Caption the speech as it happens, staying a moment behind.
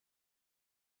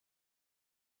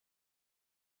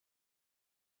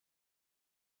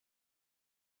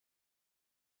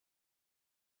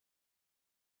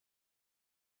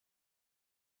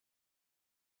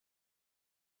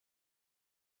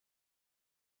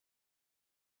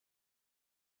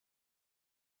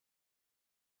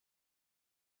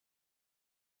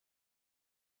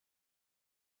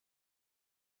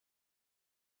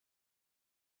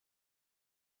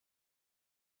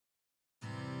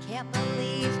Can't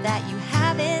believe that you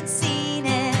haven't seen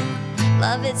it.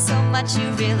 Love it so much you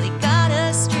really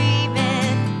gotta stream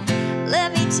it.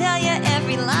 Let me tell you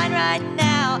every line right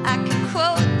now. I can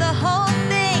quote the whole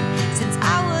thing since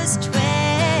I was 12.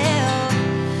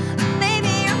 Maybe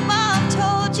your mom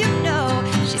told you no.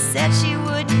 She said she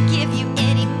wouldn't give you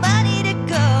any money to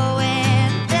go,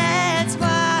 and that's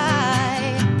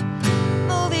why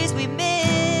movies we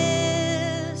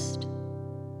missed.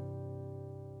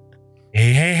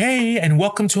 Hey, and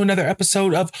welcome to another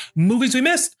episode of Movies We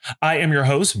Missed. I am your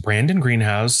host, Brandon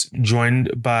Greenhouse,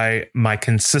 joined by my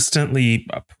consistently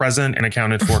present and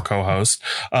accounted for co-host,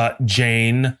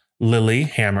 Jane Lily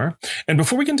Hammer. And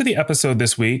before we get into the episode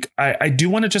this week, I do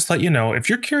want to just let you know, if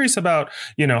you're curious about,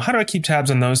 how do I keep tabs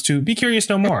on those two, be curious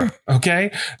no more,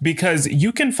 okay? Because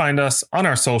you can find us on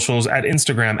our socials at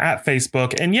Instagram, at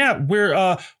Facebook, and yeah,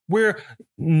 we're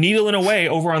needling away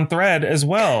over on Thread as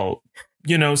well.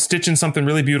 Stitching something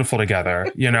really beautiful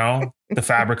together, the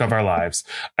fabric of our lives.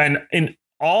 And in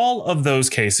all of those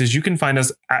cases, you can find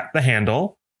us at the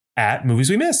handle at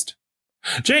Movies We Missed.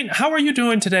 Jane, how are you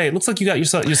doing today? It looks like you got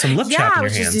yourself some lip chap in your hands. Yeah, I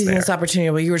was just using this opportunity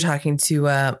while you were talking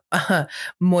to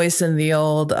moisten the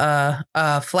old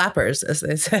flappers, as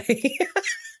they say.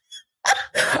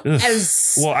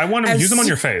 I want to use them on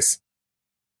your face.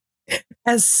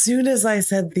 As soon as I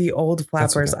said the old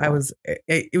flappers,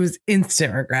 it was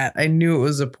instant regret. I knew it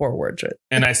was a poor word choice.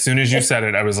 And as soon as you said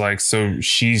it, I was like, so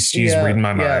she's reading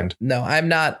my mind. No, I'm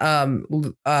not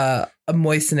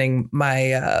moistening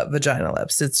my vagina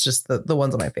lips. It's just the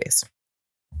ones on my face.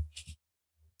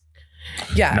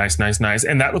 Yeah. Nice.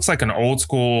 And that looks like an old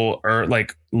school or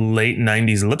like late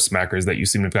 90s lip smackers that you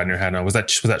seem to have got in your head now. Was that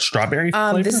strawberry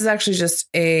flavor? This is actually just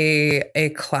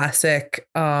a classic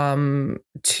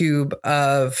tube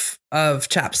of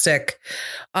chapstick.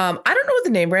 I don't know what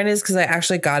the name brand is because I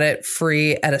actually got it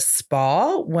free at a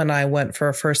spa when I went for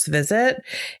a first visit,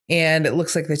 and it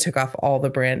looks like they took off all the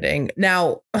branding.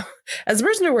 Now, as a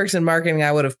person who works in marketing,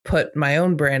 I would have put my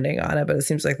own branding on it, but it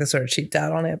seems like they sort of cheaped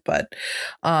out on it. But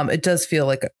it does feel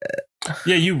like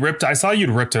yeah, I saw you'd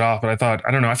ripped it off, but I thought,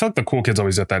 I don't know. I feel like the cool kids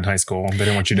always did that in high school. They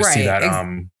didn't want you to see that.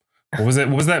 What was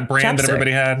that brand that everybody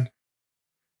had?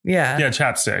 Yeah,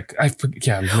 chapstick.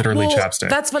 Literally chapstick.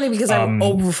 That's funny because I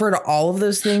refer to all of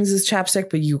those things as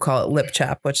chapstick, but you call it lip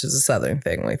chap, which is a Southern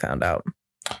thing. We found out.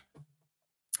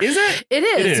 Is it? It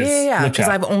is. Yeah. Because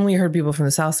I've only heard people from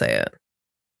the South say it.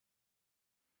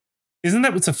 Isn't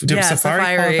that what Safari?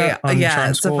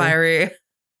 Yeah, Safari.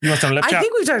 You want some lip chap? I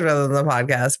think we've talked about it on the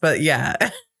podcast, but yeah,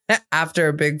 after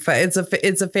a big fight,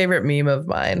 it's a favorite meme of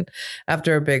mine.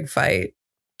 After a big fight,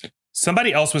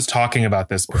 somebody else was talking about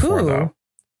this before, though.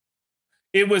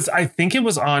 I think it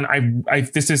was on.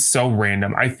 This is so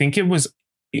random. I think it was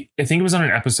on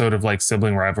an episode of like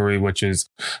Sibling Rivalry, which is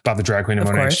about the drag queen and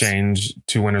Monet Exchange,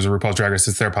 two winners of RuPaul's Drag Race.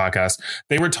 It's their podcast.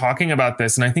 They were talking about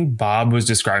this, and I think Bob was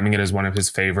describing it as one of his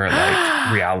favorite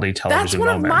like reality television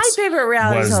moments. That's one of my favorite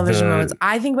reality television moments.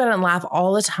 I think about it and laugh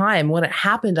all the time. When it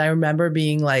happened, I remember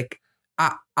being like,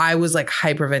 I was like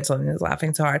hyperventilating and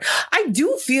laughing so hard. I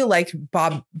do feel like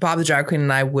Bob the drag queen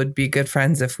and I would be good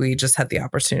friends if we just had the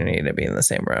opportunity to be in the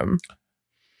same room.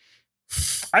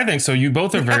 I think so. You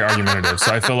both are very argumentative,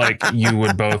 so I feel like you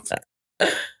would both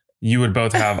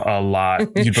have a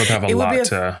lot. You'd both have a lot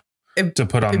to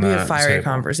put on. It'd be a fiery table.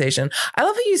 Conversation. I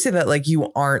love how you say that like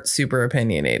you aren't super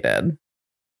opinionated.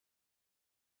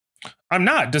 I'm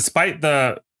not, despite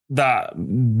the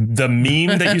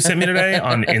meme that you sent me today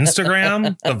on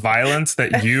Instagram, the violence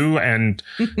that you and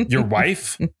your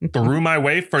wife threw my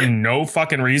way for no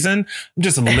fucking reason. I'm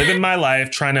just living my life,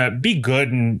 trying to be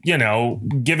good and,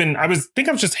 I was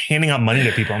just handing out money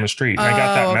to people on the street. And I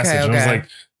got that message and I was like,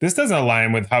 this doesn't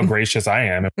align with how gracious I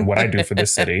am and what I do for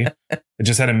this city. I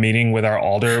just had a meeting with our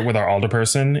alder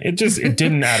person. It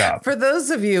didn't add up. For those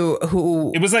of you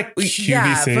who... It was like QVC.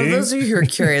 Yeah, for those of you who are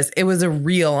curious, it was a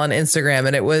reel on Instagram,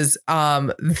 and it was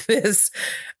this...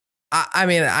 I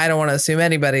mean, I don't want to assume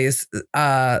anybody's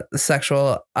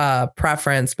sexual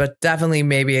preference, but definitely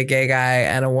maybe a gay guy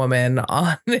and a woman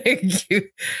on...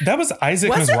 That was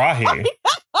Isaac Mizrahi.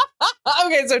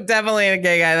 Okay, so definitely a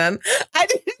gay guy then. I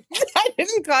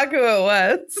didn't clock who it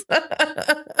was.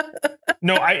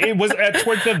 No, it was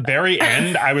towards the very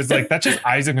end. I was like, that's just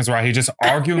Isaac Mizrahi just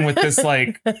arguing with this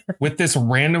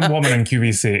random woman in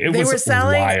QVC. They was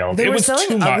wild. They were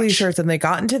selling ugly shirts, and they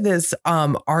got into this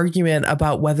argument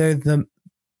about whether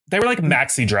They were like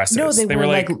maxi dresses. No, they were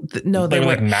like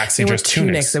maxi dress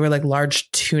tunics. They were like large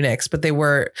tunics, but they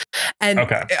were. And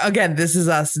again, this is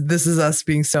us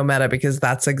being so meta because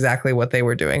that's exactly what they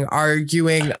were doing,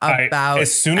 arguing about.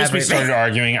 As soon as we started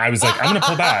arguing, I was like, I'm going to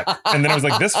pull back. And then I was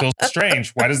like, this feels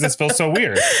strange. Why does this feel so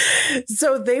weird?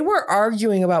 So they were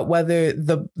arguing about whether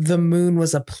the moon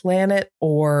was a planet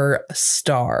or a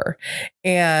star.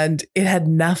 And it had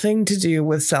nothing to do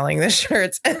with selling the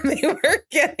shirts. And they were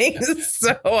getting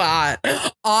so hot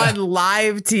on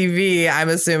live TV, I'm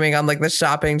assuming on like the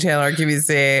shopping channel or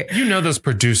QVC. You know, those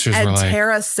producers and were like.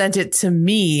 Tara sent it to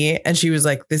me and she was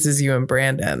like, this is you and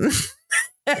Brandon.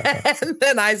 And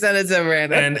then I sent it to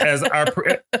Brandon.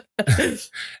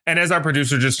 And as our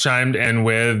producer just chimed in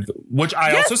with, which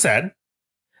I also said,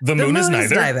 the moon is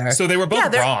neither. So they were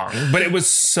both wrong, but it was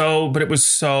so funny.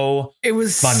 So they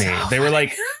were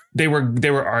like, they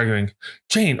were arguing.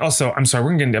 Jane, also, I'm sorry,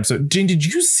 we're gonna get into the episode. Jane, did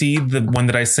you see the one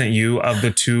that I sent you of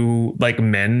the two like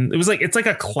men? It was like, it's like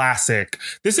a classic.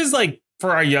 This is like,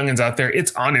 for our youngins out there,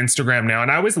 it's on Instagram now. And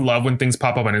I always love when things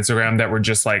pop up on Instagram that were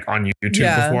just like on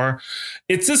YouTube before.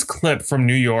 It's this clip from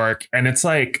New York. And it's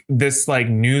like this like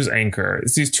news anchor.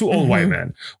 It's these two old white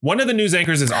men. One of the news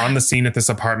anchors is on the scene at this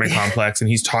apartment complex. And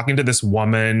he's talking to this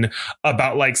woman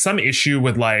about like some issue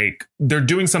with like, they're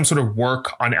doing some sort of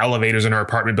work on elevators in her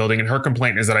apartment building. And her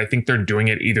complaint is that I think they're doing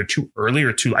it either too early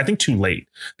or too late.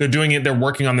 They're doing it. They're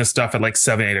working on this stuff at like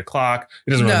 7, 8 o'clock.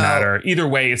 It doesn't really matter. Either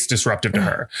way, it's disruptive to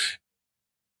her.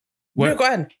 What? No, go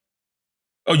ahead.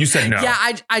 Oh, you said no. Yeah,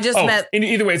 I just meant.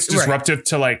 Either way, it's disruptive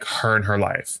to like her and her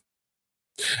life.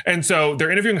 And so they're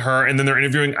interviewing her and then they're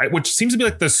interviewing, which seems to be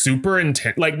like the super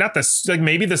intent, like not the, like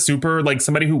maybe the super, like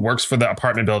somebody who works for the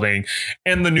apartment building.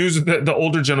 And the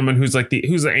older gentleman who's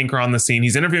the anchor on the scene,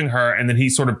 he's interviewing her. And then he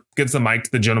sort of gives the mic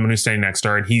to the gentleman who's standing next to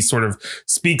her. And he sort of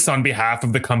speaks on behalf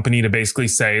of the company to basically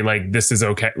say like, this is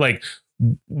okay. Like,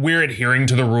 we're adhering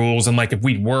to the rules. And like, if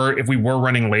we were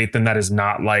running late, then that is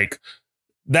not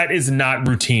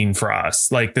routine for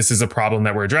us. Like, this is a problem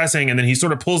that we're addressing. And then he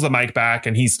sort of pulls the mic back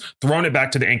and he's thrown it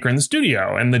back to the anchor in the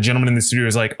studio. And the gentleman in the studio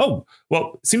is like, oh,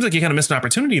 well, it seems like you kind of missed an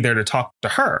opportunity there to talk to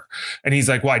her. And he's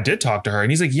like, well, I did talk to her. And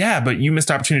he's like, yeah, but you missed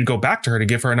the opportunity to go back to her to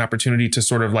give her an opportunity to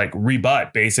sort of like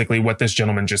rebut basically what this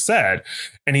gentleman just said.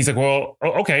 And he's like, well,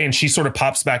 okay. And she sort of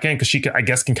pops back in because she, I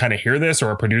guess, can kind of hear this,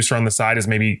 or a producer on the side is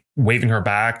maybe waving her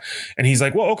back. And he's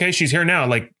like, well, okay, she's here now.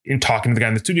 Like, in talking to the guy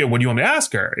in the studio, what do you want me to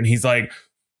ask her? And he's like,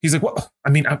 well,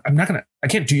 I mean, I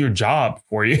can't do your job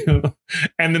for you.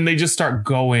 And then they just start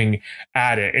going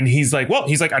at it. And he's like,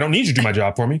 I don't need you to do my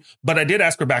job for me, but I did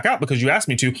ask her back out because you asked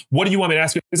me to. What do you want me to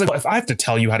ask you? He's like, well, if I have to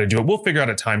tell you how to do it, we'll figure out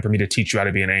a time for me to teach you how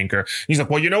to be an anchor. And he's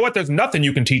like, well, you know what? There's nothing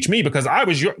you can teach me because I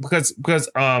was your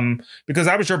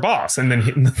boss. And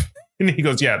then he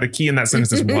goes, yeah, the key in that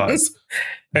sentence is was.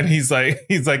 And he's like,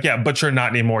 yeah, but you're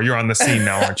not anymore. You're on the scene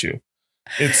now, aren't you?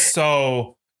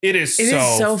 It is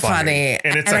so funny.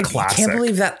 And it's a classic. I can't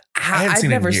believe that. I've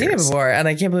never seen it before. And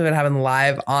I can't believe it happened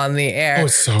live on the air. Oh,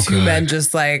 it's so good. Two men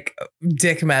just like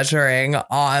dick measuring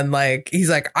on like,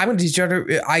 he's like, I'm going to teach you how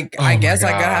to, I guess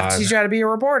I'm going to have to teach you how to be a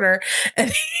reporter.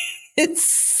 And it's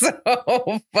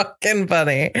so fucking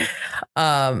funny.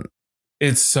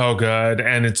 It's so good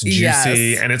and it's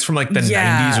juicy and it's from like the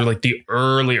 90s or like the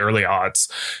early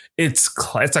aughts. It's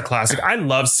a classic. I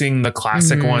love seeing the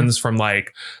classic ones from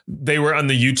like, they were on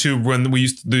the YouTube when we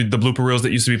used to, the blooper reels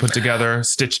that used to be put together,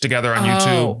 stitched together on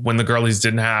YouTube when the girlies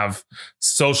didn't have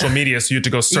social media. So you had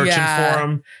to go searching for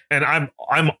them. And I'm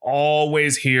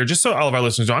always here, just so all of our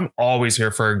listeners know, I'm always here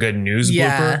for a good news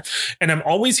blooper. And I'm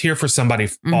always here for somebody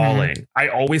falling. I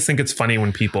always think it's funny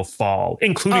when people fall,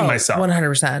 including myself.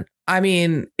 100%. I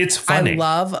mean, it's funny. I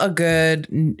love a good,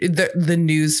 the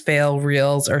news fail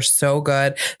reels are so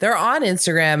good. They're on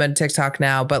Instagram and TikTok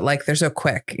now, but like they're so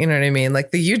quick. You know what I mean?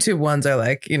 Like the YouTube ones are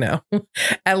like, you know,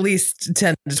 at least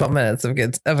 10 to 12 minutes of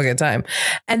a good time.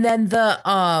 And then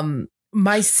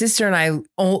my sister and I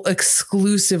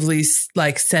exclusively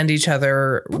like send each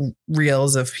other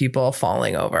reels of people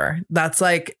falling over. That's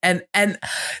like, and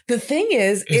the thing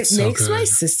is, it makes my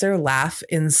sister laugh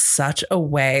in such a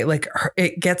way. Like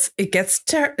it gets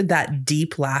to that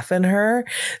deep laugh in her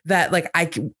that like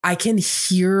I can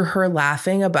hear her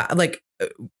laughing about like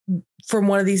from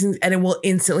one of these things, and it will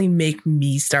instantly make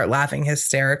me start laughing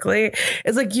hysterically.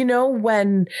 It's like, you know,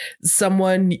 when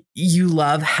someone you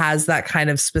love has that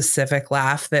kind of specific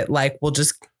laugh that like will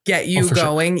just get you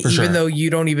going, even though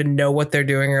you don't even know what they're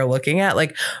doing or looking at.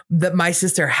 Like that, my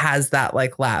sister has that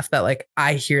like laugh that like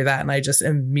I hear that and I just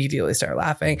immediately start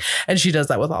laughing, and she does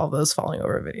that with all those falling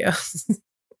over videos.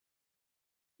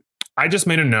 I just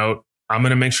made a note. I'm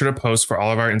going to make sure to post for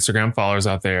all of our Instagram followers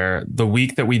out there the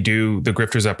week that we do the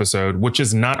Grifters episode, which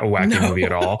is not a wacky movie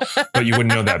at all, but you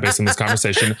wouldn't know that based on this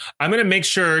conversation. I'm going to make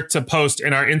sure to post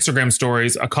in our Instagram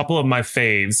stories a couple of my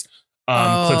faves.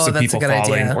 Clips of people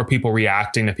falling or people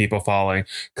reacting to people falling.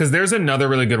 Because there's another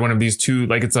really good one of these two,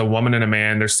 like it's a woman and a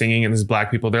man. They're singing and these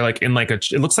black people. They're like in like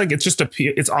it looks like it's just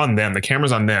it's on them. The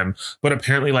camera's on them. But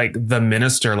apparently like the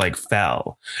minister like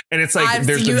fell. And it's like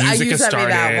the music has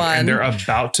started and they're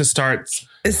about to start.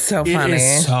 It's so funny. It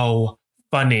is so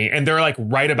funny. And they're like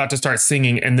right about to start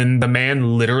singing. And then the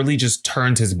man literally just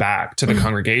turns his back to the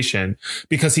congregation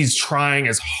because he's trying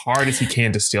as hard as he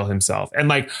can to steal himself. And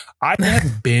like, I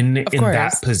have been in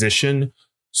that position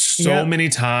so many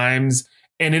times.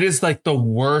 And it is like the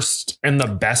worst and the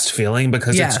best feeling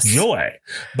because it's joy,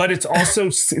 but it's also,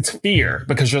 it's fear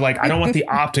because you're like, I don't want the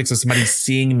optics of somebody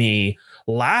seeing me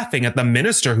laughing at the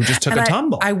minister who just took a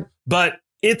tumble. But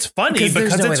it's funny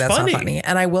because it's funny.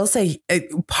 And I will say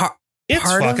it's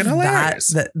fucking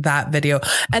hilarious. That video.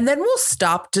 And then we'll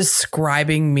stop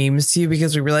describing memes to you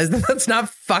because we realize that that's not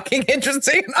fucking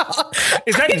interesting at all.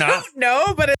 Is that not?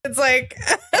 No, but it's like.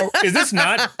 Is this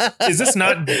not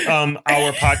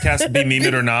our podcast, Be Meme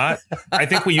It or Not? I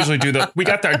think we usually do we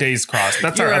got our days crossed.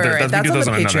 That's our other. That's we do those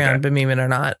on Patreon, another day. Be Meme It or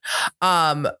Not.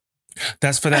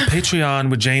 That's for that Patreon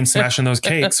with James smashing those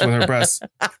cakes with her breasts.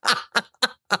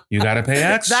 You got to pay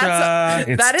extra. That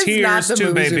is not the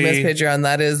Movies We Missed Patreon.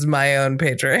 That is my own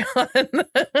Patreon.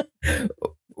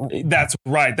 That's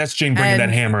right. That's Jane bringing that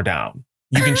hammer down.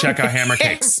 You can check out Hammer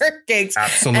Cakes. Hammer Cakes.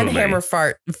 Absolutely. And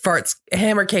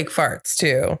Hammer Cake Farts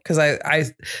too. Because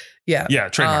Yeah,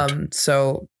 trademarked.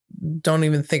 So don't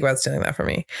even think about stealing that from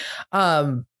me.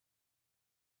 Hi,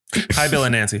 Bill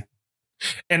and Nancy.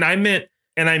 And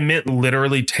I meant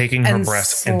literally taking her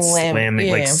breasts and slamming,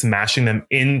 like smashing them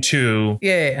into.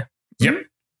 Yeah. Yep.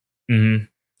 Mm-hmm.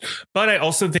 But I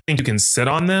also think you can sit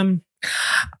on them.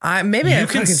 Maybe you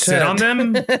can sit on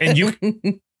them, and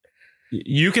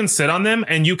you can sit on them,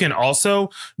 and you can also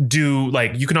do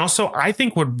I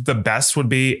think what the best would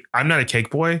be. I'm not a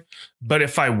cake boy, but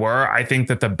if I were, I think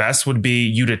that the best would be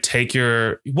you to take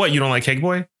you don't like cake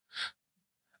boy?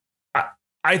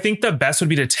 I think the best would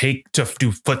be to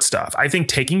do foot stuff. I think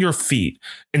taking your feet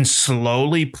and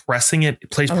slowly pressing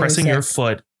your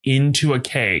foot into a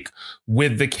cake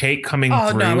with the cake coming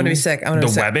through. No, I'm going to be sick.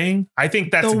 The webbing. I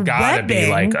think that's got to be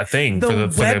like a thing.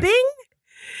 The webbing?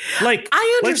 Like,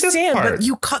 I understand,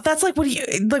 but that's like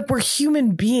we're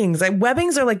human beings. Like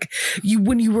webbings are like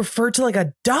when you refer to like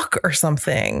a duck or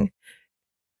something.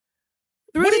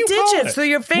 Through the digits, through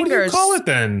your fingers. What do you call it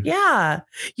then? Yeah.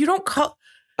 You don't call...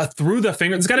 through the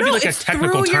finger. It's got to be like a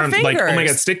technical term. Like, oh my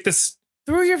God, stick this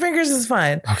through your fingers is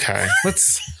fine. Okay,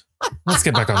 let's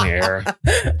get back on the air.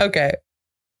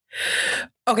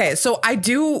 Okay. So I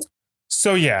do.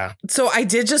 So yeah. So I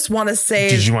did just want to say.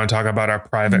 Did you want to talk about our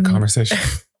private conversation?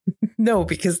 No,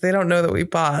 because they don't know that we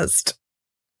paused.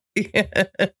 Okay.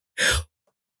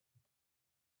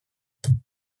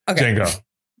 Django.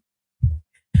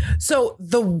 So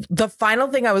the final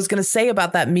thing I was going to say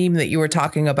about that meme that you were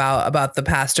talking about the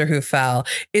pastor who fell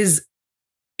is,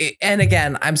 and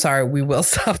again, I'm sorry, we will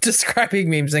stop describing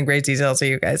memes in great detail to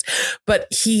you guys, but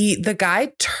the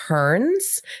guy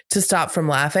turns to stop from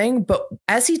laughing, but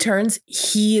as he turns,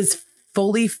 he is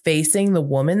fully facing the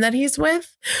woman that he's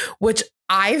with, which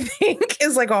I think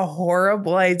is like a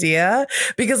horrible idea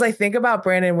because I think about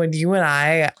Brandon, when you and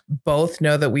I both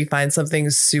know that we find something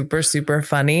super, super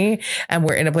funny and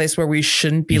we're in a place where we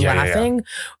shouldn't be laughing.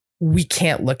 We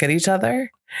can't look at each other.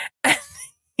 And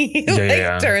he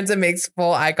turns and makes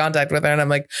full eye contact with her. And I'm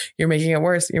like, you're making it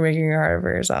worse. You're making it harder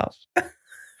for yourself.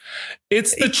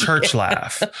 It's the church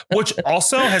laugh, which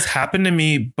also has happened to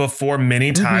me before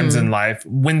many times in life.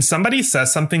 When somebody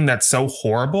says something that's so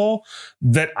horrible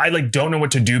that I don't know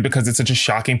what to do because it's such a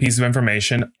shocking piece of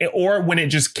information, or when it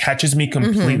just catches me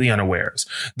completely unawares.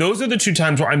 Those are the two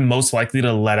times where I'm most likely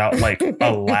to let out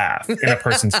a laugh in a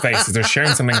person's face as they're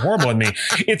sharing something horrible with me.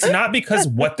 It's not because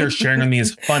what they're sharing with me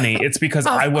is funny. It's because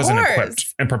I wasn't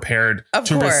equipped and prepared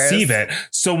to receive it.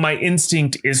 So my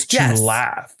instinct is to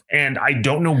laugh. And I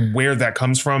don't know where that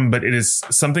comes from, but it is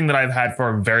something that I've had for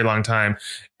a very long time.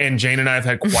 And Jane and I have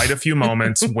had quite a few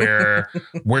moments where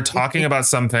we're talking about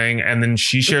something and then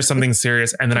she shares something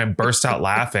serious and then I burst out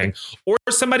laughing. Or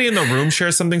somebody in the room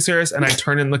shares something serious and I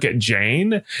turn and look at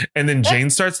Jane and then Jane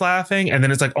starts laughing. And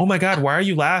then it's like, oh my God, why are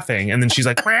you laughing? And then she's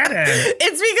like, Brandon.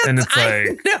 It's because I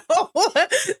know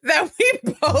that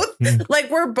we both,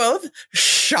 we're both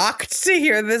shocked to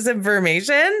hear this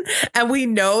information. And we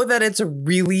know that it's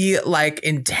really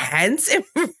intense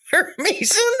information.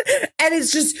 information, and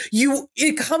it's just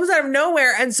it comes out of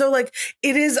nowhere. And so like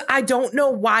it is, I don't know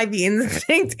why the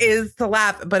instinct is to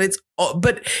laugh, but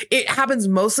it happens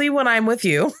mostly when I'm with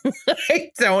you.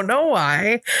 I don't know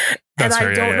why. And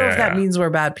I don't know if that means we're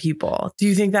bad people. Do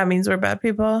you think that means we're bad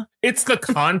people? It's the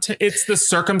content. It's the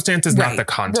circumstances, not the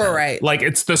content. Right. Like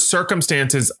it's the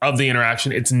circumstances of the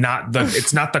interaction. It's not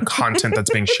the content that's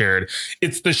being shared.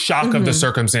 It's the shock of the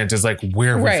circumstances, like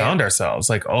where we found ourselves.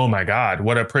 Like, oh my God,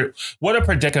 what a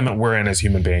predicament we're in as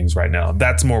human beings right now.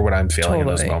 That's more what I'm feeling in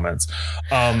those moments.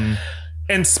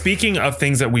 And speaking of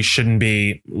things that we shouldn't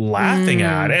be laughing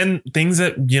at and things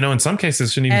that, in some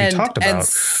cases shouldn't even be talked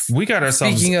about. We got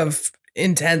ourselves. Speaking of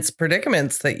intense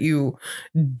predicaments that you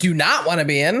do not want to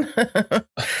be in.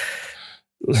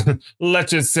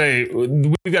 Let's just say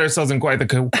we got ourselves in quite the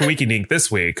Kawiki this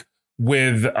week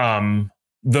with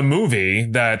the movie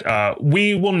that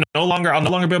we will I'll no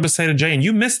longer be able to say to Jay, and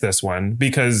you missed this one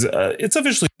because it's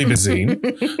officially busy.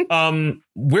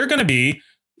 We're going to be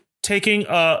taking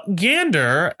a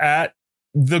gander at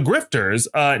The Grifters,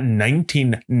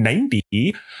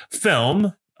 1990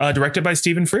 film directed by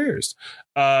Stephen Frears.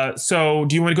 So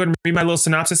do you want to go ahead and read my little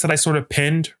synopsis that I sort of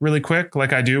pinned really quick,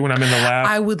 like I do when I'm in the lab?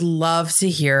 I would love to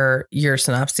hear your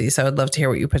synopsis. I would love to hear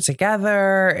what you put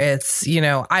together. It's,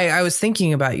 I was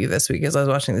thinking about you this week as I was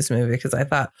watching this movie because I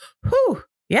thought, whew.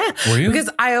 Yeah, were you?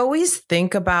 Because I always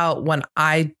think about when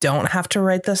I don't have to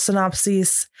write the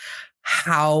synopsis,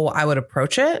 how I would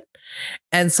approach it.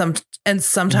 And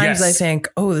sometimes I think,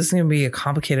 oh, this is going to be a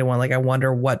complicated one. Like, I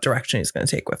wonder what direction he's going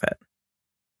to take with it.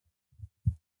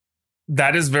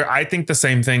 That is I think the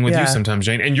same thing with you sometimes,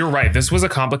 Jane. And you're right. This was a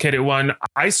complicated one.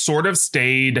 I sort of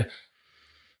stayed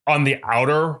on the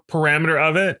outer parameter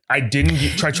of it. I didn't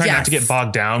try not to get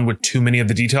bogged down with too many of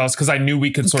the details because I knew we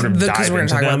could sort of dive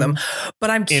into them. But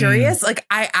I'm curious. Like,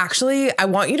 I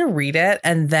want you to read it,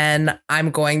 and then I'm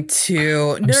going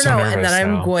to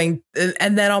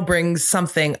and then I'll bring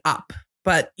something up.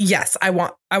 But yes, I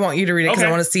want you to read it because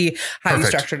I want to see how you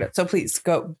structured it. So please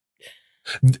go.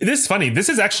 This is funny. This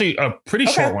is actually a pretty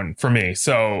short one for me.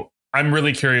 So I'm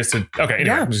really curious to. Okay,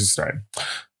 anyway, let's just start.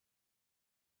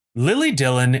 Lily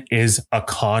Dillon is a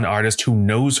con artist who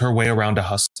knows her way around a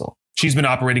hustle. She's been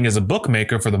operating as a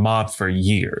bookmaker for the mob for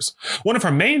years. One of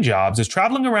her main jobs is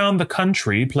traveling around the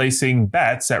country placing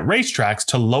bets at racetracks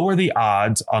to lower the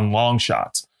odds on long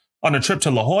shots. On a trip to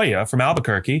La Jolla from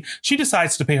Albuquerque, she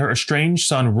decides to pay her estranged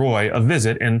son Roy a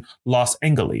visit in Los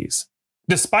Angeles.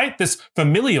 Despite this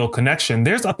familial connection,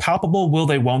 there's a palpable will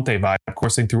they won't they vibe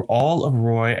coursing through all of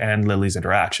Roy and Lily's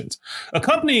interactions.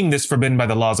 Accompanying this forbidden by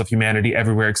the laws of humanity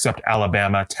everywhere except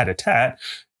Alabama tete-a-tete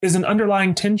is an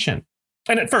underlying tension.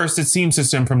 And at first, it seems to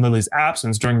stem from Lily's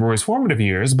absence during Roy's formative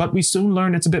years, but we soon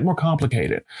learn it's a bit more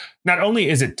complicated. Not only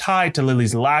is it tied to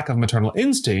Lily's lack of maternal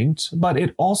instinct, but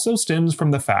it also stems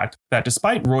from the fact that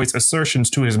despite Roy's assertions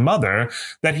to his mother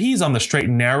that he's on the straight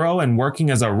and narrow and working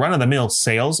as a run-of-the-mill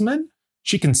salesman,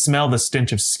 she can smell the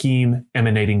stench of scheme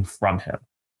emanating from him.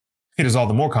 It is all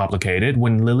the more complicated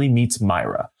when Lily meets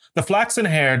Myra, the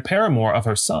flaxen-haired paramour of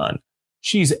her son.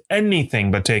 She's anything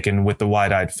but taken with the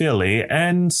wide-eyed filly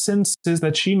and senses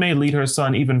that she may lead her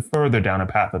son even further down a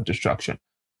path of destruction.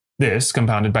 This,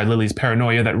 compounded by Lily's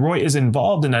paranoia that Roy is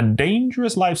involved in a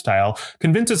dangerous lifestyle,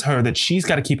 convinces her that she's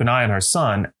got to keep an eye on her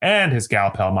son and his gal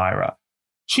pal Myra.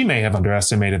 She may have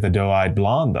underestimated the doe-eyed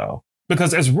blonde, though.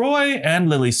 Because as Roy and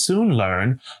Lily soon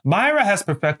learn, Myra has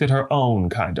perfected her own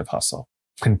kind of hustle.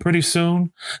 And pretty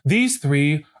soon, these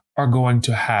three are going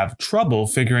to have trouble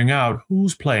figuring out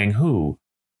who's playing who.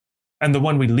 And the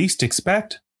one we least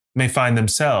expect may find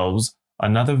themselves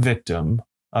another victim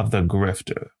of the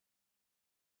grifter.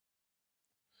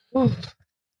 Ooh.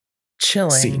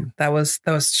 Chilling. Scene. That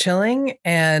was chilling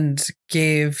and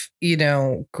gave,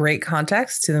 great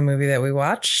context to the movie that we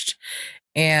watched.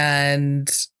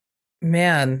 And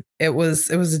man, it was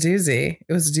a doozy.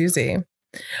 It was a doozy.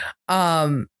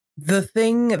 The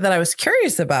thing that I was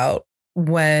curious about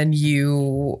when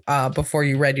you before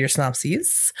you read your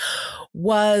synopses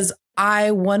was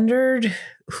I wondered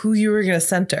who you were going to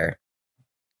center.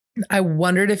 I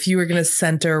wondered if you were going to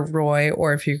center Roy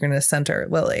or if you're going to center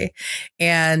Lily.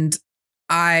 And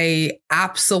I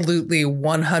absolutely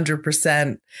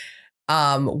 100%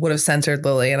 would have centered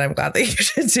Lily, and I'm glad that you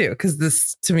did too, because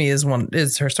this to me is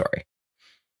her story.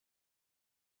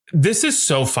 This is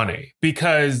so funny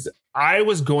because I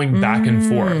was going back and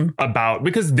forth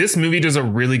because this movie does a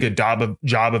really good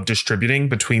job of distributing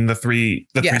between the three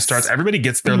stars. Everybody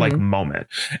gets their like moment,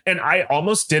 and I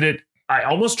almost did it. I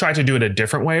almost tried to do it a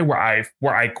different way where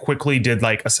I quickly did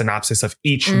like a synopsis of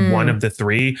each one of the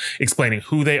three, explaining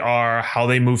who they are, how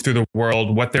they move through the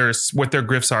world, what their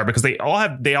grifts are, because they all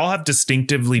have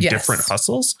distinctively different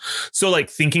hustles. So like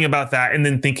thinking about that and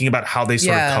then thinking about how they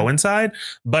sort of coincide.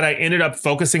 But I ended up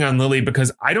focusing on Lily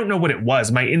because I don't know what it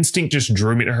was. My instinct just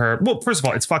drew me to her. Well, first of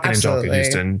all, it's fucking Anjelica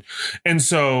Huston. And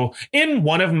so in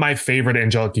one of my favorite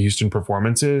Anjelica Huston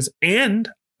performances, and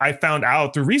I found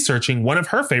out through researching one of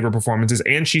her favorite performances,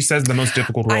 and she says the most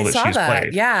difficult role that she's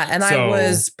played. Yeah. And I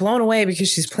was blown away because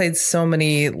she's played so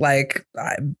many like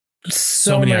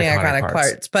so many iconic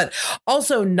parts, but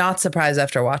also not surprised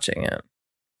after watching it.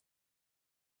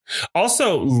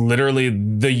 Also, literally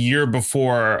the year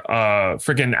before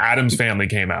freaking Addams Family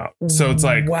came out. So it's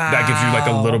like that gives you like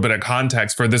a little bit of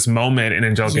context for this moment in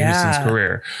Anjelica Huston's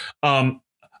career.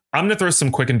 I'm going to throw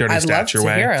some quick and dirty stats your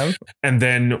way. And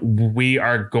then we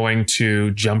are going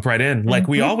to jump right in like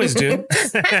we always do.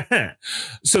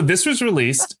 So this was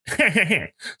released.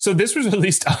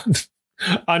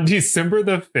 On December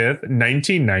the 5th,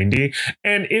 1990.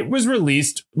 And it was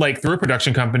released like through a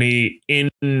production company in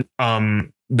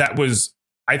that was,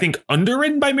 I think,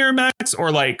 underwritten by Miramax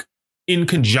or like in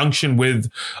conjunction with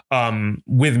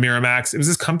Miramax. It was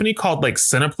this company called like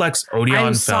Cineplex Odeon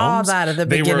Films. I saw that at the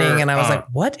beginning and I was like,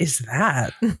 what is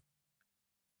that?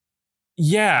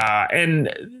 Yeah.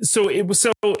 And so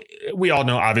we all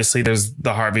know, obviously, there's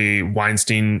the Harvey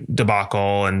Weinstein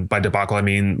debacle. And by debacle, I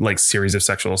mean like series of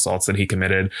sexual assaults that he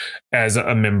committed as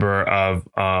a member of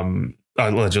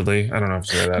allegedly. I don't know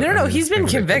if you say that. No, he's been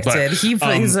convicted. He's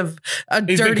a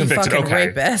dirty fucking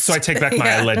rapist. So I take back my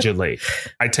allegedly.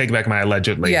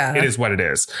 Yeah. It is what it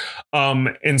is. And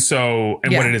what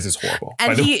it is horrible.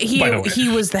 And he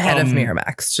was the head of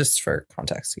Miramax, just for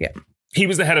context. Yeah. He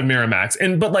was the head of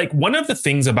Miramax. But like one of the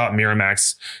things about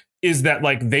Miramax is that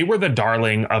like they were the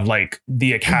darling of like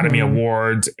the Academy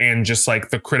Awards and just like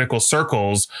the critical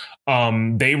circles.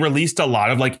 They released a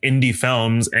lot of like indie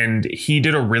films and he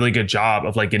did a really good job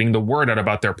of like getting the word out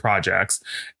about their projects.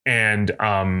 And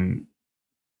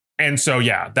so,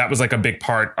 yeah, that was like a big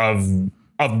part of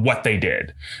what they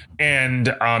did.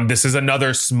 And this is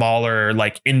another smaller,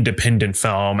 like independent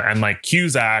film, and like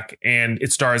Cusack, and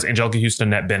it stars Anjelica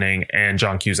Huston, Annette Bening, and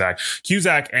John Cusack.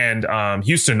 Cusack and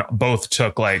Huston both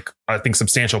took like, I think,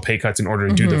 substantial pay cuts in order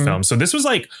to do the film. So this was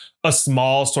like a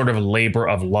small sort of labor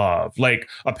of love. Like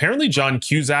apparently John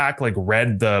Cusack like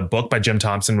read the book by Jim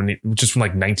Thompson which is from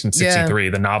like 1963,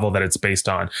 the novel that it's based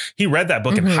on. He read that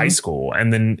book in high school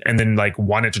and then like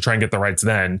wanted to try and get the rights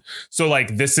then. So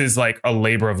like this is like a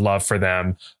labor of love for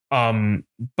them.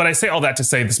 But I say all that to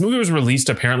say this movie was released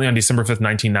apparently on December 5th,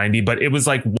 1990, but it was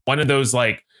like one of those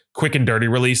like quick and dirty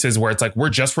releases where it's like, we're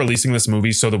just releasing this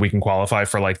movie so that we can qualify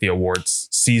for like the awards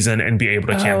season and be able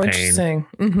to campaign.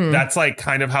 That's like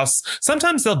kind of how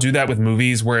sometimes they'll do that with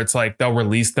movies where it's like they'll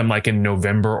release them like in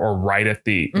November or right at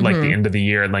the like the end of the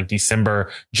year in like December,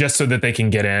 just so that they can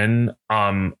get in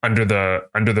under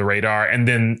the radar, and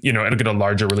then it'll get a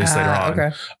larger release later on.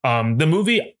 Okay. The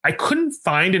movie I couldn't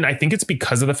find, and I think it's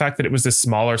because of the fact that it was this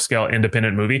smaller scale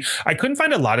independent movie, I couldn't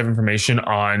find a lot of information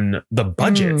on the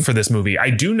budget for this movie. I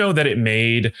do know that it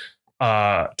made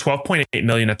 $12.8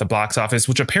 million at the box office,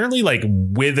 which apparently like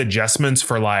with adjustments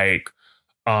for like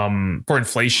for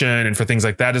inflation and for things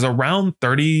like that is around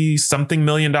 30 something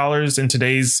million dollars in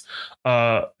today's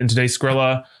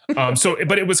Skrilla.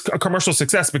 But it was a commercial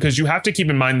success because you have to keep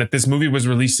in mind that this movie was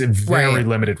released in very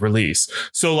limited release.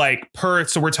 So like we're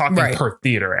talking per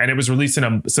theater, and it was released in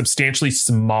a substantially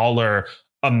smaller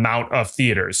amount of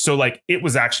theaters. So like it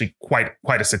was actually quite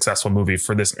a successful movie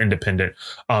for this independent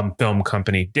film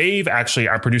company. Dave, actually,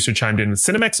 our producer, chimed in.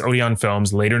 Cinemex Odeon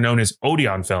Films, later known as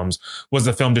Odeon Films, was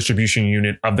the film distribution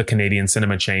unit of the Canadian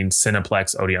cinema chain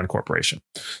Cineplex Odeon Corporation.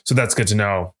 So that's good to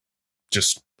know.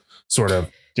 Just sort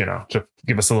of, to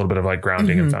give us a little bit of like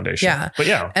grounding and foundation. Yeah. But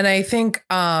yeah. And I think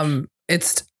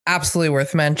it's absolutely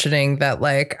worth mentioning that,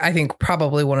 like, I think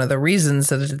probably one of the reasons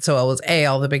that it did so well was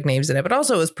all the big names in it, but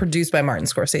also it was produced by Martin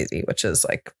Scorsese, which is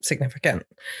like significant.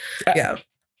 Yeah.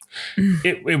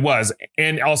 It was.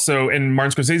 And also, and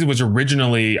Martin Scorsese was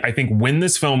originally, I think when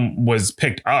this film was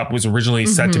picked up, was originally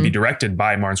set to be directed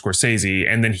by Martin Scorsese.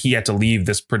 And then he had to leave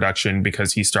this production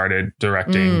because he started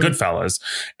directing Goodfellas.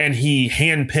 And he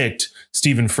handpicked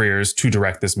Stephen Frears to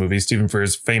direct this movie. Stephen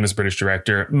Frears, famous British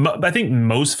director, I think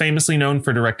most famously known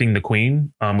for directing The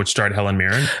Queen, which starred Helen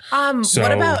Mirren. So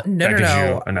what about,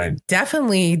 no.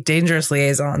 Definitely Dangerous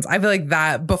Liaisons. I feel like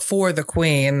that before The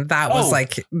Queen, that was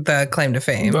like the claim to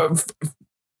fame.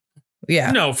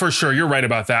 Yeah. No, for sure. You're right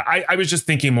about that. I was just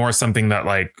thinking more something that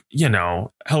like, you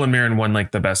know, Helen Mirren won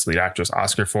like the best lead actress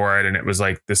Oscar for it. And it was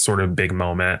like this sort of big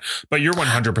moment. But you're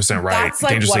 100% right. That's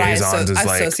like Dangerously what I Liaisons is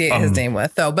associate his name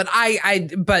with, though. But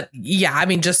but yeah, I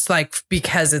mean, just like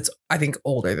because it's, I think,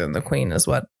 older than the Queen is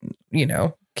what, you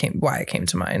know, why it came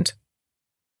to mind.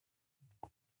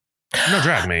 No,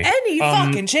 drag me. Any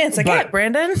fucking chance I get,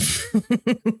 Brandon.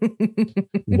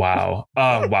 Wow.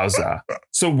 Wowza.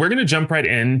 So we're going to jump right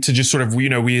into just sort of, you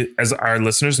know, we, as our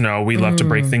listeners know, we love to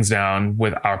break things down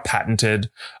with our patented,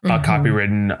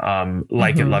 copywritten,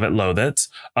 like it, love it, loathe it.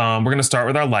 We're going to start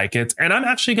with our like it. And I'm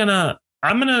actually going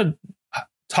to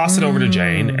toss it over to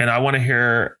Jane, and I want to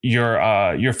hear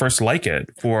your first like it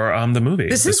for the movie.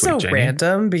 This is week, so Janie.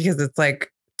 random because it's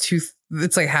like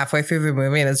it's like halfway through the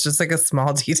movie and it's just like a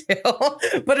small detail,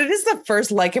 but it is the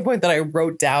first like it point that I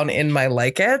wrote down in my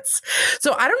like it's.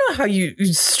 So I don't know how you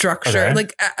structure,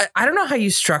 like, I don't know how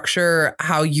you structure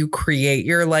how you create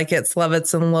your like it's, love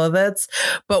it's, and loathe it's.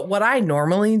 But what I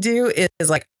normally do is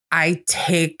like, I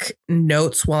take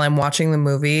notes while I'm watching the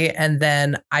movie, and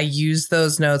then I use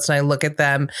those notes and I look at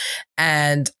them,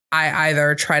 and I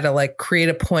either try to like create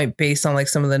a point based on like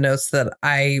some of the notes that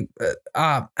I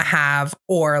have,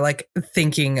 or like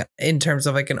thinking in terms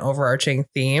of like an overarching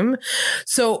theme.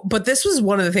 So, but this was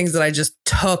one of the things that I just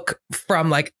took from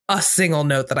like a single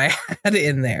note that I had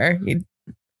in there.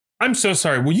 I'm so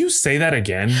sorry. Will you say that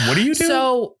again? What do you do?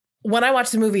 So when I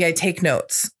watch the movie, I take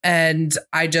notes and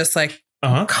I just like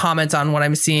comment on what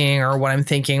I'm seeing or what I'm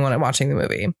thinking when I'm watching the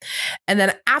movie. And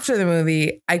then after the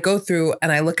movie, I go through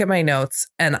and I look at my notes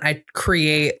and I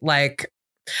create like,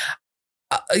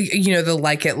 you know, the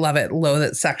like it, love it, loathe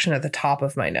it section at the top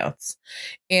of my notes.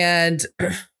 And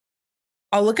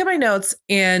I'll look at my notes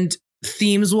and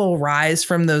themes will rise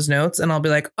from those notes. And I'll be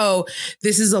like, oh,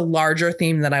 this is a larger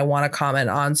theme that I want to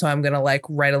comment on. So I'm going to like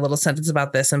write a little sentence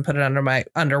about this and put it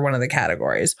under one of the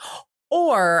categories.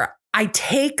 Or I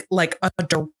take like a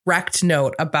direct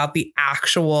note about the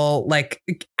actual like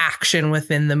action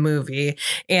within the movie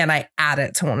and I add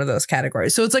it to one of those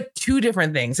categories. So it's like two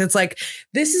different things. It's like,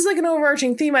 this is like an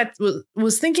overarching theme I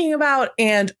was thinking about.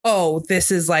 And, oh,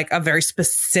 this is like a very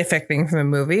specific thing from the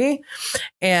movie.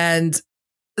 And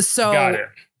so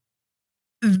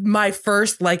my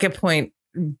first like it point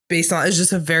based on is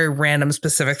just a very random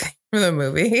specific thing for the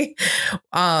movie.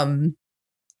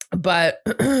 But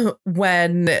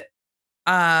when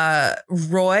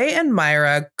Roy and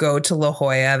Myra go to La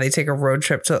Jolla, they take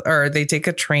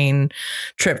a train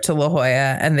trip to La Jolla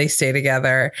and they stay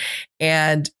together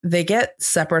and they get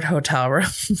separate hotel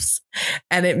rooms.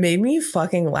 And it made me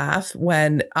fucking laugh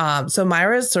when, so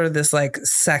Myra is sort of this like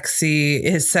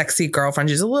his sexy girlfriend.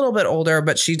 She's a little bit older,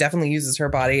 but she definitely uses her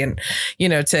body and, you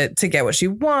know, to get what she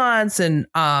wants. And,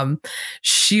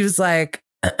 she was like,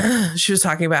 she was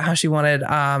talking about how she wanted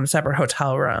separate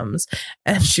hotel rooms.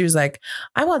 And she was like,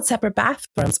 I want separate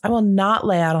bathrooms. I will not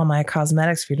lay out all my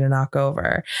cosmetics for you to knock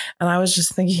over. And I was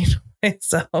just thinking to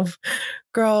myself,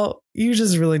 girl, you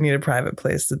just really need a private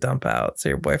place to dump out so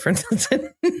your boyfriend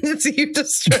doesn't see you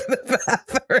destroy the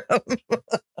bathroom.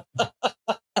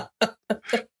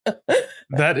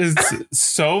 That is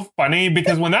so funny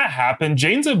because when that happened,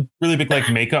 Jane's a really big like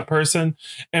makeup person.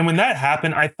 And when that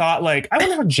happened, I thought like, I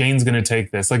wonder how Jane's going to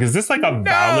take this. Like, is this like a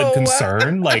valid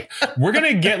concern? Like, we're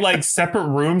going to get like separate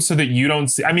rooms so that you don't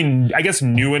see, I mean, I guess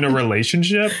new in a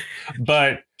relationship,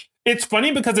 but it's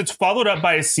funny because it's followed up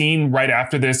by a scene right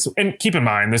after this. And keep in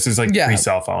mind, this is like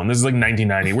pre-cell phone. This is like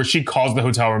 1990 where she calls the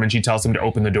hotel room and she tells him to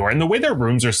open the door. And the way their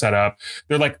rooms are set up,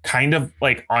 they're like kind of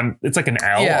like it's like an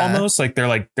L almost. Like they're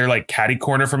like catty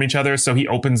corner from each other. So he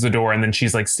opens the door and then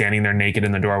she's like standing there naked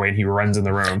in the doorway and he runs in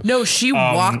the room. No, she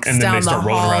walks down the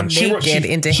hall naked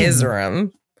into his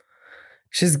room.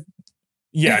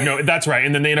 Yeah, no, that's right.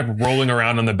 And then they end up rolling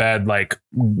around on the bed, like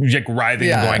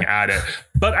writhing and going at it.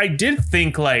 But I did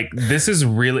think like, this is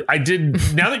really,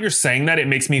 now that you're saying that, it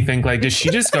makes me think like, did she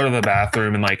just go to the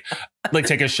bathroom and like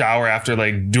take a shower after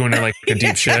like doing like a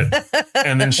deep shit?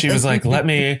 And then she was like,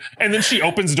 and then she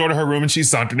opens the door to her room and she's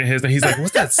sauntering to his and he's like,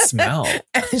 what's that smell?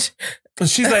 And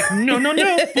she's like, no.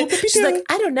 She's like,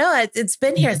 I don't know. It's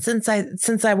been here since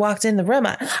I walked in the room.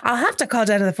 I'll have to call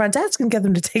down to the front desk and get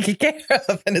them to take it care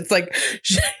of. And it's like,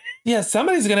 yeah,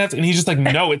 somebody's going to have to. And he's just like,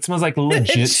 no, it smells like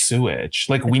legit sewage.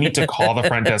 Like, we need to call the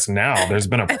front desk now. There's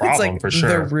been a problem for sure.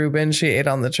 The Reuben she ate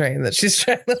on the train that she's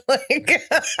trying to like.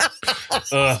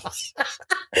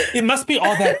 It must be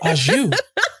all that au jus.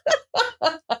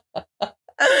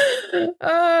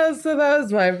 So that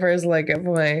was my first like it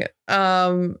point.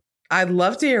 I'd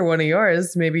love to hear one of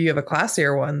yours. Maybe you have a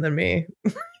classier one than me.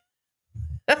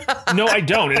 No, I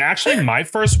don't. And actually, my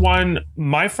first one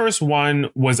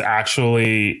was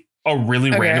actually a really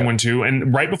random one too.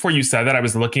 And right before you said that, I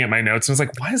was looking at my notes and I was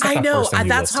like, why is that? I know.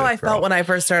 That's how I felt when I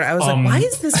first started. I was like, why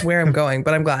is this where I'm going?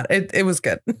 But I'm glad it was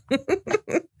good.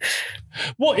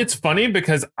 Well, it's funny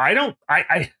because I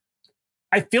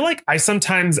feel like I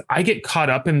sometimes get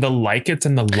caught up in the like it's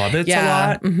and the love it's a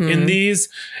lot in these.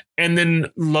 And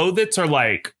then loathe it's are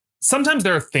like, sometimes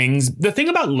there are things, the thing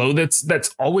about loathe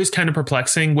that's always kind of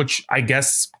perplexing, which I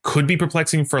guess could be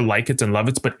perplexing for like it's and love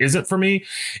it's, but isn't for me,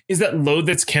 is that loathe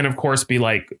it's can of course be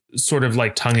like sort of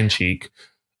like tongue in cheek.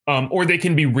 Or they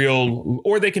can be real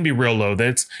loathe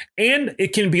it's, and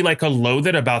it can be like a loathe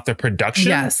it about the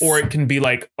production, or it can be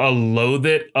like a loathe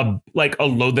it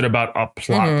about a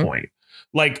plot point.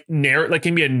 Like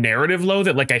can be a narrative loathe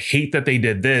it, like I hate that they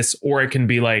did this, or it can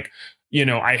be like, you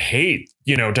know, I hate,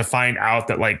 you know, to find out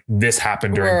that like this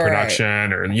happened during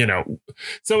production or, you know,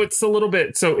 so it's a little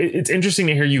bit, so it's interesting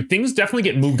to hear you. Things definitely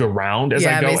get moved around as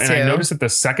I go. And I noticed that the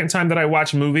second time that I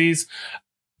watch movies,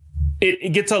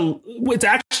 it's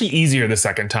actually easier the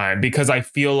second time because I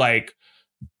feel like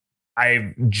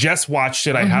I've just watched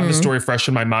it. I have the story fresh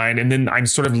in my mind. And then I'm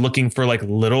sort of looking for like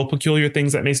little peculiar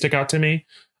things that may stick out to me.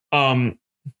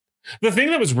 The thing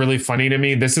that was really funny to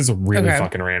me, this is really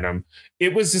fucking random.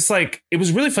 It was just like, it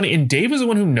was really funny. And Dave was the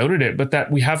one who noted it, but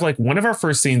that we have like one of our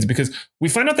first scenes because we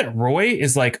find out that Roy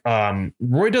is like,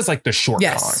 Roy does like the short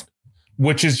con,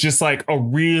 which is just like a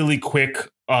really quick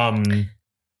way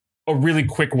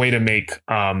to make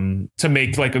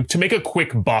a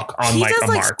quick buck on like a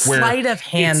mark. Where sleight of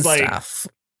hand stuff.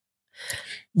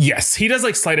 Yes, he does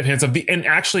like sleight of hand stuff. And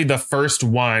actually the first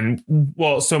one,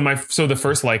 well, so the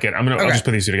first like it, I'll just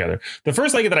put these two together. The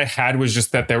first like it that I had was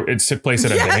just that it took place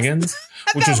at a Bennigan's,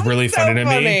 which was really funny to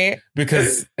me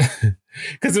because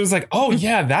it was like, oh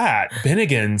yeah, that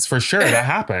Bennigan's for sure that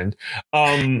happened.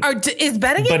 Is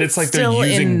Bennigan's but it's like still they're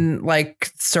using in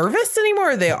like service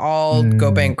anymore? Or they all go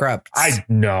bankrupt? I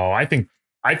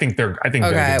think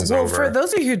Bennigan's is over. For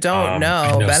those of you who don't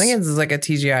know, Bennigan's is like a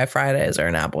TGI Fridays or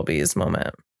an Applebee's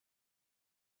moment.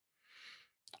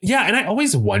 Yeah, and I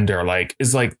always wonder, like,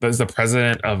 is the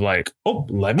president of like, oh,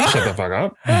 let me shut the fuck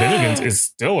up. Bennigan's is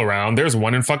still around. There's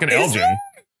one in fucking Elgin.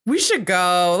 We should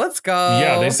go. Let's go.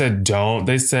 Yeah, they said don't.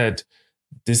 They said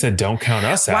don't count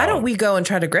us out. Why don't we go and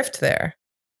try to grift there?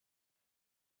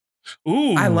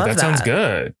 Ooh, I love that. Sounds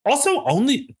good. Also,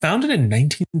 only founded in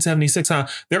 1976. Huh?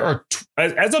 There are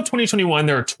as of 2021,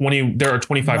 there are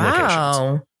 25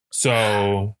 locations.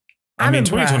 So I mean,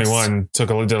 impressed. 2021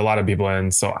 did a lot of people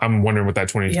in. So I'm wondering what that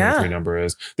 2023 number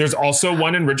is. There's also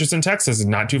one in Richardson, Texas,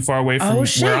 not too far away from your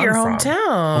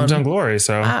hometown. Hometown glory.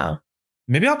 So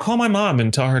maybe I'll call my mom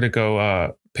and tell her to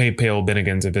go pay old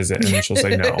Bennigan's a visit, and she'll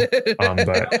say no.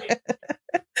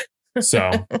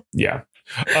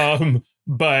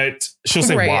 But she'll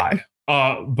say why.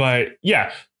 But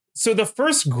yeah. So the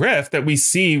first grift that we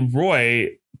see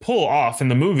Roy pull off in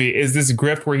the movie is this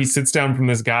grift where he sits down from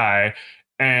this guy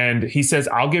and he says,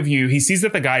 I'll give you, he sees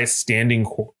that the guy is standing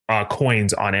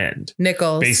coins on end.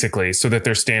 Nickels. Basically, so that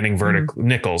they're standing vertically,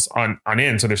 nickels on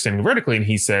end. So they're standing vertically. And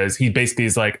he says, he basically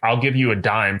is like, I'll give you a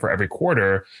dime for every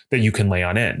quarter that you can lay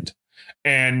on end.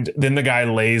 And then the guy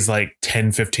lays like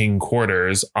 10, 15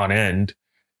 quarters on end.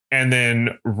 And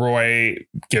then Roy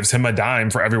gives him a dime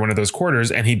for every one of those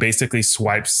quarters. And he basically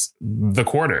swipes the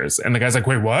quarters. And the guy's like,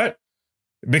 wait, what?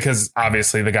 Because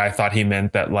obviously the guy thought he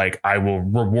meant that like, I will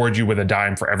reward you with a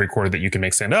dime for every quarter that you can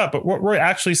make stand up. But what Roy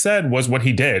actually said was what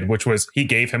he did, which was he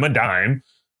gave him a dime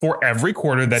for every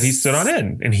quarter that he stood on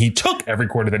end. And he took every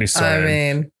quarter that he stood on. I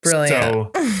mean,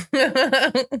 brilliant.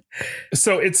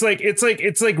 So it's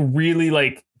like really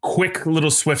like quick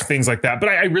little swift things like that. But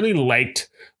I really liked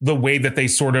the way that they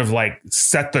sort of like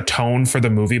set the tone for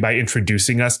the movie by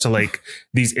introducing us to like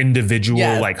these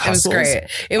individual like hustles. It was great.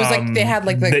 It was like they had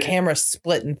like the camera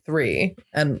split in three,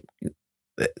 and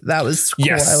that was cool.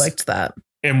 Yes. I liked that.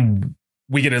 And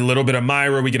we get a little bit of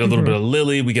Myra, we get a little bit of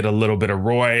Lily, we get a little bit of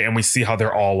Roy, and we see how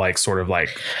they're all like sort of like,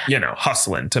 you know,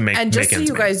 hustling to make. And just so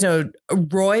you guys know,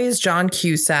 Roy is John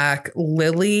Cusack,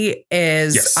 Lily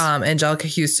is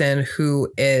Anjelica Huston, who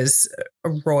is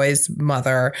Roy's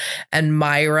mother, and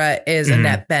Myra is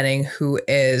Annette Bening, who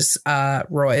is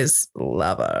Roy's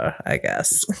lover, I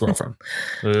guess. Girlfriend.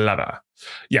 Lover.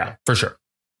 Yeah, for sure.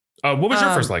 What was your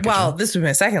first like it? Well, this was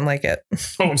my second like it.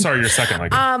 Oh, I'm sorry, your second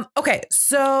like it. Okay,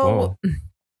 so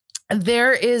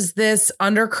there is this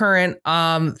undercurrent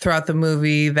throughout the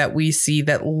movie that we see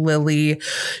that Lily,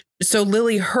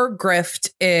 her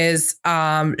grift is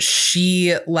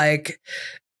she like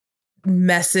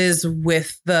messes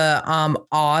with the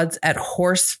odds at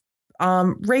horse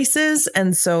races.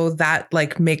 And so that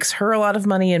like makes her a lot of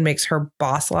money and makes her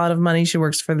boss a lot of money. She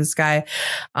works for this guy.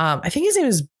 I think his name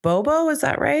is Bobo. Is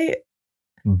that right?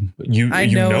 I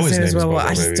know his name is Bobo.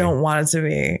 I just don't want it to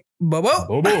be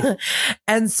Bobo.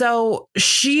 And so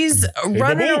she's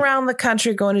running around the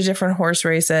country going to different horse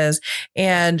races,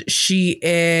 and she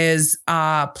is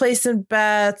placing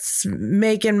bets,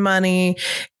 making money,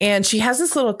 and she has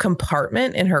this little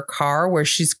compartment in her car where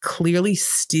she's clearly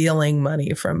stealing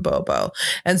money from Bobo.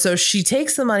 And so she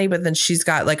takes the money, but then she's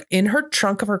got like in her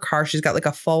trunk of her car, she's got like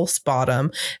a false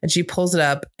bottom, and she pulls it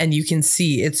up and you can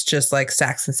see it's just like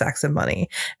stacks and stacks of money,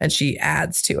 and she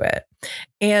adds to it.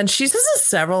 And she says this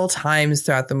several times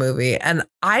throughout the movie. And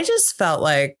I just felt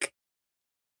like,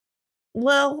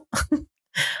 well,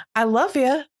 I love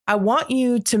you. I want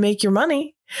you to make your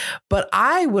money. But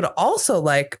I would also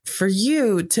like for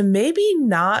you to maybe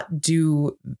not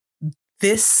do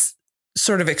this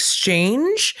sort of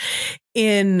exchange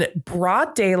in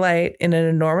broad daylight in an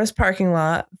enormous parking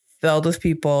lot filled with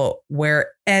people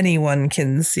where anyone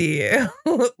can see you.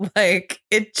 Like,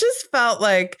 it just felt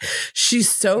like she's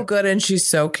so good and she's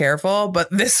so careful. But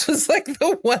this was like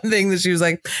the one thing that she was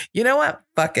like, you know what?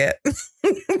 Fuck it.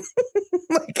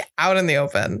 Like out in the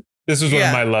open. This is what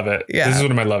I love it. Yeah. This is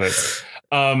what I love it.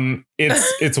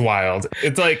 It's wild.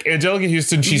 It's like Anjelica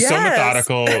Huston. She's so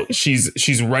methodical.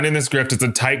 She's running this grift. It's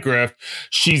a tight grift.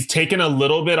 She's taken a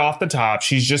little bit off the top.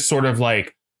 She's just sort of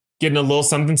like getting a little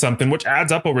something, which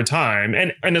adds up over time.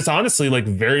 And it's honestly like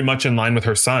very much in line with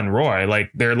her son, Roy.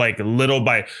 Like they're like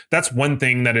that's one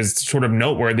thing that is sort of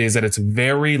noteworthy is that it's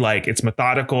very like it's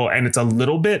methodical and it's a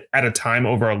little bit at a time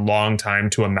over a long time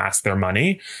to amass their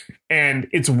money. And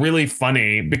it's really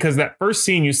funny because that first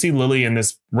scene you see Lily in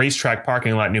this racetrack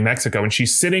parking lot in New Mexico, and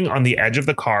she's sitting on the edge of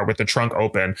the car with the trunk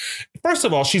open. First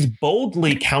of all, she's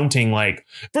boldly counting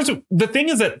the thing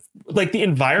is that like the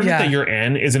environment that you're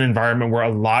in is an environment where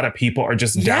a lot of people are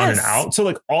just down and out. So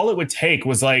like all it would take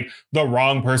was like the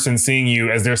wrong person seeing you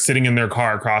as they're sitting in their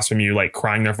car across from you, like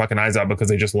crying their fucking eyes out because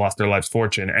they just lost their life's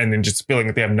fortune and then just feeling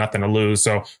like they have nothing to lose.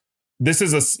 So this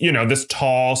is this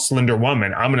tall, slender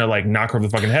woman. I'm going to like knock her over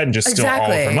the fucking head and just steal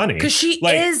all of her money. Because she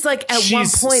is like at one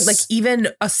point, like even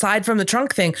aside from the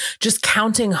trunk thing, just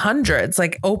counting hundreds,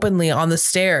 like openly on the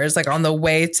stairs, like on the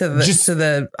way to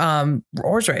the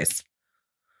horse race.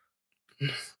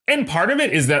 And part of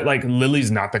it is that like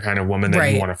Lily's not the kind of woman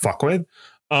that you want to fuck with.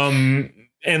 And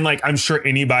like, I'm sure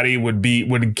anybody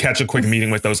would catch a quick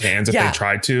meeting with those hands if they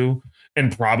tried to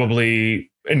and probably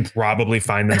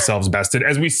find themselves bested,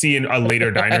 as we see in a later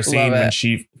diner scene when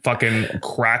she fucking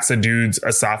cracks a dude's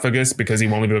esophagus because he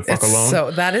won't leave the fuck alone.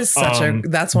 So that is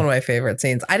that's one of my favorite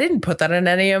scenes. I didn't put that in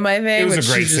any of my things. It was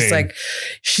a great scene. Like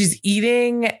she's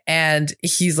eating and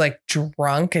he's like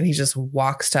drunk and he just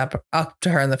walks up to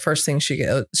her and the first thing she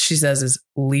says is,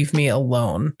 "Leave me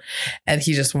alone," and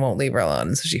he just won't leave her alone.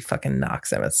 And so she fucking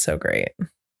knocks him. It's so great.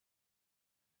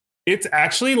 It's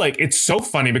actually like, it's so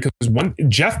funny because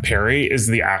Jeff Perry is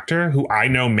the actor who I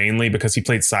know mainly because he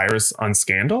played Cyrus on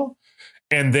Scandal.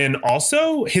 And then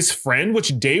also his friend,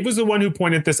 which Dave was the one who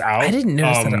pointed this out. I didn't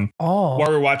notice that at all while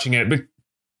we were watching it, but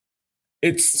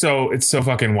it's so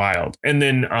fucking wild. And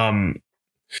then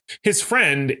his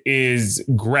friend is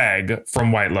Greg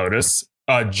from White Lotus,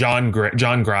 John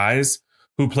Grise,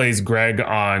 who plays Greg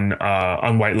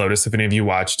on White Lotus. If any of you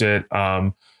watched it,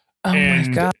 my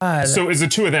God. So it's the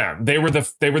two of them. They were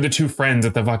the two friends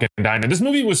at the fucking diner. This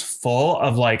movie was full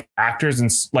of like actors and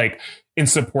like in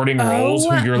supporting roles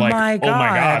who you're like, oh my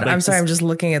God. Like, I'm sorry. I'm just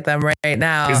looking at them right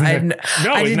now. I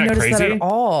didn't notice crazy? That at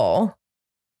all.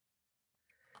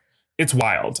 It's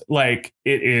wild. Like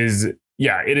it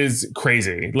is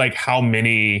crazy. Like how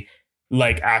many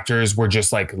like actors were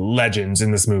just like legends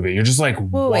in this movie. You're just like,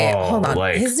 whoa. Wait, hold on.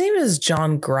 Like, his name is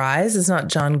John Grise. It's not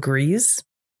John Grease.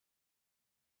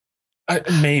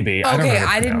 Maybe. Okay,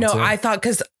 I didn't know. I thought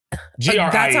because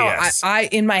that's how I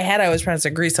in my head I was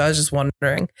pronouncing Grease. So I was just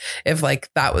wondering if like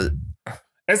that was.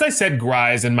 As I said,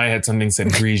 Grise in my head, something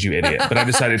said Grease, you idiot. But I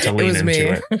decided to lean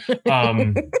into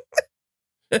it.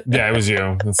 Yeah, it was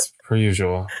you. That's per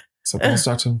usual. So I'll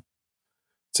start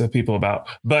to people about.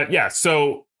 But yeah,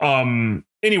 so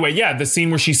anyway, the scene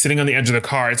where she's sitting on the edge of the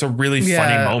car, it's a really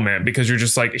funny moment because you're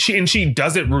just like, she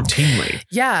does it routinely.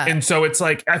 Yeah. And so it's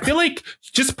like, I feel like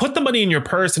just put the money in your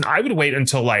purse, and I would wait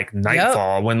until like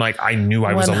nightfall when like I knew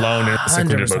I was alone in a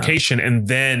secluded location. And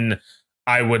then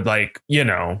I would like,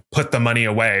 put the money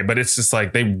away. But it's just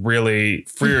like, they really,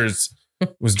 Frears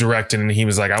was directing and he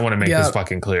was like, I want to make this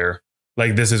fucking clear.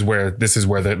 Like this is where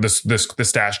the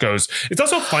stash goes. It's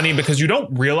also funny because you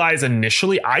don't realize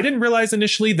initially. I didn't realize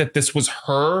initially that this was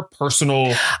her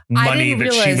personal money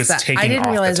that she was taking. I didn't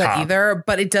realize off the top. that either.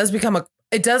 But it does become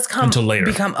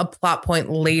a plot point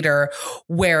later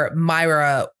where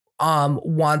Myra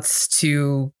wants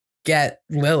to get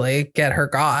her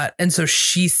got, and so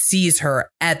she sees her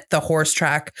at the horse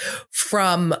track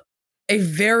from a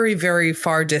very, very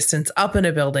far distance up in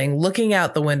a building, looking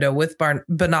out the window with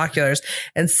binoculars,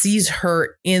 and sees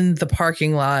her in the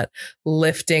parking lot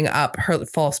lifting up her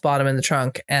false bottom in the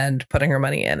trunk and putting her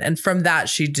money in. And from that,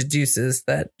 she deduces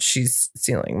that she's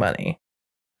stealing money.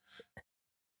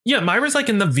 Yeah, Myra's like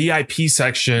in the VIP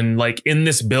section, like in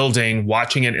this building,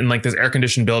 watching it in like this air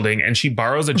conditioned building. And she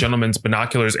borrows a gentleman's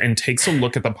binoculars and takes a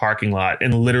look at the parking lot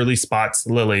and literally spots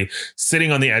Lily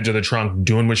sitting on the edge of the trunk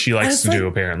doing what she likes to do,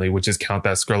 apparently, which is count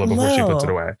that Skrilla before she puts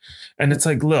it away. And it's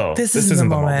like, Lil, this isn't the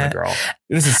moment, girl.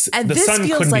 The sun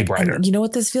couldn't be brighter. You know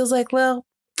what this feels like, Lil?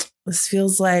 This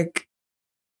feels like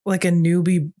a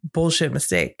newbie bullshit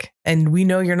mistake. And we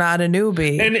know you're not a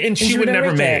newbie. And she would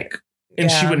never make. And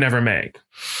she would never make.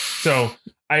 So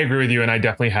I agree with you. And I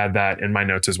definitely had that in my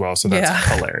notes as well. So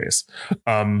that's hilarious.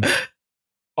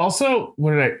 Also,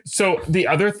 so the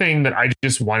other thing that I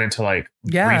just wanted to like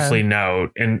briefly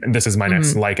note, and this is my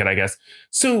next like it, I guess.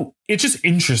 So it's just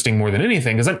interesting more than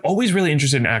anything, because I'm always really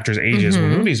interested in actors' ages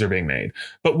when movies are being made.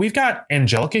 But we've got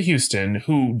Anjelica Huston,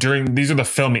 who these are the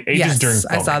filming ages during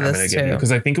filming. I saw this too.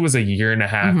 Because I think it was a year and a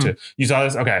half you saw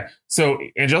this? Okay. So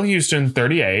Anjelica Huston,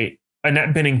 38.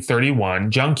 Annette Bening, 31,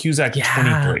 John Cusack,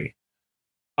 23.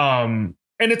 And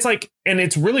it's like, and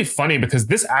it's really funny because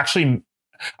this actually,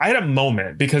 I had a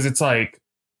moment because it's like,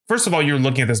 first of all, you're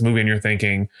looking at this movie and you're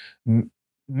thinking,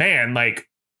 man, like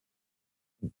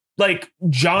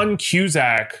John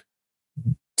Cusack,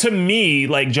 to me,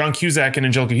 like John Cusack and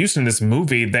Anjelica Huston in this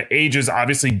movie, the ages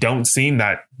obviously don't seem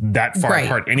that far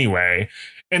apart anyway.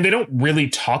 And they don't really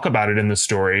talk about it in the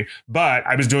story, but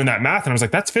I was doing that math and I was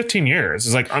like, that's 15 years.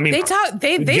 It's like, I mean, they talk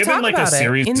like about a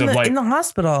series it in the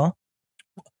hospital.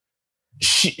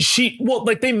 Well,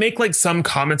 like they make like some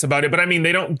comments about it, but I mean,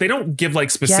 they don't give like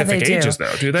specific ages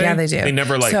though, do they? Yeah, they do. They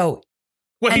never like, well,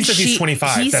 he says he's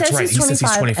 25. That's right. He says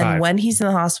he's 25. And when he's in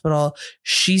the hospital,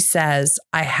 she says,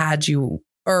 I had you,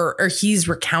 or he's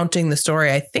recounting the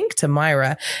story, I think to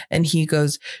Myra. And he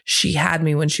goes, she had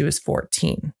me when she was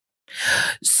 14.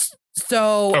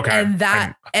 So, and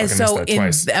that, and so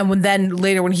then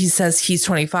later when he says he's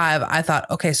 25, I thought,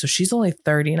 okay, so she's only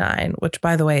 39, which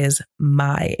by the way is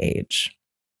my age.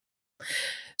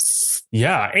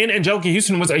 Yeah. And Anjelica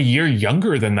Huston was a year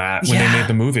younger than that when they made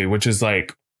the movie, which is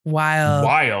like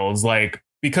wild, like,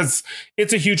 because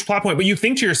it's a huge plot point, but you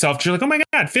think to yourself, you're like, oh my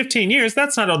God, 15 years.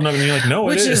 That's not old enough. And you're like, no,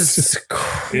 which it is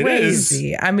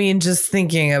crazy. I mean, just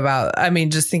thinking about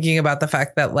the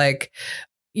fact that like,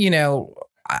 you know,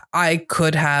 I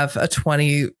could have a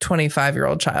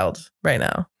 25-year-old child right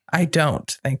now. I don't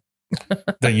think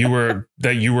that you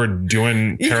were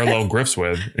doing parallel grifts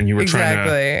with, and you were trying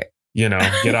to, you know,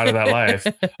 get out of that life.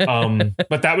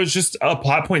 But that was just a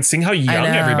plot point. Seeing how young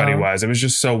everybody was, it was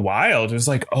just so wild. It was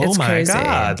like, oh my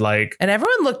God, like, and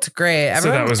everyone looked great.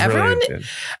 Everyone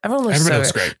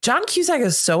looks great. John Cusack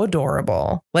is so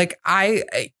adorable. Like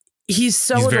he's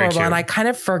so adorable, and I kind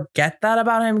of forget that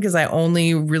about him because I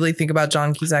only really think about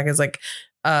John Cusack as like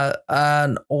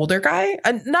an older guy.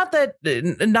 Not that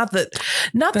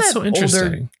so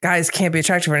older guys can't be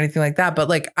attractive or anything like that, but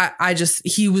like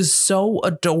he was so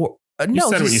adorable. No,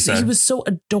 he was so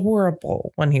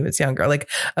adorable when he was younger, like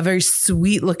a very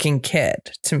sweet looking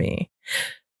kid to me.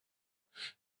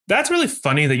 That's really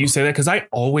funny that you say that, because I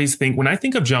always think when I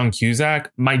think of John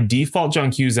Cusack, my default John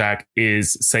Cusack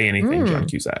is Say Anything John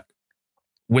Cusack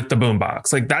with the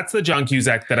boombox. Like that's the John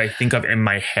Cusack that I think of in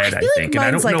my head, I think. And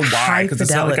I don't know why, because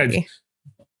it's not like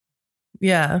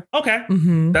yeah. Okay.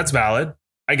 That's valid.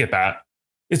 I get that.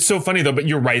 It's so funny though, but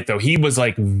you're right though. He was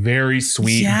like very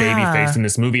sweet baby face in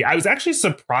this movie. I was actually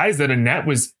surprised that Annette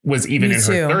was even in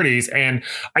her 30s. And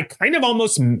I kind of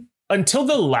almost, until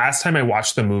the last time I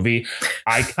watched the movie,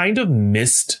 I kind of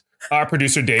missed. Our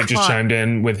producer Dave just chimed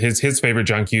in with his favorite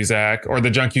John Cusack, or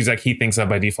the John Cusack he thinks of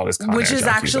by default is Con Air which is John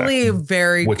actually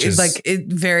Cusack.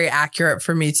 very accurate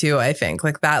for me too. I think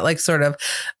like that, like sort of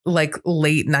like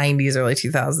late 90s, early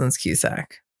 2000s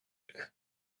Cusack.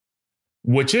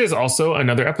 Which is also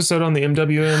another episode on the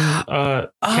MWM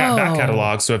back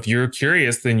catalog. So if you're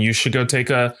curious, then you should go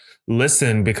take a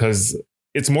listen, because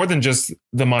it's more than just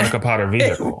the Monica Potter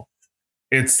vehicle.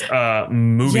 It's a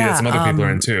movie that some other people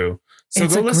are in too. So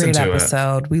it's go a listen great to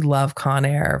episode. We love Con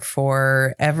Air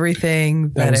for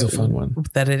everything That was a fun one.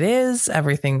 that it is,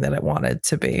 everything that it wanted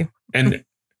to be. And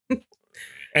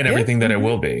everything that it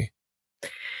will be.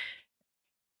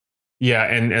 Yeah,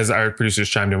 and as our producers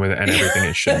chimed in with it, and everything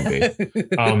it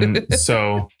shouldn't be.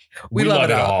 So we love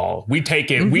it all. We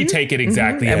take it. We take it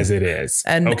exactly as it is.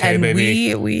 And okay, and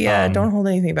baby. we don't hold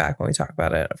anything back when we talk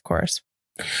about it, of course.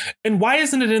 And why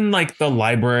isn't it in like the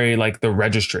library, like the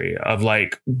registry of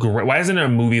like? Why isn't it a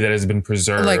movie that has been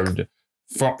preserved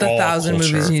for the all 1,000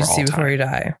 culture, movies you need to for all see before time? you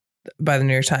die by the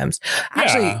New York Times?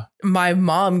 Actually, my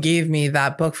mom gave me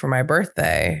that book for my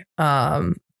birthday.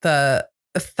 The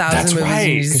 1,000 movies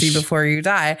you need to see before you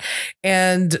die,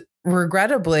 and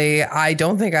regrettably, I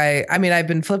don't think I mean, I've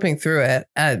been flipping through it,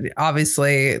 and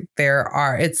obviously there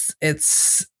are. It's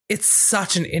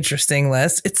such an interesting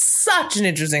list. It's such an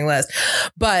interesting list,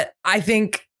 but I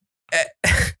think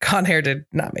Con Air did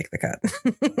not make the cut.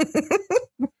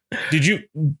 Did you?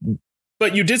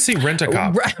 But you did see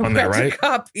Rent-A-Cop on there, right?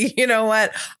 Rent-A-Cop. You know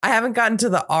what? I haven't gotten to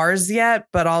the R's yet,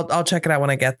 but I'll check it out when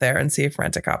I get there and see if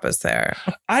Rent-A-Cop is there.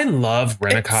 I love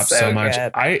Rent-A-Cop so much.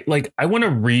 Good. I want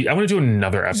to do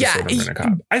another episode of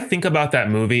Rent-A-Cop. I think about that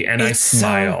movie and I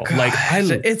smile.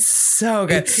 So it's so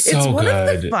good. It's one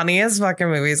of the funniest fucking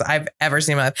movies I've ever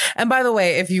seen in my life. And by the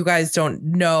way, if you guys don't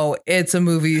know, it's a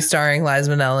movie starring Liza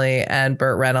Minnelli and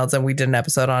Burt Reynolds, and we did an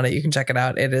episode on it. You can check it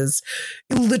out. It is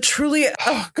literally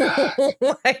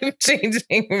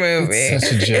life-changing movie. It's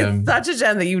such a gem. It's such a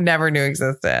gem that you never knew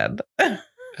existed. And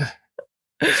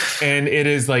it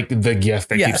is like the gift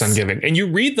that keeps on giving. And you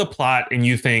read the plot and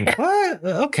you think, what?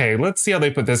 Okay, let's see how they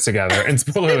put this together. And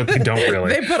spoiler alert, they don't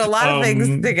really. They put a lot of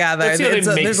things together.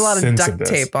 There's a lot of duct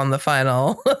tape on the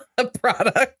final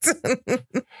product.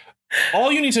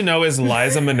 All you need to know is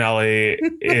Liza Minnelli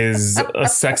is a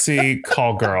sexy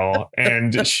call girl,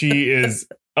 and she is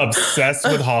obsessed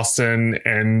with Huston,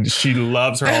 and she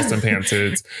loves her Huston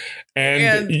pantsuits,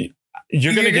 and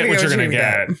you're gonna get what you're gonna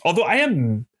get. Although I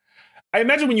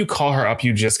imagine when you call her up,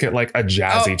 you just get like a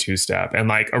jazzy two-step and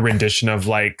like a rendition of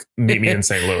like Meet Me in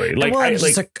St. Louis. Like,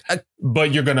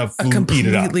 but you're gonna eat it up.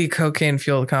 Completely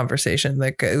cocaine-fueled conversation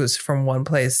that goes from one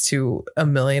place to a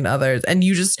million others, and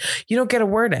you don't get a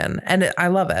word in, and I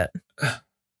love it.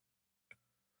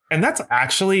 And that's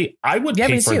actually, I would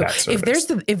pay for that service.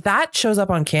 If that shows up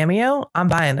on Cameo, I'm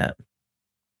buying it.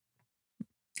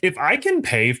 If I can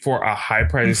pay for a high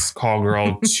price call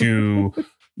girl to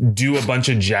do a bunch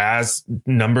of jazz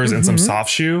numbers and some soft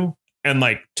shoe and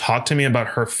like talk to me about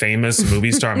her famous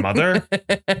movie star mother,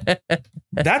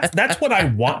 that's what I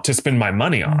want to spend my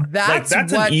money on. That's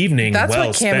an evening. That's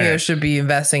what Cameo should be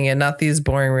investing in, not these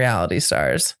boring reality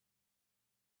stars.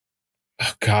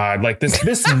 Oh God, like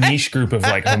this niche group of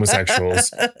like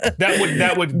homosexuals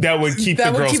that would keep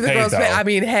the girls paid though. I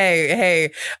mean,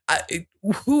 hey,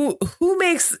 who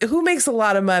makes a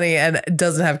lot of money and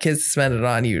doesn't have kids to spend it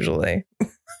on usually?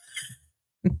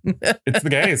 It's the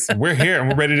gays. We're here and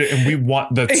we're ready to, and we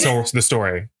want the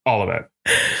story, all of it.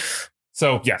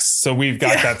 So yes, so we've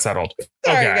got that settled.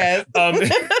 Okay.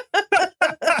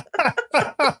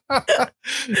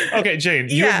 Okay, Jane,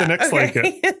 you have the next like it.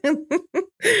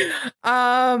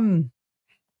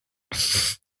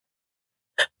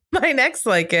 My next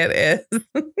like it is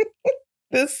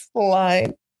this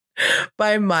line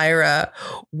by Myra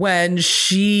when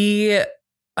she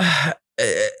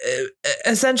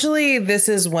essentially, this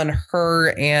is when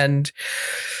her and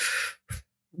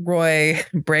Roy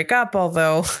break up,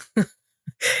 although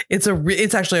it's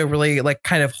actually a really like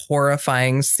kind of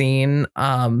horrifying scene.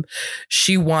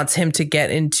 She wants him to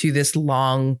get into this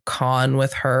long con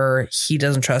with her. He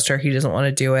doesn't trust her. He doesn't want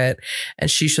to do it. And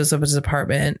she shows up at his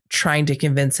apartment trying to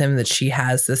convince him that she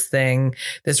has this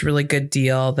really good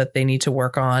deal that they need to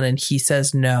work on. And he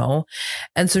says no.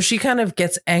 And so she kind of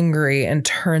gets angry and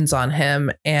turns on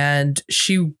him. And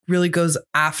she really goes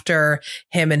after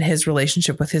him and his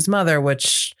relationship with his mother,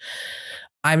 which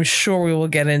I'm sure we will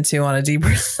get into on a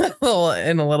deeper level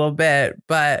in a little bit,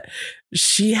 but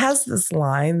she has this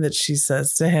line that she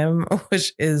says to him,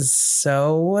 which is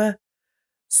so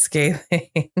scathing.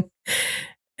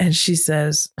 And she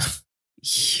says,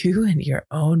 "You and your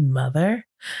own mother?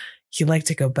 You like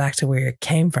to go back to where you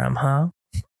came from, huh?"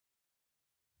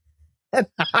 And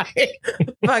I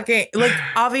fucking like,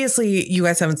 obviously you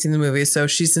guys haven't seen the movie, so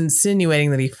she's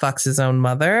insinuating that he fucks his own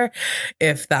mother,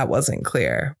 if that wasn't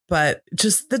clear. But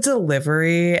just the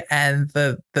delivery and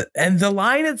the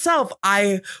line itself,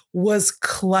 I was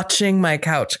clutching my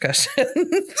couch cushion.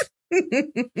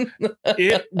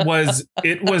 It was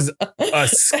a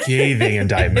scathing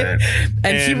indictment.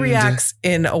 And he reacts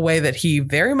in a way that he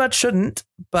very much shouldn't,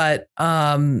 but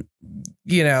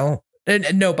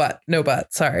No,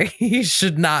 but sorry. He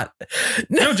should not.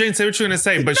 No, Jane, say what you're going to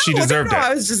say, but she deserved it.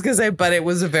 I was just going to say, but it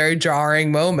was a very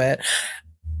jarring moment.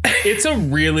 It's a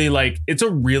really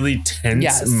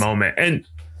tense moment. And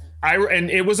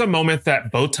it was a moment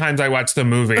that both times I watched the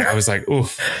movie, I was like,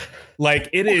 oof,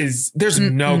 like there's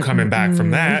no coming back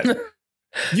from that.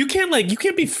 You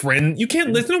can't be friend. You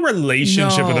can't, there's no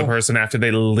relationship with a person after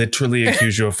they literally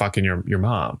accuse you of fucking your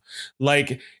mom.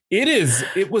 Like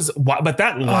but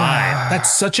that line,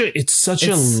 it's such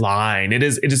a line. It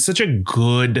is such a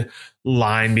good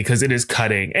line because it is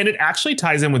cutting, and it actually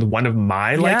ties in with one of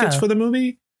my likes for the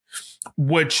movie,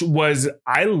 which was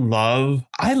I love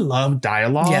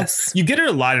dialogue. Yes. You get it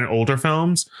a lot in older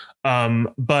films.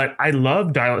 But I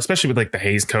love dialogue, especially with like the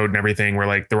Hays Code and everything, where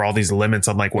like there are all these limits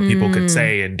on like what people could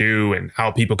say and do and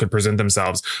how people could present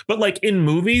themselves. But like in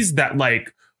movies that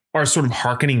like are sort of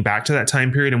hearkening back to that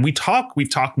time period. And we've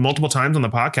talked multiple times on the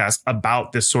podcast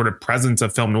about this sort of presence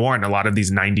of film noir in a lot of these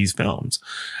 90s films.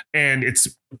 And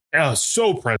it's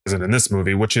so present in this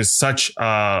movie, which is such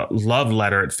a love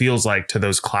letter, it feels like, to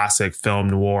those classic film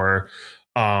noir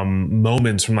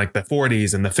moments from like the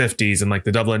 40s and the 50s and like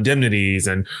the Double Indemnities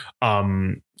and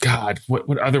God,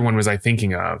 what other one was I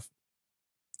thinking of?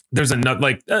 There's another,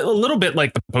 like a little bit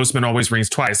like The Postman Always Rings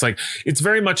Twice. Like it's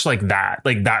very much like that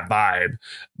vibe.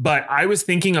 But I was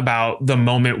thinking about the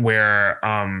moment where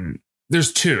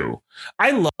there's two.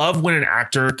 I love when an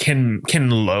actor can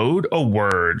load a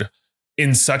word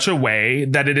in such a way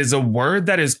that it is a word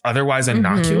that is otherwise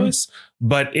innocuous,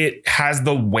 but it has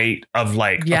the weight of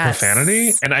like a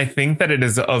profanity. And I think that it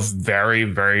is a very,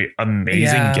 very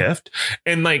amazing gift.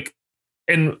 And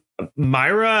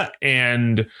Myra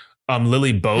and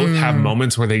Lily both have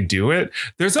moments where they do it.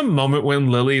 There's a moment when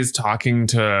Lily is talking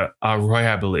to Roy,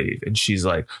 I believe, and she's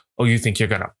like, "Oh, you think you're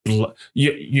gonna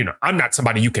you know, I'm not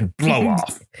somebody you can blow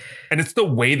off." And it's the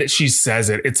way that she says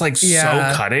it. It's like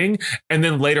so cutting. And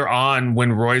then later on,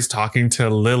 when Roy's talking to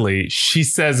Lily, she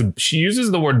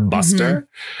uses the word buster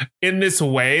in this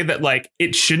way that like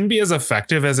it shouldn't be as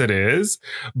effective as it is,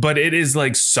 but it is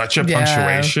like such a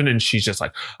punctuation. And she's just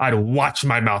like, "I'd watch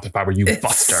my mouth if I were you,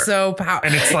 buster." So powerful.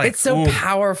 And it's like, it's so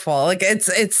powerful. Like it's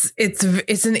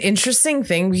an interesting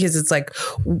thing because it's like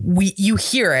you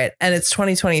hear it and it's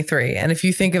 2023. And if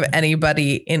you think of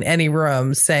anybody in any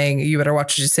room saying, "You better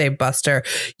watch what you say, buster,"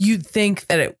 you'd think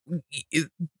that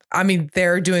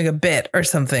they're doing a bit or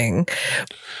something.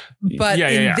 But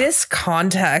in this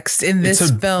context, in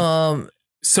this film,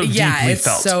 so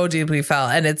deeply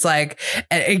felt. And it's like,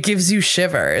 it gives you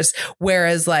shivers.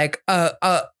 Whereas like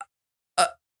a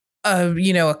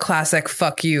classic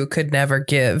fuck you could never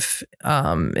give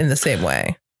in the same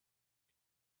way.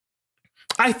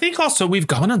 I think also we've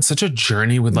gone on such a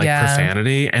journey with like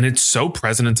profanity, and it's so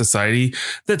present in society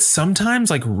that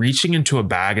sometimes like reaching into a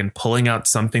bag and pulling out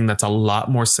something that's a lot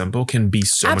more simple can be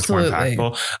so much more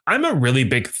impactful. I'm a really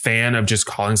big fan of just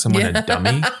calling someone a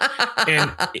dummy.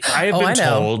 And I have been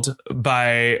told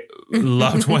by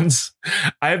loved ones,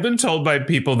 I have been told by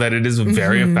people that it is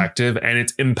very effective and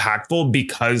it's impactful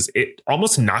because it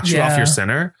almost knocks you off your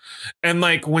center. And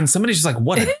like when somebody's just like,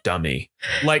 "What a dummy,"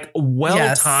 like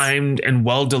well-timed and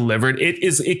well delivered,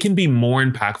 it can be more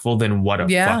impactful than "What a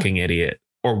fucking idiot"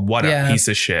 or "What a piece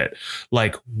of shit."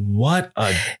 Like, what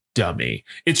a dummy.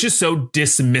 It's just so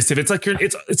dismissive. It's like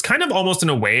it's kind of almost in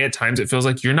a way at times it feels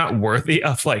like you're not worthy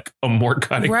of like a more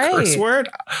cutting curse word.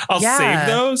 I'll save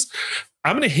those.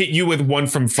 I'm going to hit you with one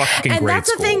from fucking grade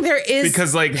that's school. The thing, there is,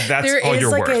 because like that's all you're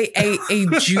like worth.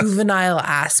 a juvenile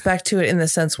aspect to it in the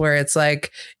sense where it's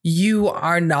like, you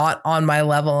are not on my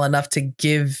level enough to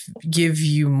give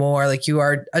you more. Like, you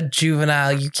are a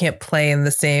juvenile. You can't play in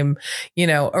the same,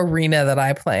 arena that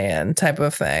I play in, type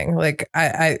of thing. Like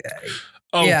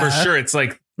for sure. It's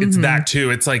like, it's that too.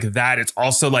 It's like that. It's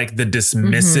also like the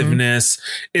dismissiveness.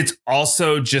 It's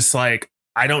also just like,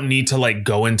 I don't need to like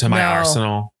go into my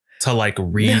arsenal to like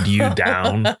read you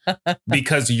down,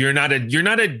 because you're not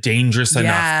a dangerous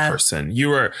enough person.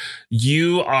 You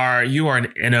are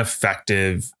an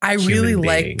ineffective. I really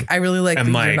like being. that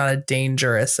you're not a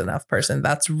dangerous enough person.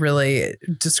 That's really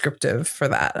descriptive for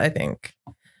that, I think.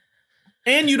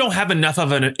 And you don't have enough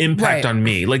of an impact on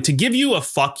me. Like, to give you a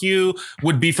fuck you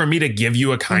would be for me to give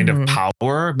you a kind of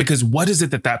power, because what is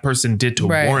it that person did to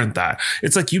warrant that?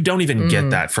 It's like, you don't even get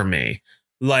that from me.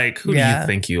 Like, who do you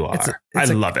think you are? I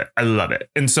love it. I love it.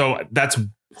 And so that's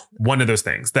one of those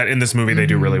things that in this movie they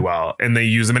do really well, and they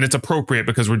use them, and it's appropriate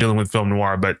because we're dealing with film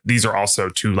noir, but these are also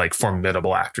two like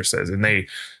formidable actresses, and they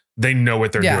they know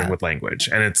what they're doing with language.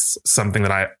 And it's something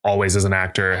that I always as an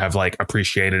actor have like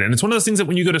appreciated. And it's one of those things that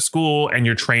when you go to school and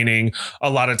you're training, a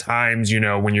lot of times, you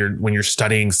know, when you're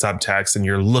studying subtext and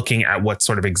you're looking at what's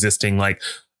sort of existing like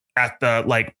at the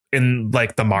like in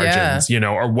like the margins, you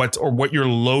know, or what you're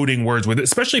loading words with,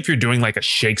 especially if you're doing like a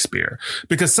Shakespeare,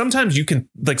 because sometimes you can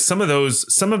like some of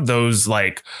those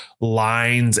like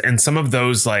lines and some of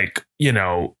those like, you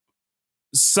know,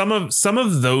 some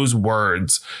of those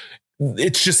words,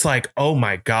 it's just like, oh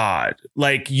my God,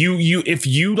 like you if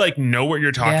you like know what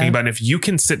you're talking about, and if you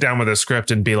can sit down with a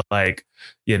script and be like,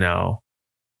 you know,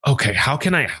 okay, how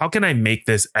can I make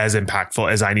this as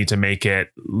impactful as I need to make it?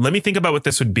 Let me think about what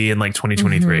this would be in like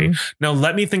 2023. Now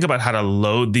let me think about how to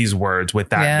load these words with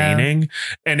that meaning.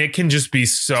 And it can just be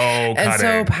so cutting.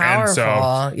 So powerful.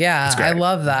 I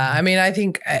love that. I mean, I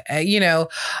think, you know,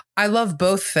 I love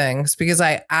both things because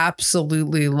I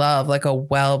absolutely love like a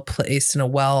well placed and a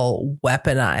well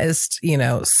weaponized, you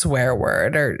know, swear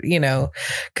word, or, you know,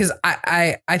 because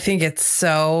I think it's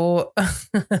so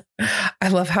I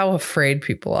love how afraid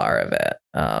people are of it.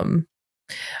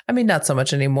 I mean, not so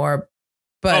much anymore,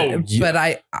 but I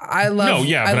love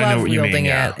I love wielding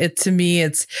it. It to me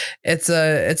it's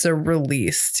a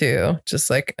release too. Just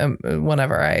like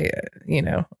whenever I, you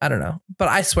know, I don't know, but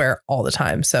I swear all the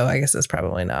time. So I guess it's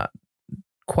probably not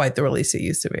quite the release it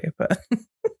used to be, but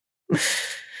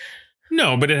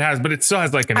no, but it still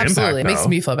has like an absolutely. impact. It makes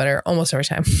me feel better almost every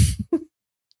time.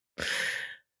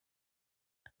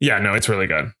 Yeah, no, it's really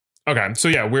good. Okay, so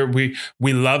yeah,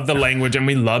 we love the language and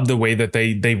we love the way that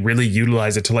they really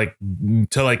utilize it to make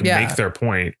their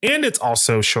point, and it's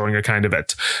also showing a kind of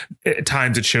at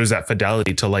times it shows that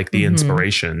fidelity to like the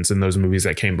inspirations in those movies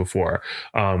that came before.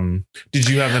 Did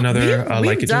you have another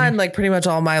we've done like pretty much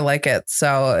all my like it?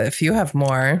 So if you have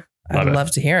more, I'd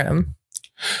love to hear them.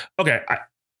 Okay,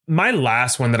 my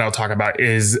last one that I'll talk about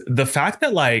is the fact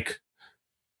that like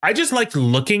I just liked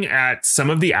looking at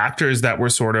some of the actors that were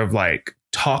sort of like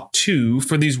talked to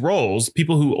for these roles,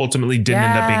 people who ultimately didn't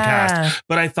end up being cast.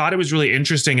 But I thought it was really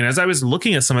interesting. And as I was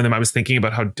looking at some of them, I was thinking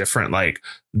about how different like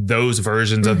those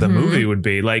versions of the movie would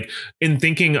be. Like in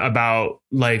thinking about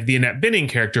like the Annette Bening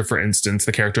character, for instance,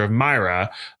 the character of Myra,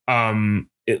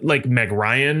 like Meg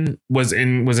Ryan was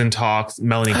in talks.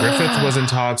 Melanie Griffith was in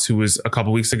talks, who was a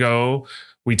couple weeks ago.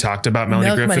 We talked about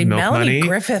Melanie Griffith, Milk Money.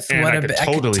 Griffith and I could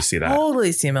totally see that.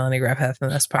 Totally see Melanie Griffith in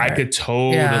this part. I could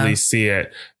totally see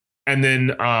it. And then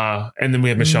we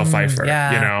have Michelle Pfeiffer, you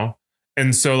know?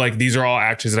 And so like, these are all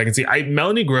actors that I can see.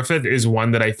 Melanie Griffith is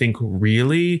one that I think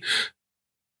really,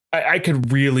 I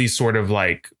could really sort of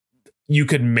like, you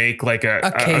could make like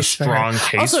a strong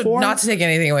case also, for. Not to take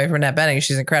anything away from Annette Bening.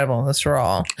 She's incredible in this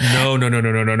role. No.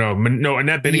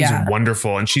 Annette Bening's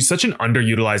wonderful. And she's such an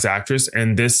underutilized actress.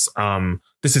 And this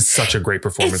is such a great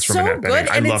performance from Annette Bening.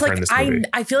 I love her in this movie.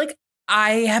 I feel like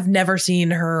I have never seen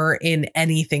her in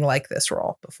anything like this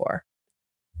role before,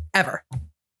 ever.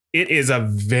 It is a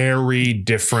very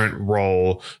different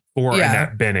role for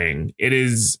Annette Bening.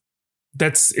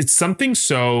 That's something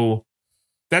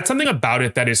about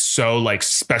it that is so like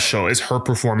special is her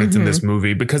performance in this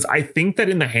movie, because I think that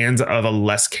in the hands of a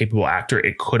less capable actor,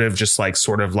 it could have just like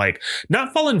sort of like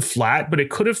not fallen flat, but it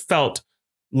could have felt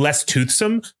less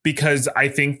toothsome, because I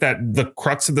think that the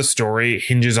crux of the story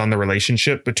hinges on the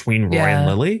relationship between Roy and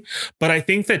Lily. But I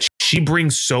think that she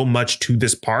brings so much to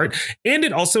this part. And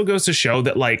it also goes to show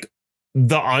that like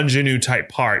the ingenue type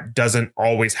part doesn't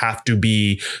always have to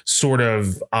be sort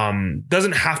of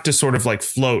doesn't have to sort of like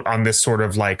float on this sort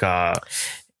of like I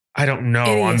don't know,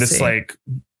 idiocy. On this like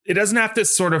it doesn't have to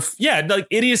sort of like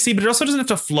idiocy, but it also doesn't have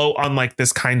to float on like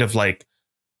this kind of like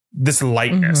this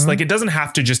lightness. Like it doesn't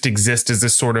have to just exist as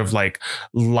this sort of like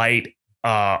light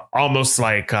almost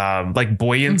like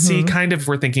buoyancy kind of, if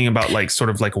we're thinking about like sort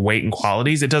of like weight and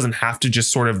qualities. It doesn't have to just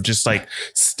sort of just like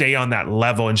stay on that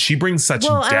level. And she brings such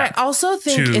depth. And I also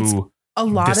think it's a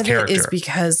lot of character. It is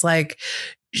because like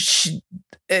she,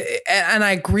 and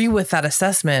I agree with that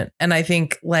assessment. And I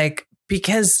think like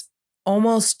because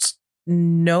almost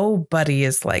nobody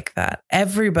is like that.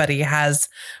 Everybody has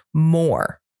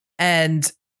more.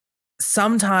 And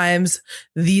sometimes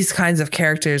these kinds of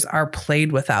characters are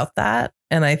played without that.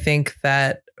 And I think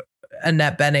that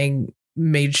Annette Bening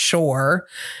made sure,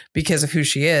 because of who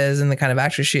she is and the kind of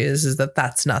actress she is that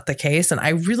that's not the case. And I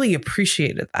really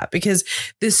appreciated that, because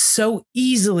this so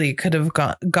easily could have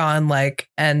gone like,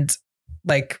 and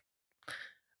like,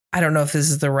 I don't know if this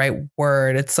is the right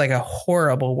word. It's like a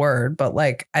horrible word, but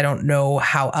like, I don't know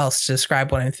how else to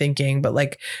describe what I'm thinking, but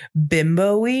like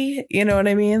bimbo-y, you know what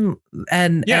I mean?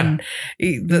 And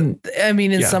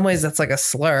in some ways that's like a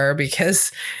slur,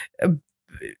 because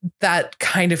that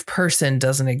kind of person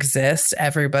doesn't exist.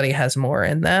 Everybody has more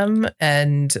in them.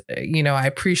 And, I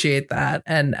appreciate that.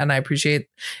 And I appreciate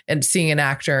and seeing an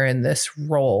actor in this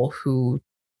role who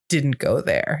didn't go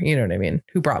there. You know what I mean?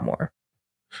 Who brought more.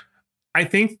 I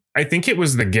think it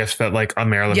was the gift that like a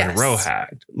Marilyn Monroe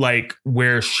had, like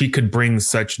where she could bring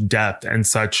such depth and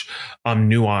such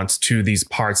nuance to these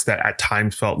parts that at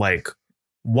times felt like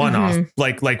one-off,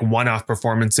 like one-off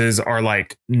performances are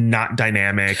like not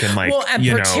dynamic and like, and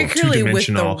particularly with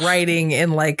the writing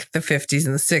in like the 50s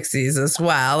and the 60s as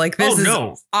well. Like this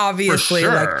is obviously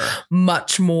like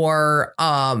much more,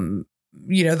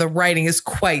 the writing is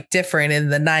quite different in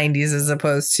the 90s as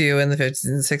opposed to in the 50s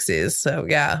and 60s. So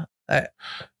yeah.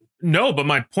 No, but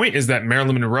my point is that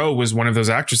Marilyn Monroe was one of those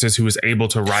actresses who was able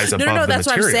to rise above the material. That's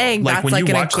what I'm saying. Like, that's like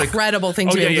an incredible thing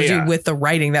to be able to do with the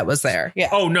writing that was there. Yeah.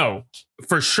 Oh, no,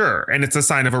 for sure. And it's a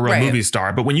sign of a real movie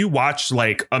star. But when you watch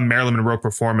like a Marilyn Monroe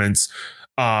performance,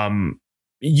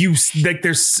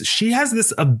 she has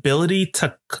this ability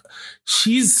to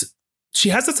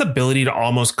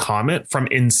almost comment from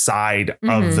inside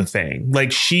of the thing.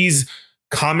 Like she's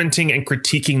commenting and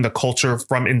critiquing the culture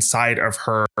from inside of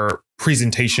her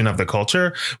presentation of the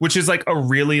culture, which is like a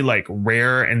really like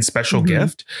rare and special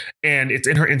gift. And it's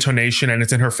in her intonation and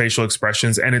it's in her facial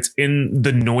expressions and it's in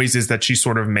the noises that she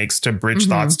sort of makes to bridge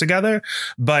thoughts together.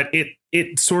 But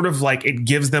it sort of like it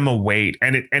gives them a weight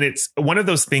and it's one of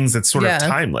those things that's sort of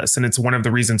timeless. And it's one of the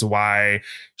reasons why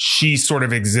she sort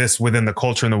of exists within the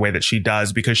culture in the way that she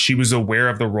does, because she was aware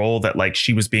of the role that like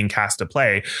she was being cast to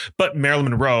play. But Marilyn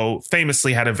Monroe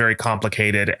famously had a very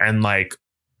complicated and like,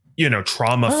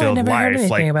 trauma-filled life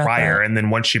like prior. That. And then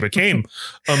once she became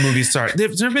a movie star,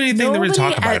 there's never been anything that we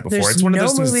talked about it before. It's one of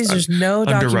those movies. There's no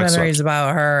documentaries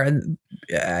about her. And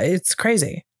it's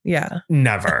crazy. Yeah.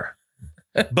 Never.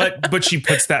 But she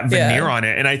puts that veneer on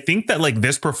it. And I think that like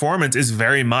this performance is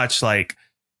very much like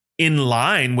in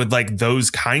line with like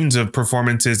those kinds of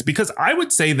performances, because I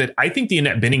would say that I think the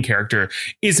Annette Bening character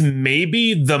is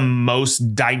maybe the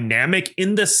most dynamic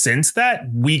in the sense that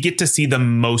we get to see the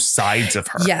most sides of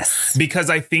her. Yes. Because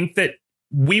I think that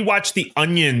we watch the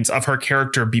onions of her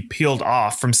character be peeled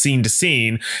off from scene to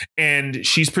scene. And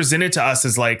she's presented to us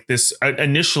as like this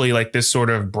initially like this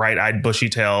sort of bright eyed, bushy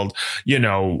tailed,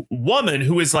 woman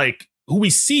who is like who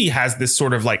we see has this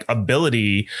sort of like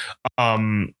ability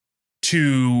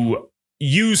to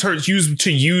use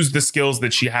the skills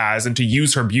that she has and to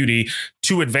use her beauty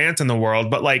to advance in the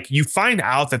world. But like you find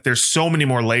out that there's so many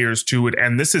more layers to it.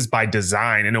 And this is by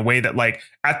design in a way that like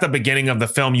at the beginning of the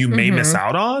film, you may miss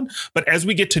out on. But as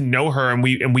we get to know her and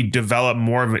we develop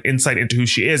more of an insight into who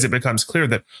she is, it becomes clear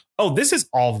that, this is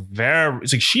all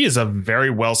she is a very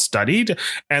well studied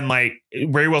and like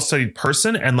very well studied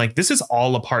person. And like, this is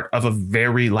all a part of a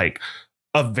very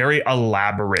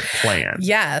elaborate plan.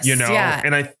 Yes.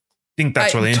 And I think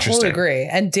that's really interesting. I totally agree.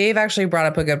 And Dave actually brought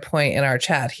up a good point in our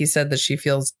chat. He said that she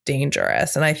feels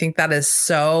dangerous. And I think that is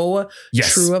so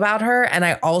true about her. And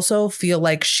I also feel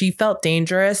like she felt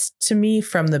dangerous to me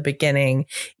from the beginning,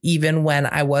 even when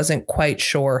I wasn't quite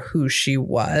sure who she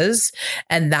was.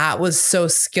 And that was so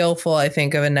skillful, I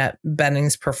think, of Annette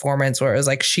Bening's performance, where it was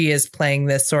like she is playing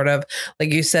this sort of,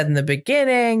 like you said in the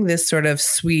beginning, this sort of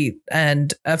sweet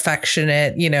and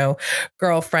affectionate,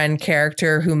 girlfriend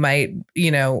character who might,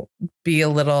 be a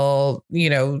little,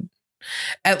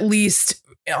 at least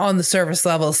on the surface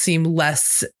level, seem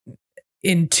less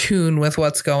in tune with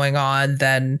what's going on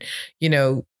than,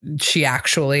 she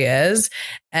actually is.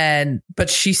 But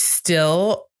she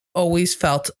still always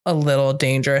felt a little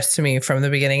dangerous to me from the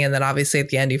beginning. And then obviously at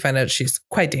the end, you find out she's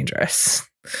quite dangerous.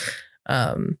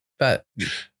 But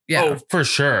yeah. Oh, for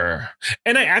sure.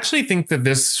 And I actually think that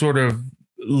this sort of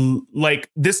like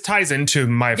this ties into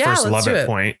my first Love It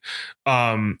point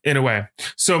in a way.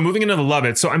 So moving into the Love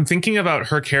It. So I'm thinking about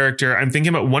her character. I'm thinking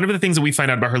about one of the things that we find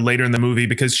out about her later in the movie,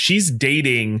 because she's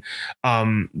dating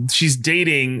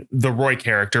the Roy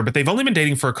character, but they've only been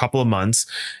dating for a couple of months.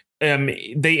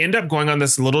 They end up going on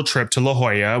this little trip to La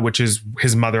Jolla, which is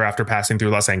his mother after passing through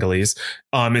Los Angeles,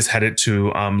 is headed to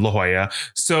La Jolla.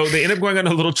 So they end up going on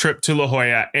a little trip to La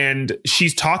Jolla and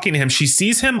she's talking to him. She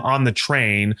sees him on the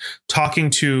train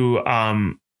talking to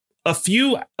a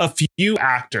few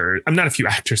actors. I'm not a few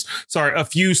actors. Sorry, a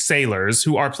few sailors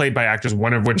who are played by actors,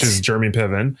 one of which is Jeremy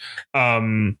Piven.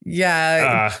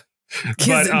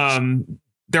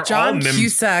 They're John all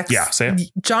Cusack. Yeah, say it.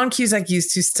 John Cusack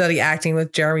used to study acting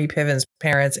with Jeremy Piven's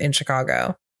parents in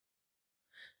Chicago.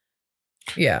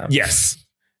 Yeah. Yes.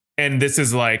 And this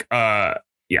is like, And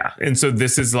so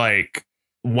this is like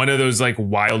one of those like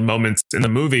wild moments in the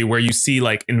movie where you see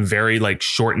like in very like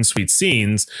short and sweet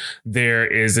scenes, there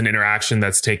is an interaction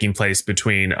that's taking place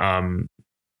between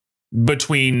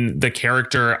the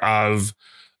character of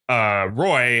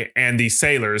Roy and the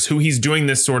sailors, who he's doing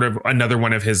this sort of another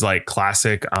one of his like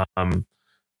classic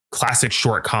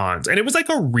short cons. And it was like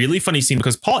a really funny scene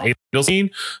because Paul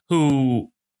Adelstein, who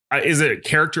is a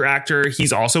character actor,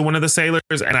 he's also one of the sailors,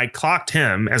 and I clocked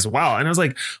him as well. And I was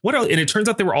like, what else? And it turns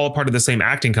out they were all a part of the same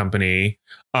acting company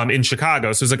in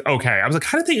Chicago. So it's like, okay. I was like,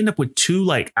 how did they end up with two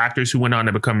like actors who went on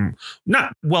to become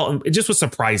it just was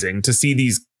surprising to see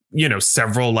these, you know,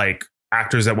 several like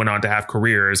actors that went on to have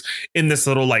careers in this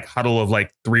little like huddle of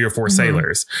like 3 or 4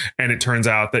 sailors. And it turns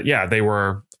out that, yeah, they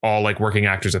were all like working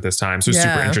actors at this time. So it's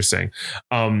super interesting.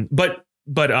 But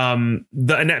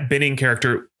the Annette Bening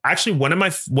character, actually one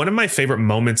of my favorite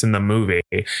moments in the movie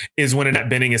is when Annette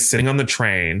Bening is sitting on the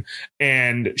train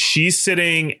and she's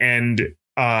sitting and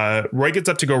Roy gets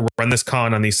up to go run this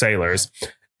con on these sailors,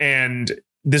 and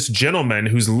this gentleman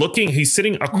he's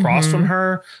sitting across from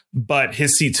her, but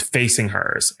his seat's facing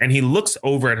hers, and he looks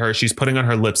over at her. She's putting on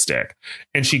her lipstick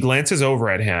and she glances over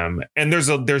at him, and there's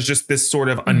just this sort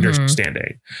of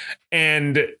understanding,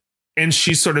 and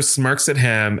she sort of smirks at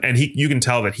him, and you can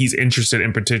tell that he's interested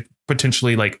in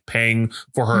potentially like paying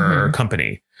for her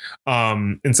company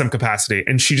in some capacity.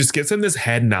 And she just gives him this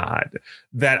head nod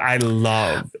that I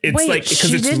love. It's like,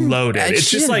 because it's loaded. It's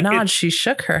just like, she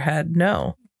shook her head.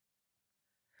 No,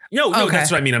 okay.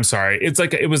 That's what I mean. I'm sorry. It's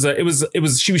like,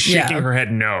 she was shaking her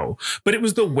head. No, but it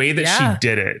was the way that she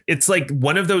did it. It's like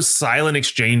one of those silent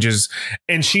exchanges,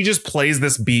 and she just plays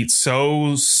this beat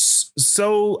so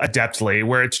adeptly,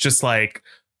 where it's just like,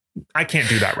 I can't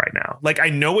do that right now. Like, I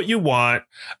know what you want.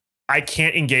 I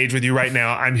can't engage with you right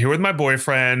now. I'm here with my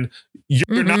boyfriend.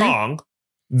 You're not wrong.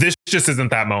 This just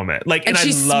isn't that moment. Like, and I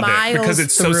love it because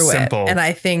it's so simple. And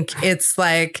I think it's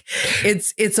like,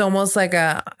 it's almost like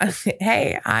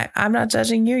hey, I'm not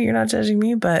judging you. You're not judging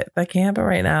me, but that can't happen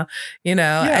right now. You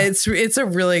know, it's a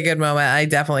really good moment. I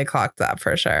definitely clocked that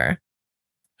for sure.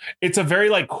 It's a very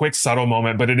like quick, subtle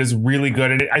moment, but it is really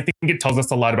good. And I think it tells us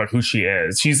a lot about who she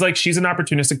is. She's an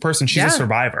opportunistic person. She's a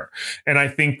survivor. And I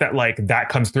think that like that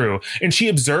comes through, and she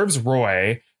observes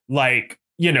Roy, like,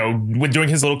 you know, with doing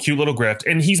his cute little grift.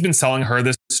 And he's been selling her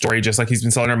this story, just like he's been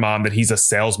selling her mom, that he's a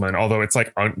salesman, although it's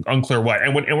like unclear what.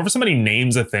 And whenever somebody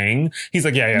names a thing, he's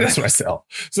like, yeah, that's what I sell.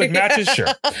 So like matches, sure.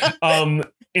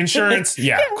 Insurance.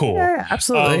 Yeah, cool. Yeah,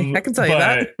 absolutely. I can tell you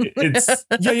that. It's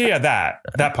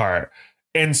that part.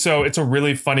 And so it's a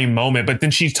really funny moment. But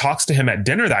then she talks to him at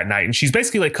dinner that night, and she's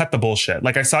basically like, cut the bullshit.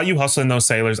 Like, I saw you hustling those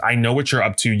sailors. I know what you're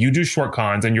up to. You do short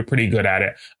cons and you're pretty good at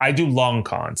it. I do long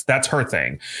cons. That's her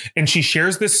thing. And she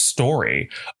shares this story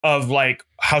of like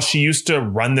how she used to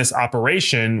run this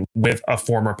operation with a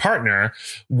former partner,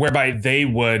 whereby they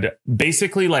would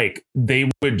basically like, they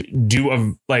would do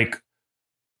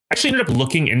actually ended up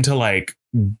looking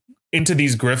into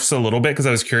these grifts a little bit because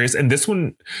I was curious. And this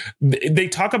one, they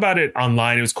talk about it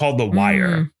online. It was called The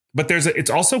Wire. But it's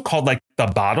also called like the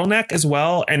bottleneck as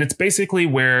well. And it's basically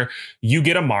where you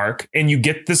get a mark, and you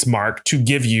get this mark to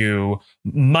give you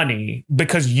money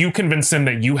because you convince them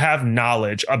that you have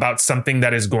knowledge about something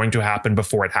that is going to happen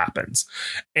before it happens.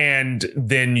 And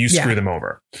then you screw them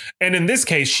over. And in this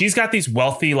case, she's got these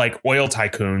wealthy like oil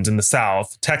tycoons in the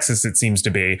South, Texas, it seems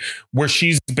to be, where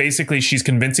she's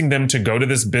convincing them to go to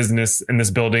this business in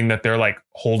this building that they're like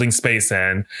holding space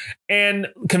in, and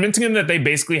convincing them that they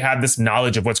basically have this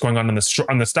knowledge of what's going on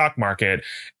the stock market.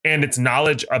 And it's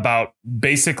knowledge about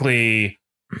basically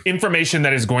information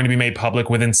that is going to be made public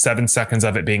within 7 seconds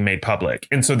of it being made public.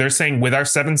 And so they're saying, with our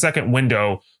 7-second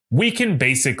window, we can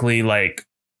basically like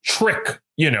trick,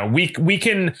 you know, we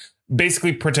can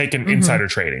basically partake in insider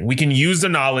trading. We can use the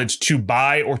knowledge to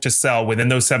buy or to sell within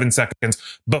those 7 seconds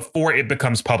before it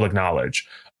becomes public knowledge.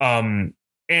 And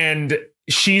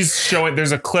she's showing,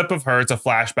 there's a clip of her, it's a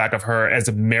flashback of her as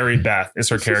Mary Beth is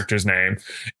her character's name.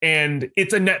 And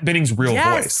it's Annette Bening's real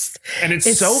voice. And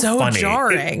it's so funny.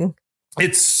 Jarring.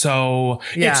 It's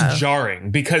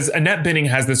jarring because Annette Bening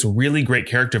has this really great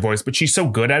character voice, but she's so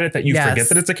good at it that you forget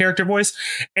that it's a character voice.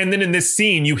 And then in this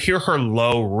scene, you hear her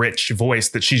low, rich voice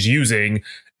that she's using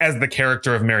as the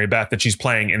character of Mary Beth that she's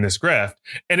playing in this grift.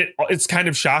 And it's kind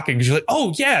of shocking because you're like,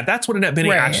 oh yeah, that's what Annette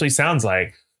Bening actually sounds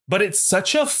like. But it's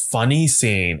such a funny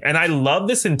scene. And I love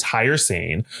this entire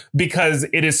scene because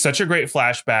it is such a great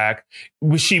flashback.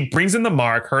 She brings in the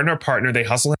mark, her and her partner, they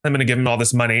hustle him and give him all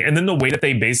this money. And then the way that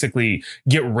they basically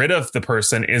get rid of the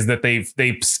person is that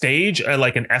they stage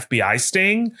like an FBI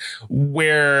sting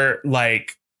where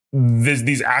like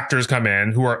these actors come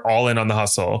in who are all in on the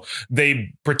hustle.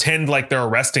 They pretend like they're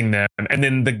arresting them. And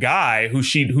then the guy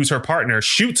who's her partner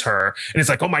shoots her. And it's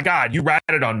like, oh my God, you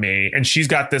ratted on me. And she's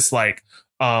got this like,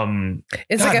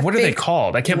 it's God, like what are they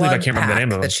called? I can't believe I can't remember the name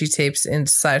of them. That she tapes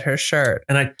inside her shirt.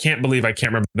 And I can't believe I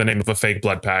can't remember the name of a fake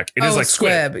blood pack. It is like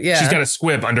squib. Yeah. She's got a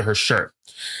squib under her shirt.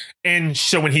 And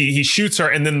so when he shoots her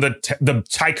and then the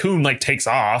tycoon like takes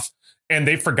off, and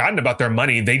they've forgotten about their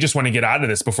money. They just want to get out of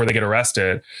this before they get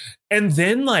arrested. And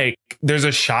then like there's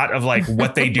a shot of like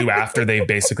what they do after they've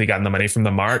basically gotten the money from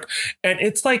the mark. And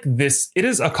it's like this, it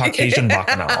is a Caucasian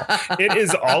bacchanal. It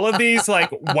is all of these like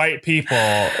white people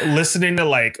listening to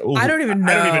like, I don't even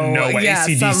know what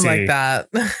AC/DC. Something like that.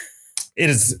 It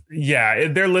is,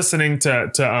 they're listening to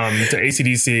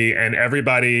AC/DC, and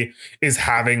everybody is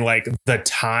having like the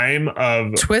time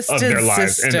of their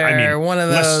lives. Sister, and I mean, one of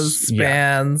those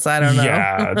bands. I don't know.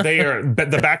 Yeah, they are. But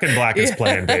the Back in Black is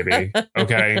playing, baby.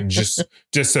 Okay, just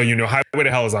so you know, Highway to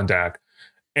Hell is on deck,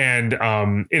 and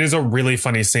it is a really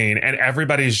funny scene, and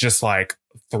everybody's just like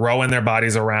throwing their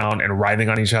bodies around and writhing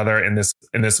on each other in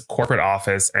this corporate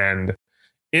office, and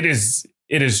it is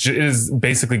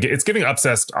basically, it's giving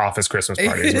obsessed office Christmas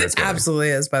parties. It absolutely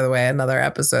is, by the way, another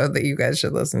episode that you guys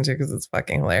should listen to because it's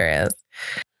fucking hilarious.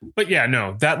 But yeah,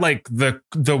 no, that like the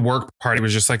work party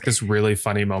was just like this really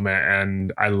funny moment,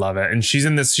 and I love it. And she's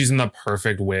in the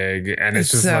perfect wig, and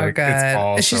it's just so like good. It's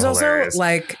all she's so also hilarious.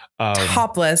 like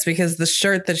topless because the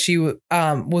shirt that she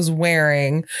was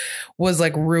wearing was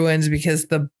like ruined because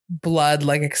the blood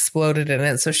like exploded in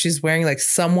it. So she's wearing like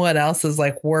someone else's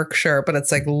like work shirt, but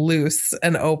it's like loose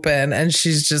and open, and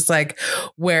she's just like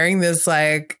wearing this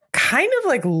like kind of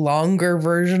like longer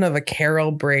version of a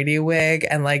Carol Brady wig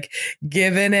and like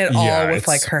giving it all with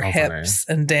like her hips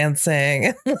and dancing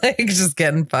and like just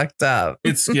getting fucked up.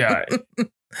 It's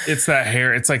it's that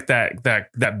hair. It's like that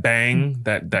bang,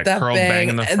 that curled bang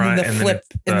in the front, and the flip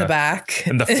in the back,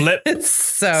 and the flip. It's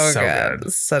so good.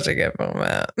 Such a good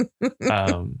moment.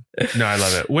 No, I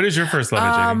love it. What is your first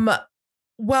love, Jamie?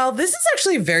 Well, this is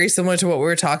actually very similar to what we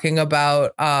were talking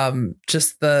about,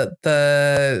 just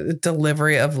the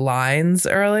delivery of lines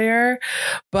earlier.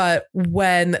 But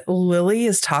when Lily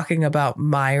is talking about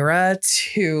Myra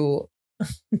to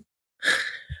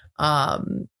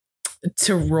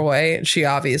Roy, she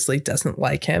obviously doesn't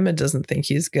like him and doesn't think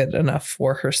he's good enough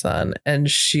for her son. And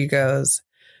she goes,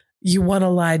 "You want to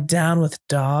lie down with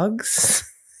dogs?"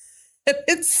 And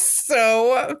it's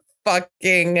so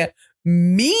fucking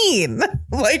mean.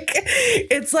 Like,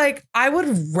 it's like, I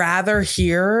would rather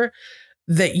hear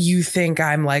that you think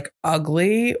I'm like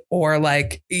ugly or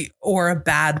a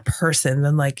bad person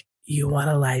than like, "You want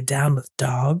to lie down with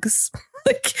dogs?"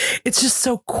 Like, it's just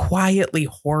so quietly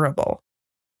horrible.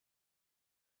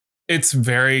 It's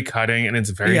very cutting and it's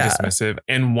very dismissive.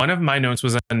 And one of my notes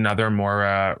was another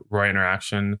Moira Roy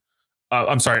interaction.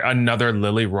 Another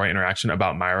Lily Roy interaction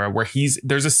about Myra where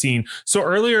there's a scene. So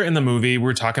earlier in the movie, we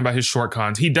were talking about his short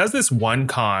cons. He does this one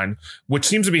con, which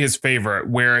seems to be his favorite,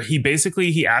 where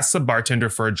he asks a bartender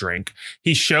for a drink.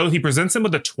 He presents him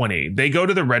with a 20. They go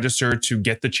to the register to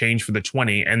get the change for the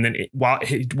 20. And then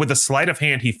with a sleight of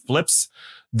hand, he flips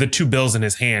the two bills in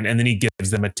his hand and then he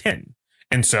gives them a 10.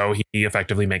 And so he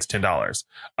effectively makes $10.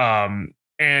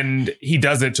 And he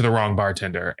does it to the wrong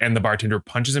bartender, and the bartender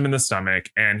punches him in the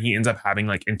stomach, and he ends up having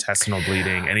like intestinal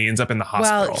bleeding, and he ends up in the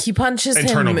hospital. Well, he punches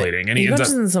internal bleeding, and he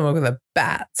punches in someone with a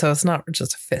bat, so it's not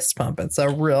just a fist pump; it's a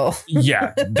real.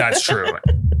 Yeah, that's true.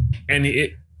 And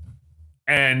he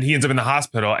ends up in the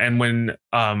hospital, and when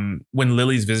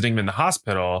Lily's visiting him in the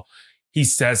hospital, he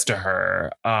says to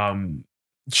her,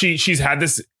 she's had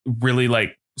this really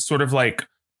like sort of like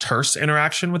terse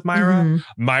interaction with Myra. Mm-hmm.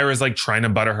 Myra's like trying to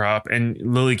butter her up, and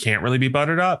Lily can't really be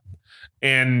buttered up.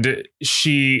 And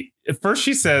at first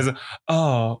she says,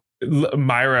 "Oh,"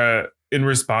 Myra, in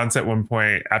response at one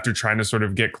point after trying to sort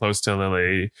of get close to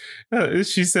Lily,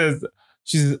 she says,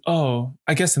 "Oh,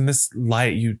 I guess in this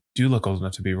light you do look old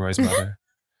enough to be Roy's mother."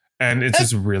 And it's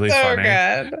just really so funny.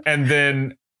 Good.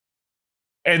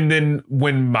 And then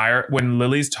when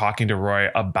Lily's talking to Roy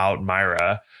about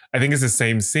Myra, I think it's the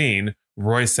same scene.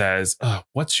 Roy says,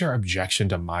 "What's your objection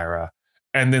to Myra?"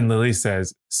 And then Lily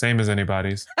says, "Same as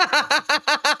anybody's."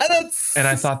 And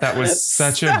I thought that was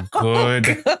such a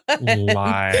good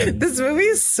line. This movie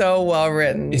is so well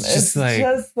written. It's just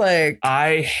like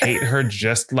I hate her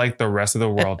just like the rest of the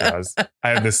world does. I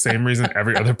have the same reason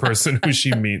every other person who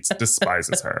she meets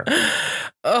despises her.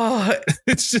 Oh,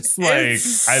 it's just like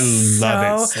I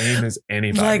love it. Same as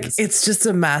anybody. Like, it's just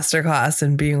a masterclass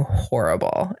in being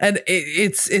horrible, and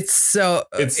it's so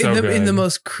good. In the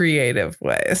most creative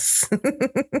ways.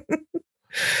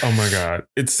 Oh my God.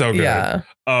 It's so good. Yeah.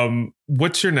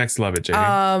 What's your next love it,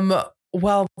 JD?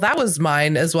 Well, that was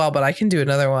mine as well, but I can do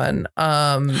another one.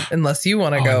 Unless you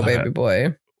want to go, baby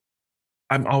boy.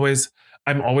 I'm always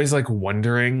like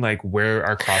wondering like where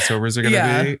our crossovers are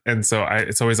gonna be, and so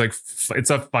it's always like it's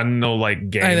a fun little like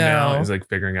game now is like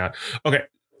figuring out. Okay,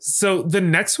 so the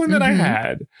next one that I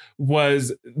had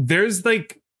was there's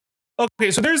like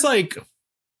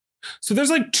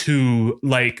two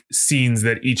like scenes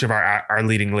that each of our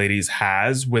leading ladies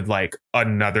has with like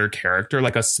another character,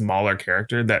 like a smaller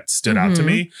character that stood out to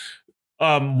me.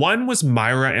 One was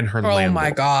Myra and her landlord. Oh my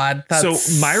God.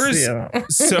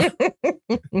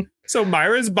 So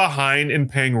Myra's behind in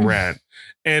paying rent.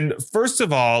 And first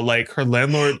of all, like her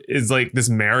landlord is like this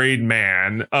married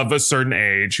man of a certain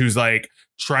age who's like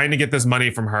trying to get this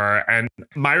money from her. And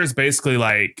Myra's basically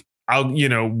like,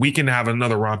 we can have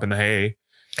another romp in the hay.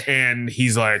 And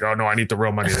he's like, oh no, I need the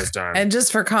real money this time. And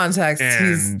just for context,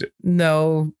 he's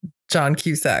no John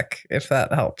Cusack, if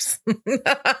that helps.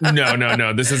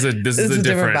 No. This is a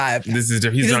different vibe. This is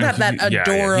different. He doesn't have that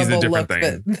adorable look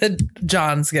that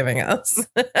John's giving us.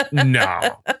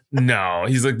 No.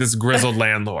 He's like this grizzled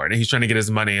landlord, and he's trying to get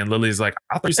his money. And Lily's like,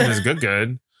 I'll throw you some of this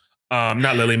good.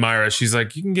 Not Lily, Myra. She's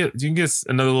like, you can get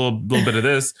another little bit of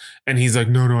this. And he's like,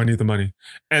 no, I need the money.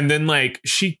 And then like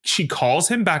she calls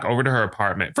him back over to her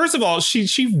apartment. First of all,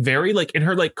 she very like in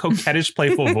her like coquettish,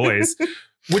 playful voice,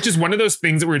 which is one of those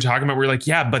things that we were talking about. We're like,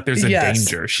 yeah, but there's a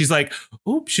danger. She's like,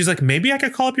 maybe I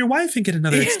could call up your wife and get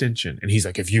another extension. And he's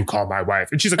like, if you call my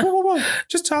wife. And she's like, whoa,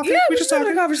 just talking. Yeah, we're just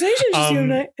having a conversation. Just you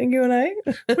and I.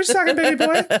 We're just talking, baby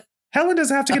boy. Helen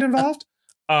doesn't have to get involved.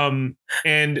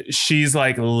 And she's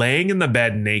like laying in the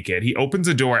bed naked. He opens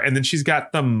the door, and then she's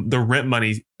got the rent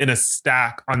money in a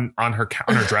stack on her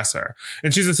dresser.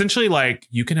 And she's essentially like,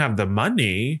 you can have the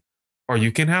money or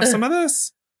you can have some of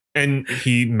this. And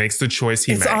he makes the choice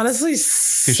he makes. It's honestly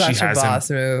such a boss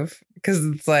move, because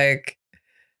it's like,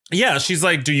 yeah, she's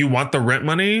like, do you want the rent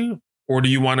money or do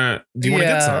you want to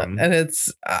get some? And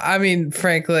it's, I mean,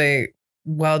 frankly,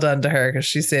 well done to her, because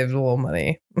she saved a little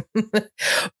money.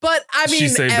 But I mean,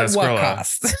 at what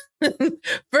cost?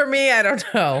 For me, I don't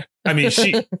know. I mean,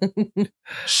 I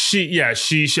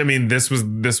mean, this was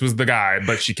the guy,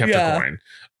 but she kept a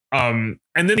coin.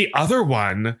 And then the other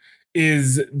one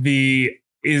is the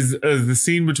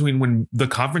scene when the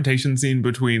confrontation scene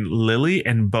between Lily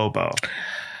and Bobo.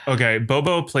 Okay,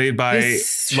 Bobo played by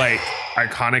like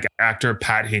iconic actor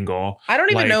Pat Hingle. I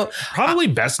don't even know. Probably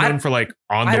best known for like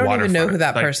On the Waterfront. I don't even know who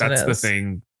that person is. That's the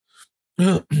thing.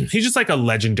 He's just like a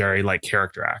legendary like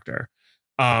character actor.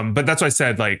 But that's why I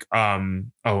said like,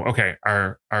 okay,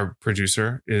 our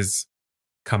producer is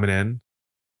coming in.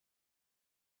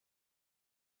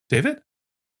 David?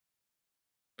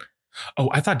 Oh,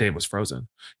 I thought Dave was frozen.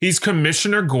 He's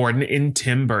Commissioner Gordon in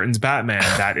Tim Burton's Batman.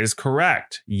 That is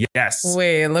correct. Yes.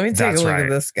 Wait, let me take a look at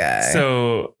this guy.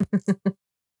 So, it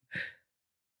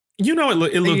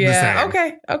looked the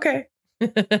same. Okay.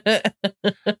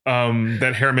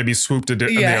 That hair maybe swooped in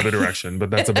the other direction, but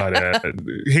that's about it.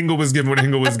 Hingle was given what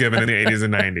Hingle was given in the 80s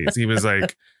and 90s. He was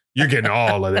like, you're getting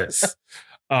all of this.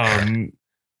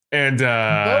 And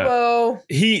Bobo.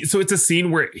 So it's a scene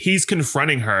where he's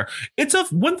confronting her. It's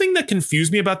one thing that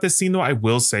confused me about this scene, though, I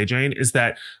will say, Jane, is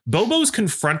that Bobo's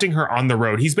confronting her on the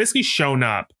road. He's basically shown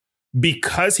up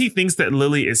because he thinks that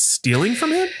Lily is stealing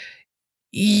from him.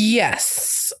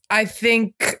 Yes, I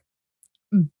think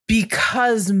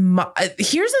because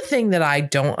here's the thing that I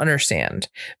don't understand,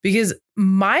 because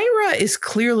Myra is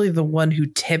clearly the one who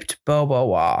tipped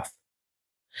Bobo off.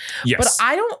 Yes. But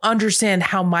I don't understand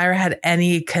how Myra had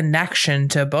any connection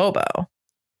to Bobo.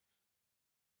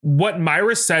 What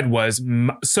Myra said was,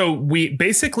 Myra's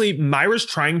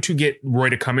trying to get Roy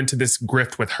to come into this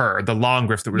grift with her, the long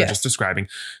grift that we were just describing.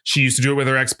 She used to do it with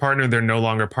her ex-partner. They're no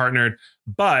longer partnered,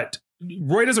 but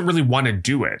Roy doesn't really want to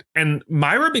do it. And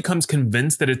Myra becomes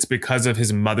convinced that it's because of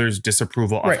his mother's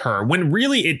disapproval of her, when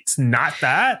really it's not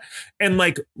that. And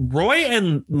like Roy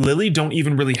and Lily don't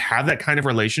even really have that kind of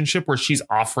relationship where she's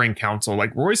offering counsel.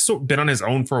 Like Roy's been on his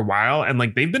own for a while, and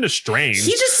like they've been estranged.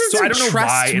 He just doesn't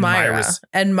trust Myra.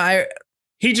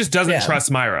 He just doesn't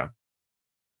trust Myra.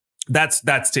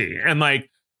 That's T. And like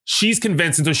she's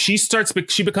convinced. And so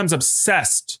she becomes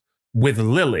obsessed with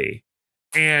Lily.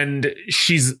 And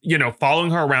she's,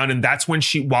 following her around. And that's when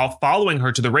while following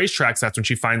her to the racetracks, that's when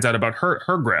she finds out about her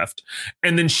grift.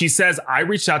 And then she says, I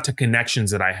reached out to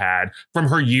connections that I had from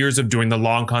her years of doing the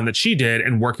long con that she did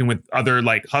and working with other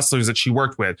like hustlers that she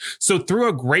worked with. So through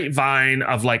a grapevine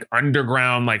of like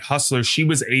underground like hustlers, she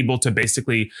was able to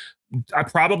basically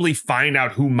probably find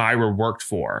out who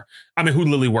who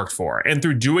Lily worked for. And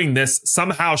through doing this,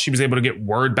 somehow she was able to get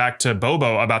word back to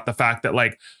Bobo about the fact that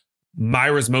like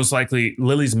Lily's most likely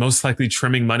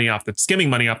skimming money off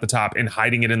the top and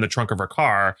hiding it in the trunk of her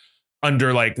car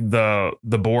under like the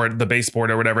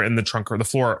baseboard or whatever in the trunk or the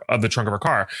floor of the trunk of her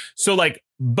car. So like,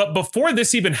 but before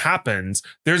this even happens,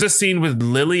 there's a scene with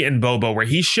Lily and Bobo where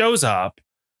he shows up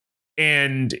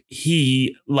and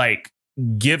he like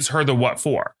gives her the what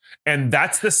for. And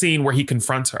that's the scene where he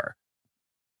confronts her.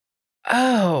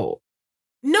 Oh,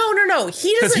 no.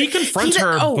 He doesn't. Because he confronts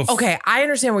her. Okay. I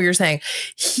understand what you're saying.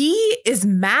 He is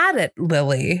mad at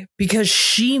Lily because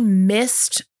she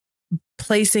missed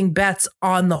placing bets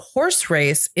on the horse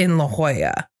race in La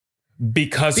Jolla.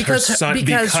 Because she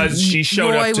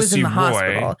showed up to see Roy.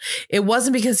 Hospital. It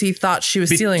wasn't because he thought she was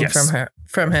stealing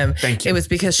from him. Thank you. It was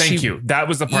because Thank you. That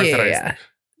was the part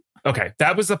Okay,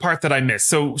 that was the part that I missed.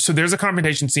 So there's a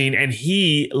confrontation scene and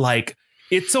he like,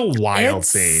 it's a wild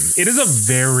scene. It is a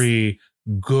very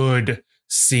good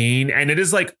scene. And it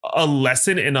is like a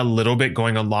lesson in a little bit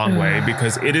going a long way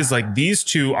because it is like these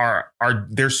two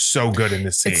they're so good in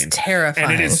this scene. It's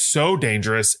terrifying. And it is so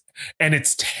dangerous and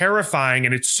it's terrifying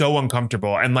and it's so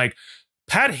uncomfortable. And like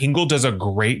Pat Hingle does a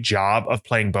great job of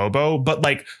playing Bobo, but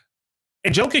like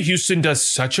Anjelica Huston does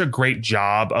such a great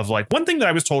job of like, one thing that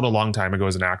I was told a long time ago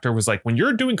as an actor was like, when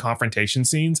you're doing confrontation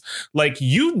scenes, like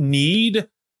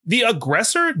the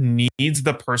aggressor needs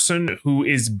the person who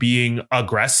is being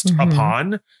aggressed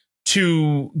upon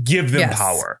to give them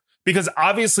power, because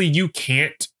obviously you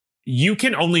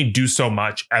can only do so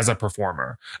much as a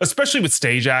performer, especially with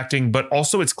stage acting. But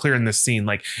also it's clear in this scene,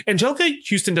 like Anjelica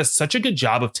Huston does such a good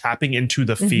job of tapping into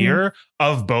the fear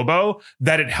of Bobo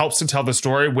that it helps to tell the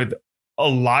story with a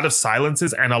lot of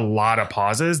silences and a lot of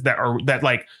pauses that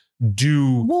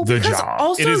do the job.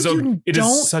 Also, it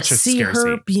is such a see her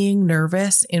scene. Being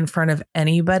nervous in front of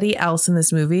anybody else in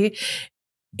this movie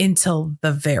until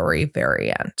the very, very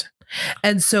end.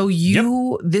 And so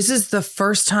this is the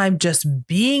first time just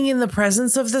being in the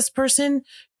presence of this person.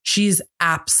 She's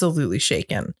absolutely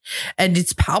shaken and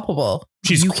it's palpable.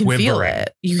 You can feel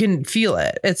it. You can feel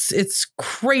it. It's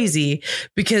crazy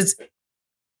because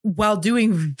while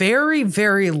doing very,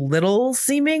 very little,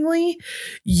 seemingly,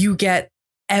 you get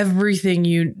everything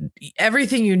you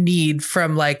need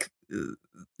from like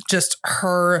just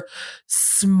her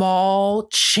small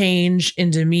change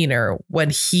in demeanor when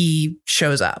he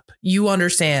shows up. You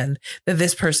understand that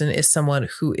this person is someone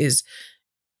who is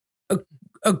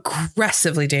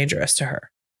aggressively dangerous to her.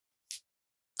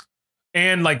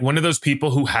 And like one of those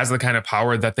people who has the kind of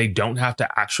power that they don't have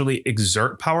to actually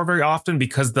exert power very often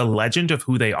because the legend of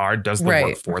who they are does the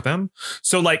work for them.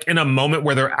 So like in a moment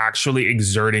where they're actually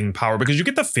exerting power, because you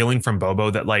get the feeling from Bobo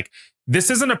that like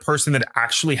this isn't a person that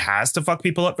actually has to fuck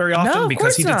people up very often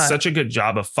because he did such a good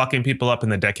job of fucking people up in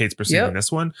the decades preceding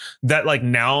this one that like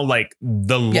now like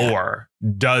the lore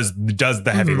does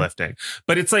the heavy lifting.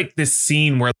 But it's like this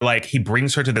scene where like he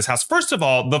brings her to this house. First of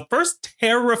all, the first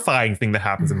terrifying thing that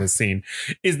happens in this scene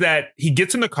is that he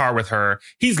gets in the car with her.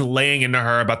 He's laying into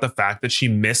her about the fact that she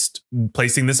missed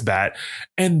placing this bet.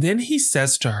 And then he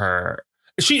says to her,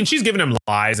 she's giving him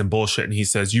lies and bullshit. And he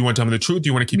says, "You want to tell me the truth?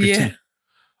 You want to keep your teeth?"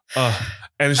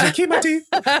 And she's like, "Keep my teeth.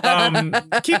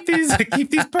 Keep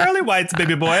these pearly whites,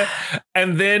 baby boy."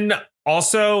 And then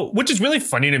also, which is really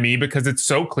funny to me because it's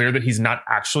so clear that he's not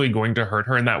actually going to hurt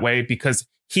her in that way because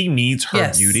he needs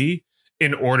her beauty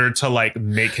in order to like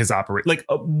make his operate. Like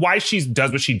why she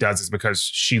does what she does is because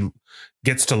she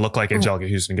gets to look like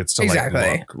Anjelica Huston, gets to like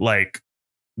look like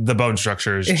the bone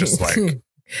structure is just like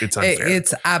it's unfair.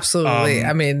 It's absolutely.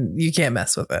 I mean, you can't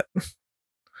mess with it.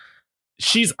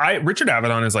 Richard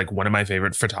Avedon is like one of my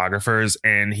favorite photographers,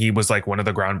 and he was like one of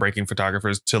the groundbreaking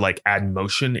photographers to like add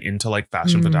motion into like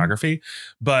fashion photography.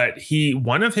 But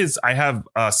I have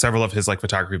several of his like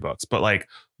photography books, but like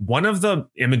one of the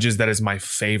images that is my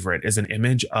favorite is an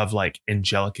image of like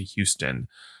Anjelica Huston,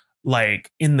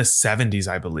 like in the 70s,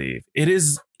 I believe. It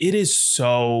is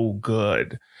so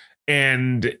good.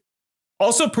 And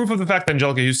also proof of the fact that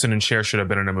Anjelica Huston and Cher should have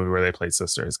been in a movie where they played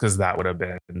sisters, because that would have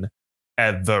been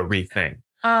everything.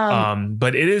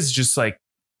 But it is just like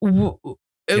well,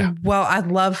 I'd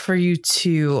love for you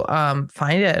to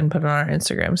find it and put it on our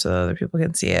Instagram so that other people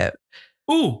can see it.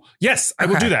 Ooh, yes, I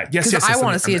will do that. Yes, I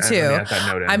want to see it too.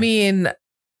 I mean,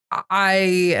 I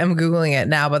am Googling it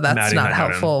now, but that's not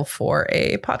helpful for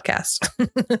a podcast.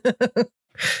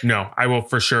 No, I will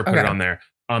for sure put it on there.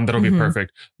 That'll be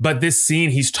perfect. But this scene,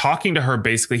 he's talking to her.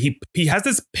 Basically, he has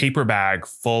this paper bag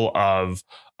full of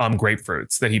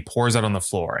grapefruits that he pours out on the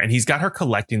floor, and he's got her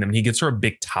collecting them. And he gives her a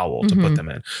big towel to put them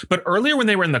in. But earlier when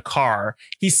they were in the car,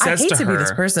 he says to her, be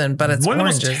this person, but it's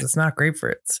oranges. It's not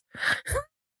grapefruits.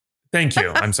 Thank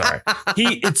you. I'm sorry.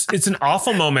 It's an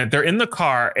awful moment. They're in the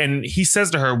car and he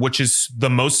says to her, which is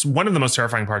one of the most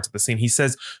terrifying parts of the scene. He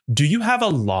says, "Do you have a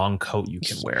long coat you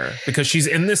can wear?" Because she's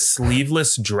in this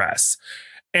sleeveless dress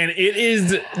and it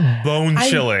is bone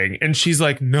chilling. And she's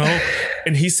like, "No."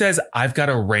 And he says, "I've got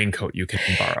a raincoat you can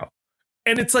borrow."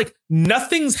 And it's like,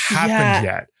 nothing's happened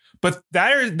yet. But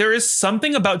there is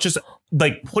something about just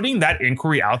like putting that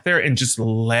inquiry out there and just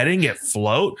letting it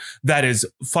float that is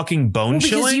fucking bone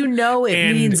chilling. Because you know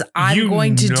it means I'm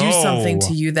going to do something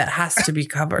to you that has to be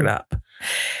covered up.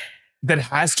 That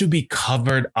has to be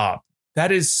covered up.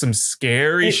 That is some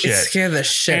scary shit. It scared the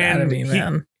shit out of me,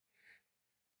 man.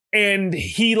 And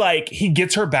he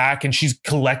gets her back and she's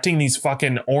collecting these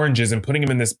fucking oranges and putting them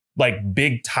in this like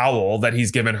big towel that he's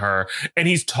given her. And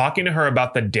he's talking to her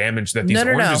about the damage that these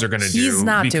oranges are going to do. He's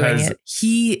not doing it.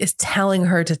 He is telling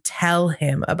her to tell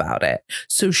him about it.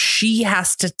 So she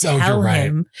has to tell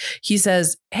him. He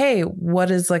says, "Hey, what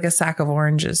does like a sack of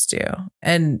oranges do?"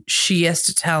 And she has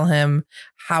to tell him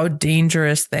how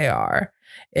dangerous they are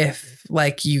if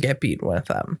like you get beaten with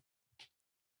them.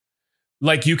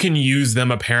 Like you can use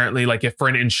them apparently like if for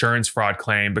an insurance fraud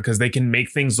claim because they can make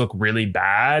things look really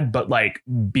bad, but like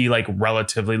be like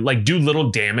relatively like do little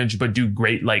damage, but do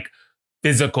great like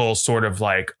physical sort of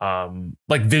like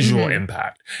visual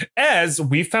impact. As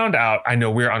we found out, I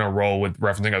know we're on a roll with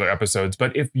referencing other episodes,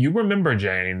 but if you remember,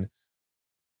 Jane,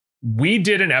 we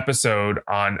did an episode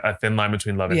on A Thin Line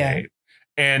Between Love and Hate.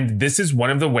 And this is one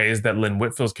of the ways that Lynn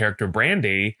Whitfield's character,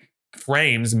 Brandy,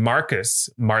 frames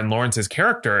Martin Lawrence's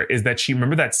character is that she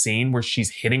remember that scene where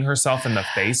she's hitting herself in the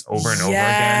face over and over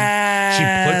again.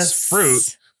 She puts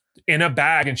fruit in a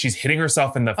bag and she's hitting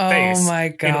herself in the face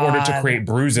in order to create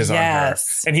bruises on her.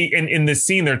 And in this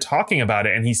scene, they're talking about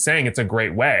it and he's saying it's a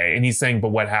great way. And he's saying,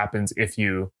 but what happens if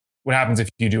you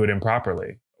do it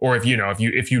improperly? Or if you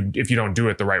don't do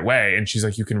it the right way? And she's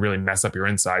like, you can really mess up your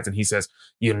insides. And he says,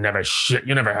 you never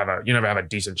have a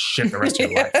decent shit the rest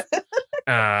of your life.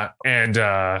 That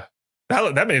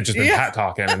may have just been Pat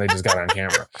talking and they just got it on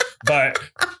camera.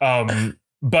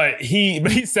 But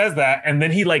he says that and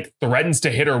then he like threatens to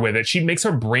hit her with it. He makes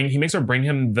her bring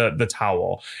him the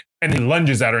towel and he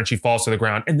lunges at her and she falls to the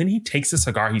ground. And then he takes the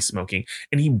cigar he's smoking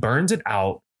and he burns it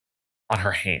out on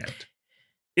her hand.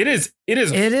 It is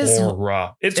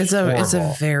horror. It's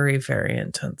a very, very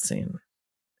intense scene.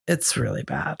 It's really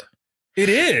bad. It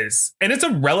is. And it's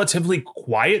a relatively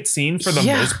quiet scene for the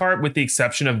most part, with the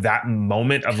exception of that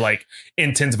moment of like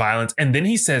intense violence. And then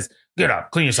he says, "Get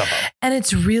up, clean yourself up." And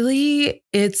it's really,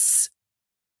 it's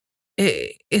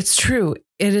true.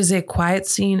 It is a quiet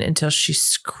scene until she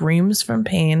screams from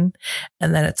pain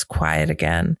and then it's quiet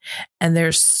again. And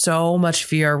there's so much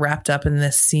fear wrapped up in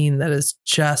this scene that is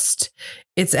just,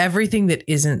 it's everything that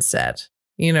isn't said.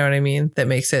 You know what I mean? That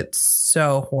makes it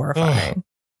so horrifying.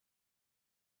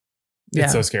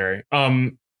 It's so scary.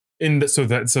 So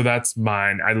that's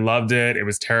mine. I loved it. It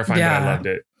was terrifying, but I loved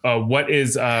it. What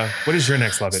is your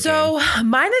next love it? So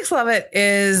my next love it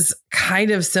is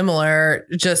kind of similar,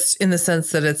 just in the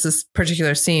sense that it's this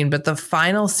particular scene, but the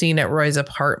final scene at Roy's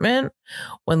apartment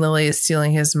when Lily is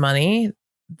stealing his money.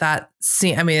 That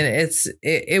scene, I mean, it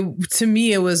to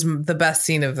me, it was the best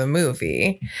scene of the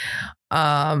movie.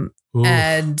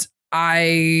 And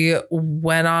I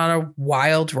went on a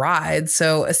wild ride.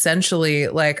 So essentially,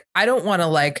 like, I don't want to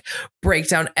like break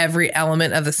down every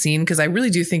element of the scene because I really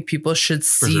do think people should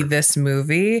see this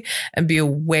movie and be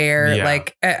aware. Yeah.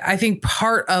 Like, I think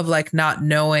part of like not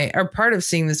knowing, or part of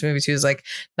seeing this movie too, is like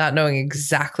not knowing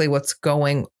exactly what's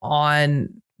going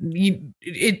on.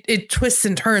 It twists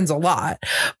and turns a lot.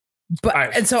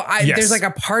 But there's like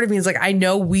a part of me is like, I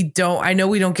know we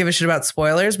don't give a shit about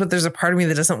spoilers, but there's a part of me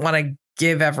that doesn't want to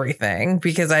give everything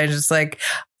because I just like,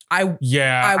 I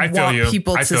want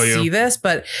people to see this,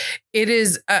 but it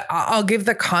is, I'll give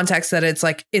the context that it's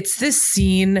like, it's this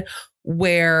scene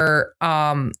where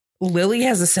Lily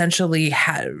has essentially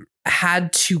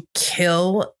had to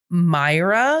kill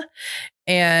Myra,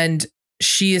 and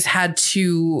she has had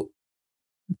to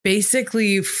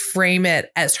basically frame it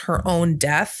as her own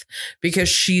death because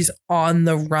she's on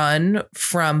the run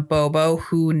from Bobo,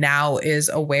 who now is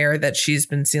aware that she's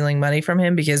been stealing money from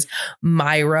him because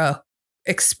Myra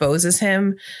exposes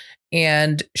him,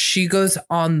 and she goes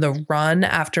on the run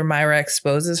after Myra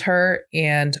exposes her,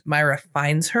 and Myra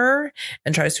finds her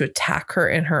and tries to attack her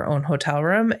in her own hotel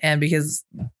room. And because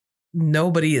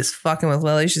nobody is fucking with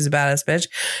Lily. She's a badass bitch.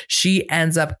 She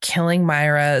ends up killing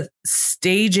Myra,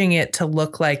 staging it to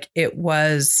look like it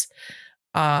was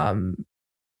an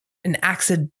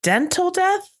accidental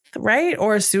death, right?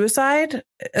 Or a suicide.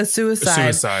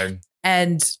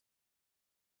 And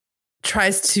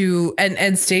tries to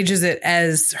and stages it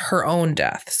as her own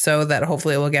death so that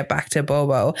hopefully it will get back to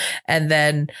Bobo. And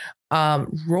then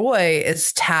Roy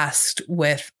is tasked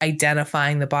with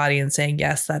identifying the body and saying,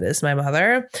 yes, that is my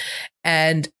mother.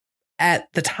 And at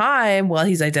the time, while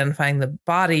he's identifying the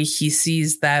body, he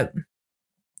sees that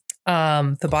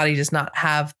the body does not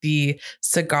have the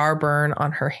cigar burn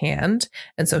on her hand.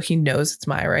 And so he knows it's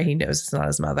Myra. He knows it's not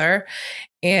his mother.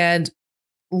 And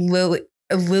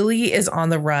Lily is on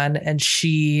the run and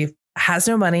she has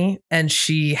no money and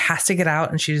she has to get out,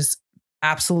 and she's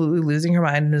absolutely losing her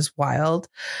mind and is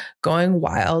going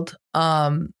wild.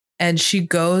 And she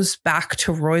goes back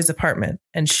to Roy's apartment,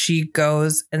 and she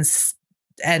goes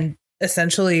and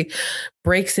essentially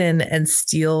breaks in and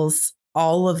steals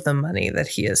all of the money that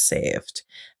he has saved.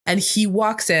 And he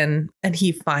walks in and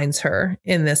he finds her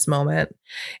in this moment,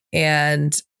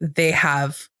 and they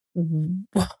have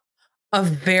a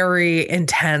very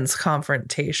intense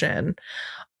confrontation,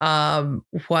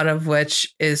 one of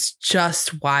which is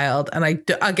just wild. And I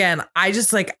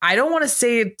don't want to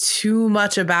say too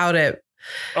much about it.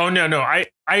 Oh, no, I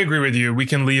agree with you. We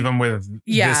can leave them with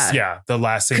the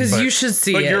last thing. Because you should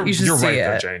see it. You should see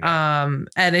it.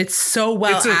 And it's so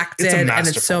well acted, and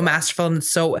it's so masterful, and it's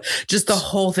so just the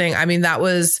whole thing. I mean, that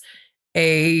was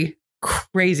a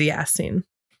crazy ass scene.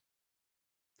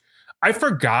 I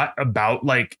forgot about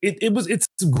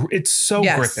it's so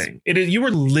gripping. It is, you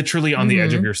were literally on the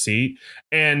edge of your seat,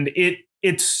 and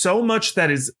it's so much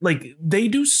that is like, they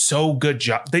do so good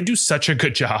job. They do such a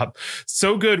good job.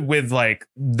 So good with like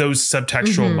those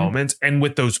subtextual moments and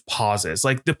with those pauses.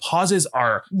 Like the pauses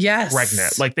are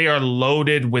pregnant. Like they are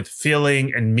loaded with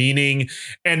feeling and meaning.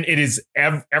 And it is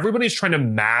everybody's trying to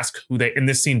mask who they, in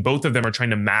this scene, both of them are trying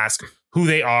to mask who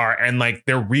they are and like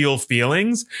their real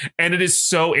feelings. And it is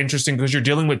so interesting because you're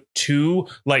dealing with two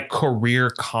like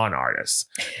career con artists.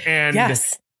 And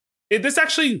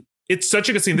it's such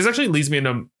a good scene. This actually leads me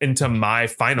into my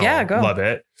final love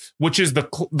it, which is the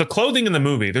clothing in the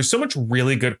movie. There's so much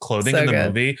really good clothing in the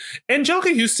movie.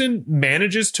 Anjelica Huston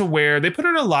manages to wear, they put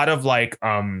her in a lot of like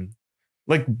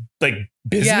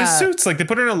business suits. Like they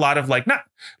put her in a lot of like, not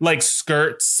like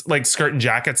skirts, like skirt and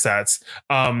jacket sets.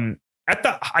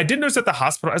 I did notice at the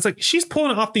hospital, I was like, she's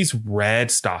pulling off these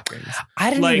red stockings.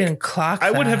 I didn't even clock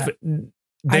that. I would have,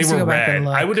 they were red.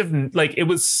 I would have, like, it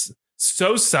was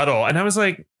so subtle. And I was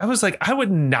like, I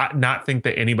would not think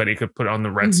that anybody could put on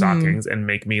the red stockings and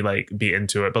make me like be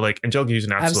into it. But like Anjelica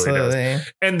Huston absolutely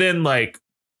does. And then like,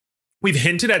 we've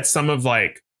hinted at some of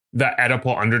like the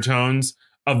Oedipal undertones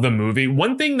of the movie.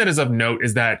 One thing that is of note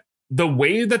is that the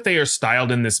way that they are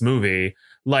styled in this movie,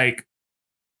 like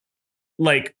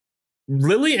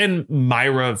Lily and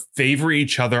Myra favor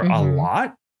each other a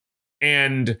lot.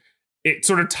 And it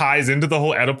sort of ties into the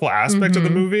whole Oedipal aspect of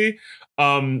the movie.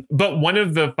 But one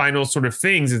of the final sort of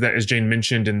things is that, as Jane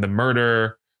mentioned in the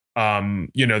murder,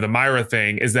 the Myra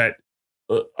thing, is that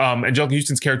Anjelica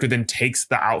Huston's character then takes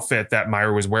the outfit that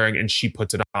Myra was wearing and she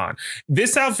puts it on.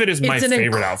 This outfit is my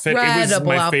favorite outfit. It was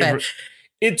my favorite.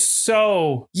 It's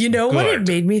so what it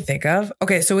made me think of?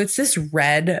 Okay, so it's this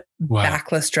red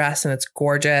backless dress and it's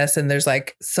gorgeous. And there's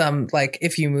like some, like,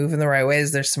 if you move in the right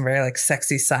ways, there's some very like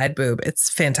sexy side boob. It's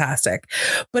fantastic.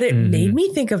 But it made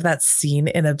me think of that scene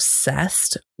in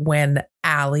Obsessed when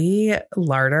Allie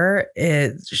Larder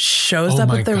shows up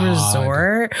at the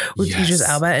resort with Idris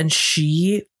Elba, and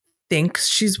she thinks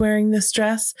she's wearing this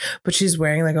dress, but she's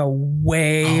wearing like a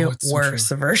way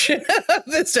worse version of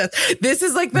this dress. This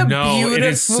is like the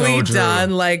beautifully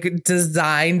done, like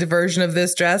designed version of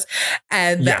this dress.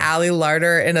 And the Allie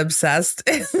Larder in Obsessed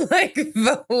is like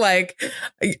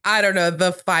I don't know,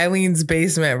 the Filene's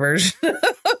Basement version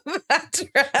of that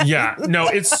dress. Yeah, no,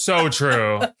 it's so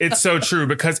true. It's so true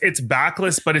because it's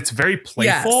backless, but it's very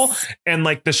playful. And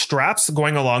like the straps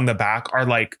going along the back are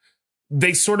like,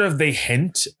 they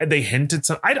hint at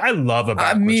some. I love a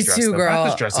backless me dress. too, girl.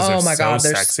 Backless dresses oh my god,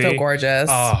 they're sexy. so gorgeous.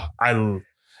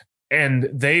 And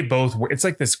they both wear, it's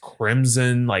like this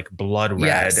crimson, like blood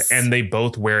red, and they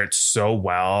both wear it so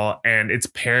well. And it's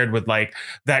paired with like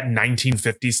that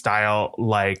 1950s style,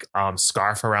 like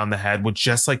scarf around the head with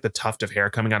just like the tuft of hair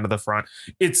coming out of the front.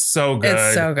 It's so good.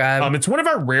 It's so good. It's one of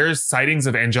our rare sightings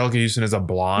of Anjelica Huston as a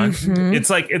blonde. It's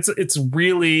like, it's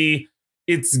really.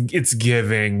 it's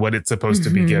giving what it's supposed to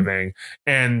be giving.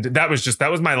 And that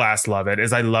was my last love it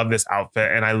is I love this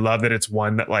outfit, and I love that it's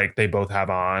one that like they both have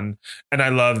on, and I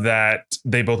love that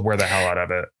they both wear the hell out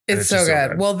of it. It's so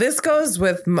good. Well, this goes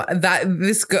with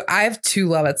I have two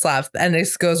love it's left, and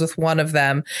this goes with one of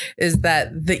them is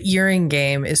that the earring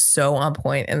game is so on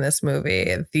point in this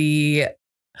movie. It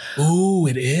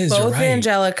is. Both right.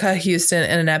 Anjelica Huston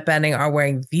and Annette Bening are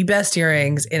wearing the best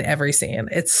earrings in every scene.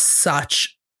 It's so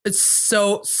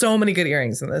many good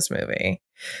earrings in this movie.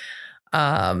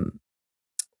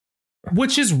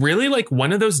 Which is really like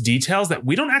one of those details that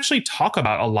we don't actually talk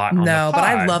about a lot. On no, the pod, but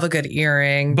I love a good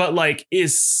earring. But like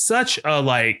is such a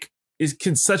make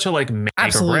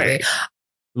absolutely or break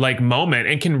like moment,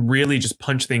 and can really just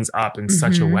punch things up in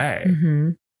such a way.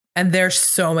 And there's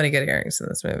so many good earrings in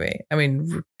this movie. I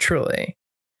mean, truly.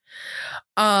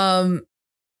 And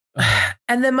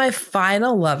then my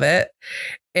final love it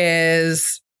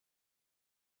is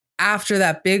after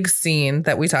that big scene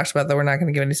that we talked about, that we're not going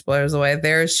to give any spoilers away.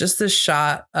 There's just this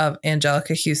shot of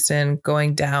Anjelica Huston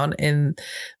going down in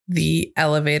the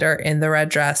elevator in the red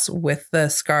dress with the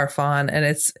scarf on.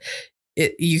 And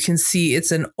you can see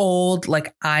it's an old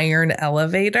like iron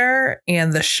elevator,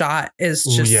 and the shot is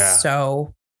just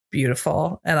so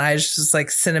beautiful. And I just like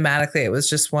cinematically, it was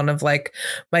just one of like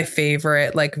my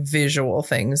favorite like visual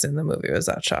things in the movie was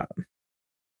that shot.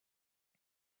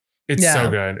 It's so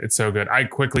good. It's so good. I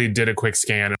quickly did a quick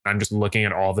scan, and I'm just looking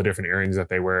at all the different earrings that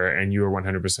they wear. And you are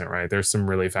 100% right. There's some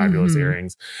really fabulous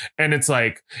earrings. And it's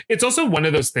like, it's also one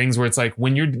of those things where it's like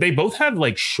they both have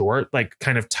like short, like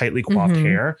kind of tightly coiffed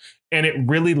hair. And it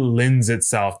really lends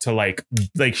itself to like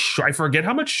I forget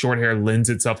how much short hair lends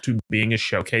itself to being a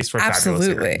showcase for fabulous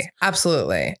earrings.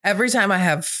 Absolutely. Every time I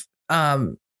have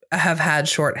had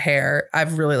short hair,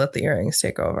 I've really let the earrings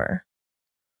take over.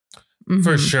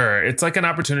 For sure. It's like an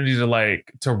opportunity to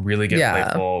really get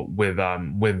playful with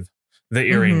the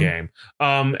earring game.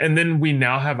 And then we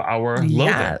now have our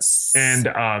Loathits.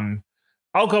 And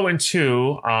I'll go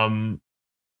into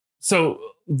so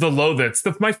the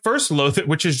Loathits. My first Loathit,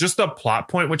 which is just a plot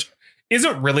point, which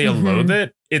isn't really a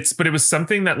Loathit. But it was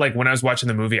something that like when I was watching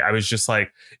the movie, I was just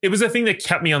like, it was a thing that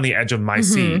kept me on the edge of my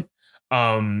seat.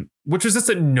 Which was just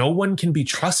that no one can be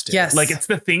trusted. Yes. Like it's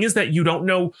the thing is that you don't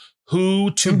know who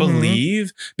to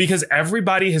believe, because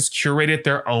everybody has curated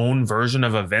their own version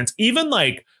of events. Even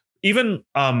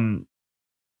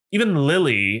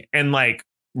Lily and like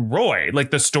Roy,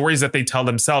 like the stories that they tell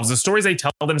themselves,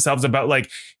 about like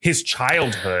his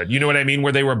childhood, you know what I mean?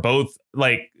 Where they were both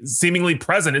like seemingly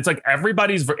present. It's like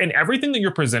everybody's and everything that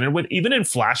you're presented with, even in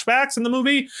flashbacks in the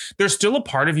movie, there's still a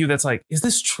part of you that's like, is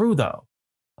this true though?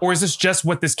 Or is this just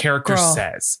what this character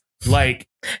says? Like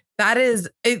that is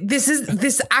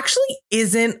this actually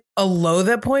isn't a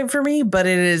Loathit point for me, but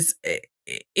it's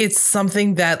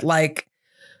something that like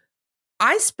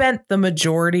I spent the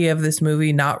majority of this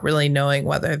movie not really knowing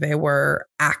whether they were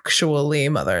actually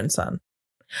mother and son.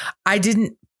 I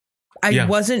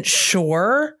wasn't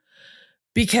sure,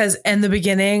 because in the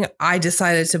beginning I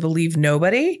decided to believe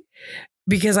nobody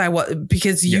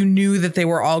because you knew that they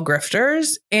were all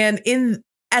grifters, and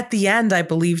at the end, I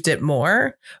believed it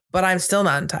more, but I'm still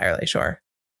not entirely sure.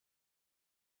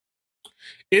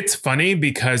 It's funny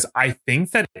because I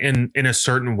think that in a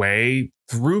certain way,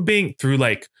 through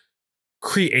like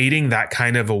creating that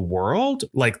kind of a world,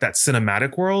 like that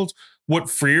cinematic world, what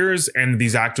Frears and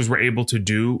these actors were able to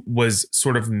do was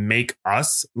sort of make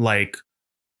us like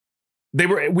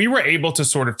we were able to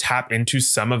sort of tap into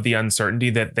some of the uncertainty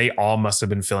that they all must have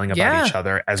been feeling about each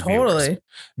other as viewers,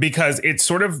 because it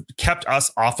sort of kept us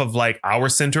off of like our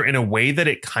center in a way that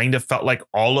it kind of felt like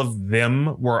all of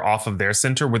them were off of their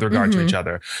center with regard to each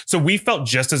other. So we felt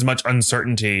just as much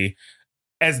uncertainty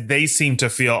as they seemed to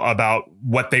feel about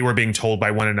what they were being told by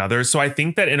one another. So I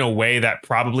think that in a way that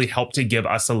probably helped to give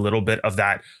us a little bit of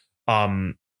that,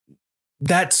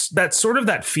 that's sort of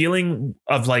that feeling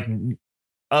of like,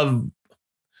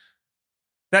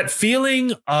 that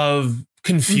feeling of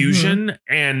confusion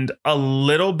and a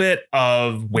little bit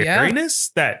of wariness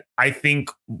that I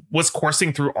think was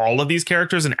coursing through all of these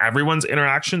characters and everyone's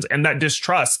interactions. And that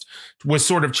distrust was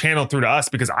sort of channeled through to us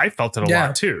because I felt it a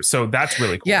lot too. So that's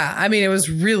really cool. Yeah. I mean,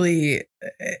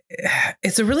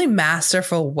 it's a really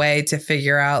masterful way to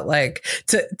figure out like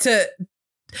to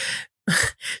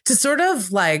sort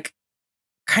of like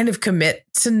kind of commit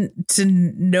to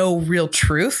know real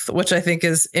truth, which I think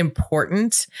is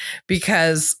important,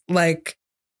 because like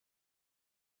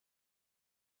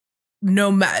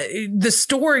the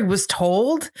story was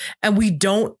told and we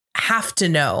don't have to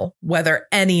know whether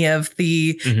any of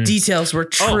the details were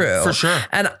true. Oh, for sure.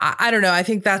 And I don't know. I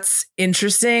think that's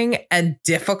interesting and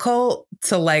difficult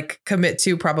to like commit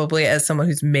to probably as someone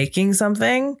who's making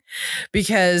something,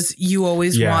 because you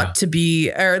always want to be,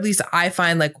 or at least I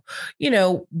find like, you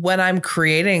know, when I'm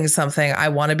creating something, I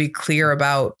want to be clear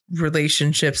about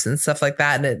relationships and stuff like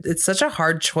that. And it's such a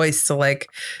hard choice to like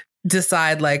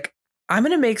decide like, I'm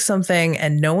going to make something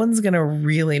and no one's going to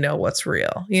really know what's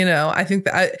real. You know, I think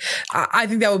that I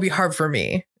think that would be hard for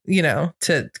me, you know,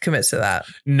 to commit to that.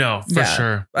 No, for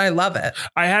sure. I love it.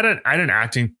 I had an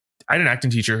acting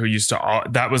teacher who used to,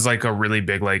 that was like a really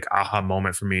big like aha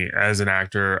moment for me as an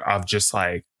actor of just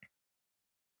like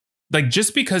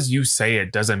just because you say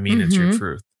it doesn't mean it's your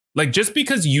truth. Like just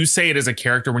because you say it as a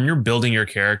character, when you're building your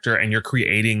character and you're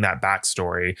creating that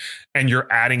backstory and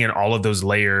you're adding in all of those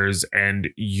layers and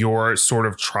you're sort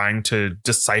of trying to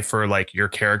decipher like your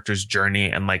character's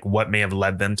journey and like what may have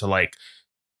led them to like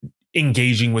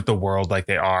engaging with the world like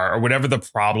they are, or whatever the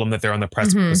problem that they're on the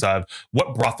precipice of,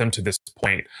 what brought them to this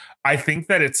point. I think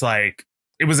that it's like,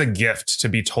 it was a gift to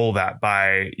be told that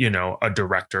by, you know, a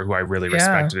director who I really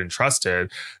respected and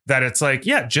trusted, that it's like,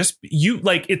 yeah, just you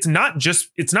like, it's not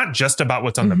just about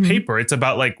what's on the paper. It's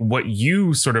about like what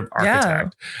you sort of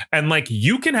architect and like,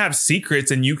 you can have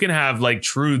secrets and you can have like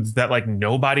truths that like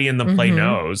nobody in the play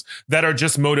knows that are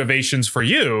just motivations for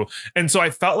you. And so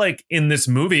I felt like in this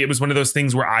movie, it was one of those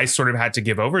things where I sort of had to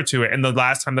give over to it. And the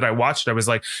last time that I watched it, I was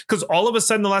like, because all of a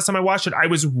sudden, the last time I watched it, I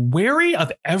was wary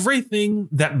of everything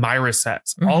that Myra says.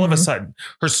 All of a sudden,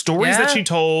 her stories that she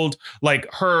told, like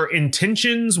her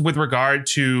intentions with regard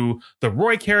to the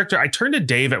Roy character. I turned to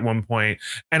Dave at one point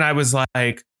and I was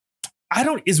like,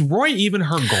 is Roy even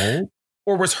her goal?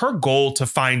 Or was her goal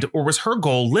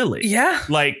Lily? Yeah.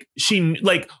 Like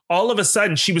all of a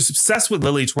sudden she was obsessed with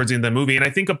Lily towards the end of the movie. And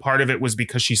I think a part of it was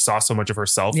because she saw so much of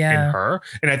herself in her.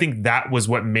 And I think that was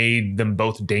what made them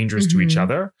both dangerous to each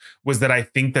other, was that I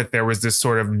think that there was this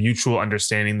sort of mutual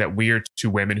understanding that we are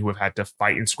two women who have had to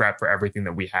fight and scrap for everything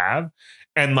that we have.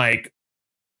 And like,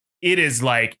 it is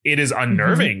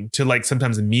unnerving to like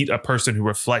sometimes meet a person who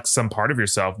reflects some part of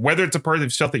yourself, whether it's a part of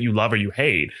yourself that you love or you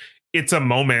hate. It's a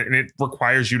moment and it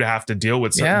requires you to have to deal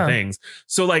with certain things.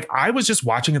 So like, I was just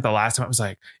watching it the last time. I was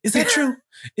like, is that true?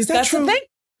 Is that true?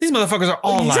 These motherfuckers are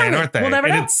all lying, aren't they? We'll never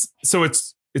know. It's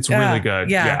really good.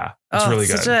 Yeah. It's really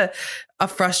good. Such a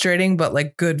frustrating, but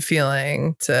like good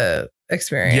feeling to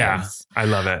experience. Yeah. I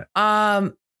love it.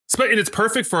 And it's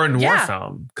perfect for a noir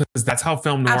film, because that's how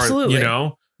film noir, you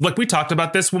know, look, we talked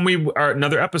about this when we are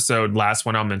another episode, last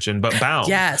one I'll mention, but Bound.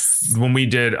 Yes. When we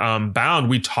did Bound,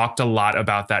 we talked a lot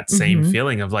about that same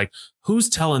feeling of like, who's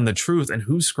telling the truth and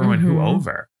who's screwing who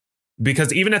over?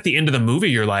 Because even at the end of the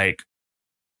movie, you're like,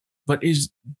 but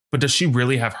does she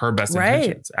really have her best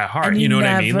intentions at heart? You know what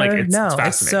I mean? Like it's fascinating.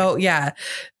 It's so yeah.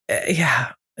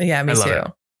 Me too.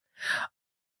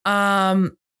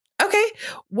 Okay.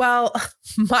 Well,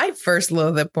 my first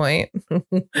low that point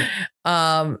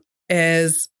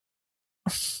is,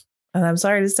 and I'm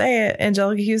sorry to say it,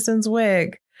 Anjelica Huston's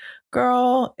wig.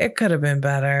 Girl, it could have been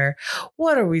better.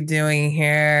 What are we doing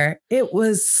here? It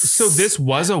was... So this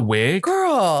was a wig?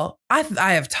 Girl, I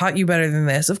have taught you better than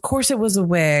this. Of course it was a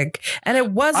wig. And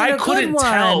it wasn't a good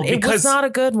one. It was not a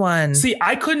good one. See,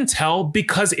 I couldn't tell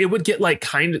because it would get like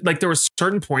kind of... Like there were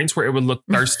certain points where it would look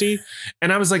thirsty.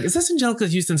 And I was like, is this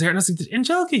Anjelica Huston's hair? And I was like, did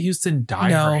Anjelica Huston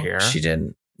dye her hair? She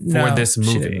didn't. For this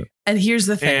movie. And here's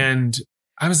the thing. And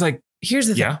I was like... Here's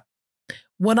the thing.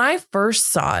 When I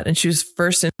first saw it and she was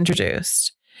first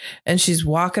introduced and she's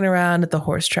walking around at the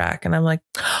horse track and I'm like,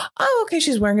 oh, okay,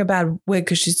 she's wearing a bad wig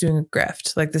because she's doing a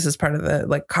grift. Like this is part of the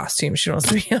like costume. She wants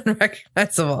to be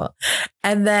unrecognizable.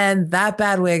 And then that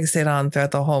bad wig stayed on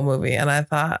throughout the whole movie. And I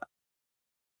thought,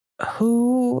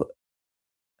 it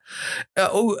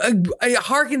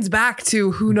harkens back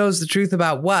to who knows the truth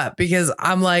about what, because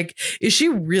I'm like, is she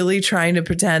really trying to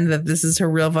pretend that this is her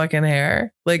real fucking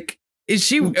hair? Like, is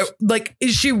she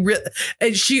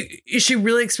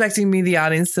really expecting me, the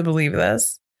audience, to believe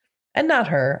this? And not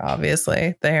her,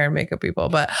 obviously, the hair and makeup people,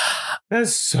 but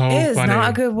that's so funny. It is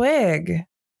not a good wig.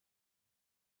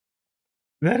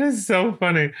 That is so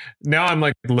funny. Now I'm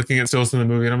like looking at stills in the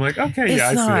movie and I'm like, okay,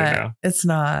 I see it now. It's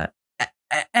not.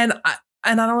 And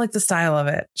I don't like the style of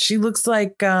it. She looks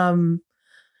like,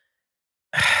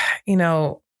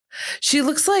 she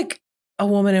looks like a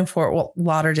woman in Fort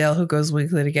Lauderdale who goes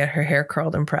weekly to get her hair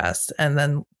curled and pressed, and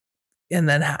then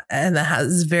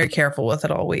is very careful with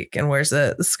it all week and wears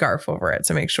a scarf over it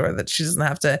to make sure that she doesn't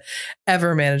have to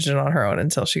ever manage it on her own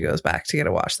until she goes back to get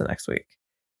a wash the next week.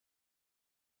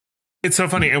 It's so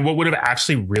funny. And what would have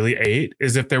actually really ate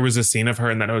is if there was a scene of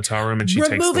her in that hotel room and she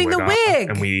removing takes the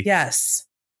wig off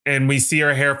and we see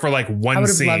her hair for like one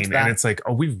scene and it's like,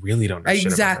 oh, we really don't know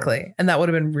exactly. And that would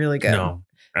have been really good. No.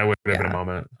 That would have been Yeah. a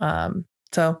moment.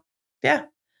 So yeah.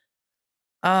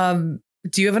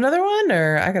 Do you have another one,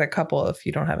 or I got a couple if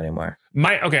you don't have any more?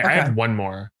 I have one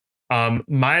more.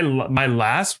 My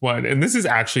last one, and this is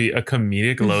actually a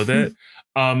comedic low that,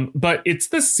 but it's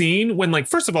the scene when, like,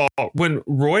 first of all, when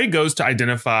Roy goes to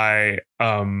identify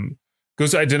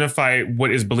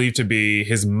what is believed to be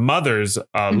his mother's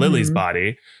Lily's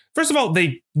body. First of all,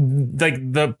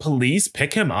 the police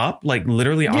pick him up like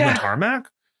literally on the tarmac.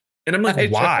 And I'm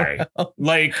like, why?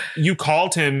 Like, you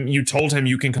called him, you told him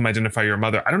you can come identify your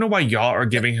mother. I don't know why y'all are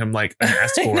giving him like an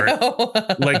escort.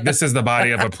 Like, this is the body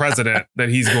of a president that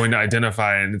he's going to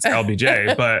identify, and it's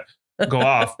LBJ, but go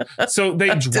off. So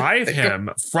they drive him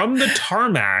from the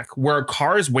tarmac where a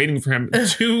car is waiting for him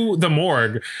to the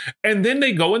morgue. And then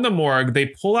they go in the morgue, they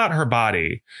pull out her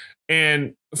body.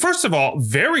 And first of all,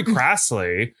 very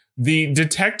crassly, the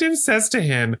detective says to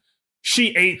him,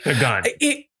 she ate the gun.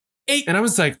 And I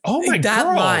was like, oh my God.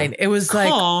 That line, it was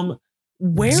calm like,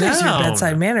 where is your down.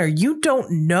 bedside manner? You don't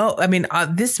know. I mean,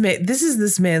 this is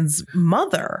this man's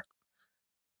mother.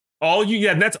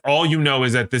 That's all you know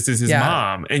is that this is his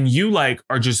mom. And you like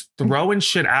are just throwing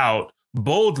shit out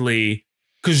boldly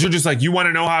because you're just like, you want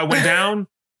to know how it went down?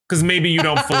 Because maybe you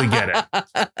don't fully get it.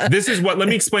 Let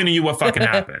me explain to you what fucking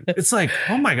happened. It's like,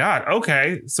 oh my God.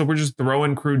 Okay. So we're just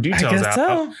throwing crude details out.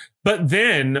 So. But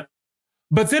then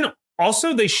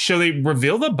also they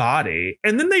reveal the body,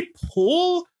 and then they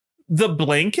pull the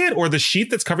blanket or the sheet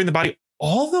that's covering the body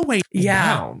all the way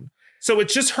down. So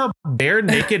it's just her bare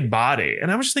naked body.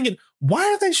 And I was just thinking, why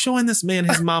are they showing this man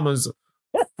his mama's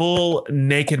full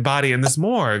naked body in this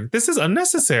morgue? This is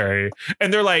unnecessary.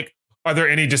 And they're like, are there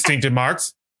any distinctive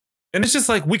marks? And it's just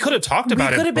like, we could have talked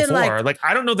about it before. Like,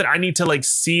 I don't know that I need to like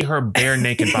see her bare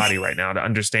naked body right now to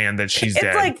understand that she's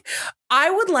dead. Like, I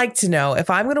would like to know if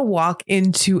I'm going to walk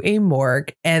into a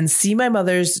morgue and see my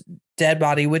mother's dead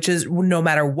body, which is, no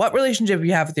matter what relationship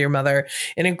you have with your mother,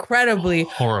 an incredibly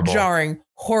jarring,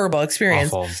 horrible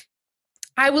experience. Awful.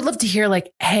 I would love to hear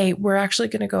like, hey, we're actually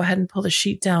going to go ahead and pull the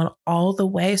sheet down all the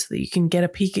way so that you can get a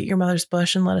peek at your mother's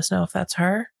bush and let us know if that's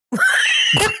her.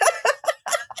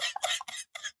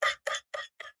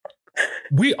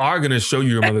 We are going to show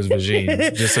you your mother's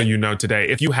vagine, just so you know today.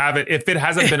 If it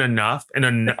hasn't been enough and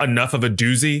enough of a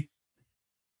doozy,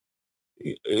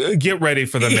 get ready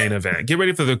for the main event. Get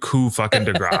ready for the coup fucking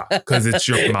de grace, because it's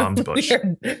your mom's bush.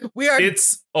 We are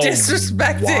it's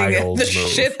disrespecting the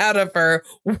shit out of her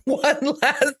one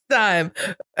last time.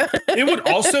 It would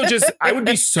also I would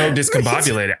be so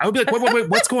discombobulated. I would be like, wait,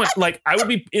 what's going on? Like, I would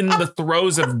be in the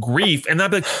throes of grief, and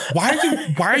I'd be like, why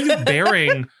are you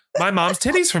bearing my mom's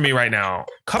titties for me right now?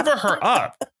 Cover her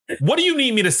up. What do you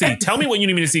need me to see? Tell me what you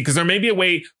need me to see, because there may be a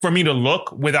way for me to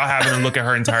look without having to look at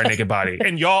her entire naked body.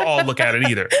 And y'all all look at it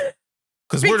either.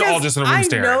 Because we're all just in a room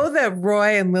staring. I know that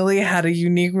Roy and Lily had a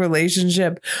unique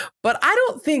relationship, but I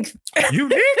don't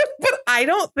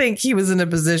think he was in a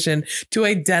position to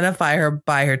identify her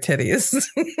by her titties.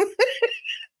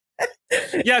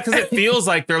 Yeah, because it feels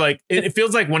like it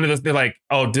feels like one of those. They're like,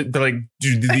 do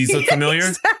these look familiar?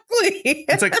 Exactly.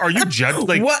 It's like, are you judged?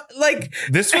 Like, what? Like,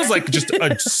 this was like just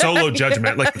a solo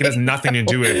judgment. Like, it has nothing to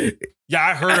do with it. Yeah,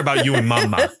 I heard about you and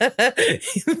Mama.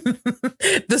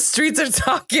 The streets are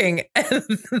talking.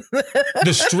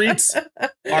 The streets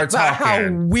are talking. How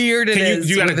weird it is.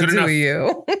 You got a good enough.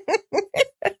 You.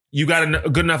 You got a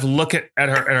good enough look at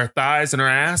her thighs and her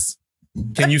ass.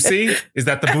 Can you see? Is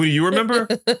that the booty you remember?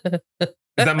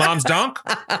 Is that mom's donk?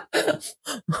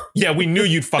 Yeah, we knew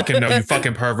you'd fucking know, you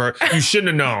fucking pervert. You shouldn't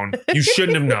have known. You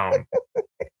shouldn't have known.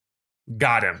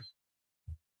 Got him.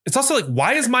 It's also like,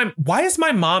 why is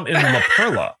my mom in La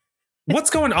Perla? What's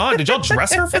going on? Did y'all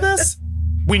dress her for this?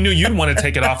 We knew you'd want to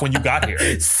take it off when you got here.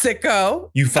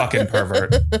 Sicko. You fucking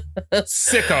pervert.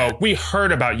 Sicko. We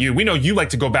heard about you. We know you like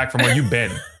to go back from where you've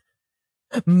been.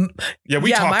 Yeah,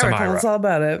 we talked to Myra. It's all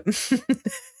about it.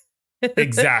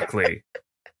 Exactly.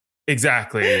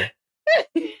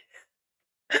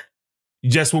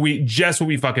 Just what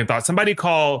we fucking thought. Somebody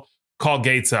call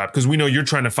Gates up, because we know you're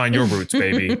trying to find your roots,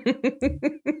 baby.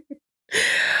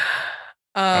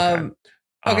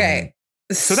 Okay.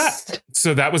 So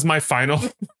that was my final.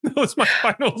 That was my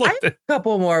final look. I have a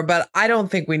couple more, but I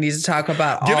don't think we need to talk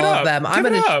about all of them. I'm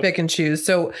going to pick and choose.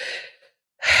 So,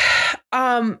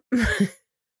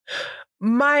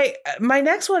 my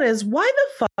next one is, why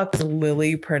the fuck does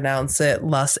Lily pronounce it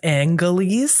Los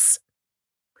Angeles?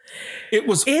 It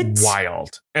was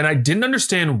wild, and I didn't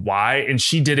understand why. And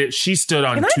she did it. She stood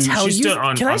on two.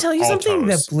 Can I tell you something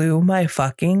that blew my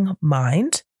fucking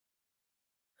mind?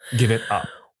 Give it up.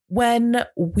 When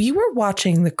we were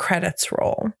watching the credits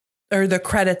roll, or the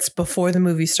credits before the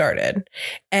movie started.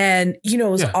 And, you know,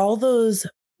 it was all those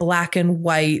black and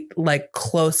white, like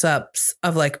close-ups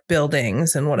of like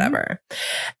buildings and whatever.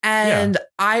 And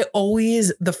I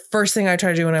always, the first thing I try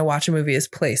to do when I watch a movie is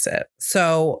place it.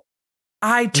 So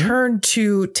I turned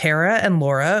to Tara and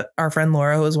Laura, our friend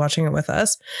Laura, who was watching it with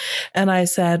us. And I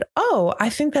said, oh, I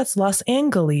think that's Los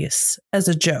Angeles, as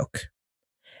a joke.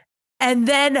 And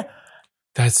then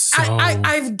that's so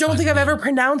I don't think I've ever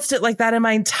pronounced it like that in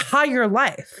my entire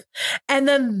life. And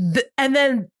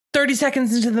then 30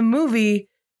 seconds into the movie,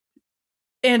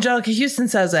 Anjelica Huston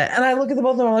says it. And I look at the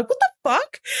both of them, I'm like, what the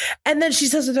fuck? And then she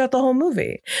says it throughout the whole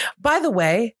movie. By the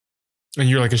way. And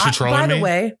you're like, is she trolling me? By the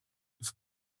way,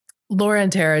 Laura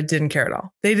and Tara didn't care at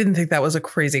all. They didn't think that was a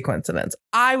crazy coincidence.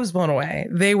 I was blown away.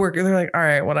 They're like, all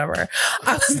right, whatever.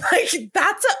 I was like,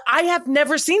 I have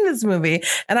never seen this movie.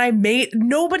 And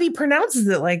nobody pronounces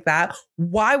it like that.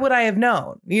 Why would I have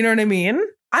known? You know what I mean?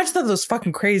 I just thought it was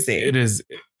fucking crazy. It is.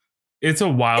 It's a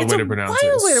wild way to pronounce it. It's a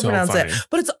wild way to pronounce it.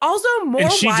 But it's also more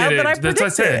wild than I predicted. That's what I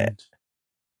said.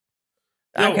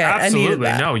 No, okay, absolutely.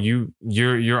 No,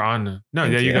 you're on. No,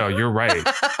 there you go. You're right.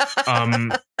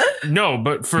 No,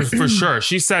 but for sure,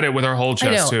 she said it with her whole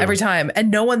chest too. Every time, and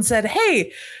no one said,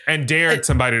 "Hey," and dared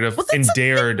somebody to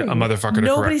dared a motherfucker to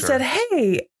Nobody correct her. said,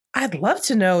 "Hey, I'd love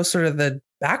to know sort of the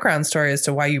background story as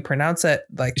to why you pronounce it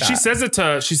like that." She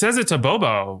says it to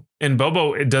Bobo, and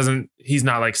Bobo he's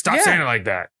not like, stop saying it like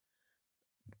that.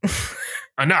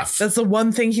 Enough. That's the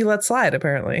one thing he let slide,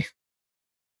 apparently.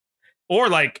 Or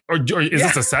is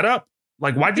this a setup?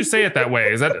 Like, why'd you say it that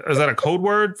way? Is that a code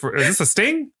word for? Is this a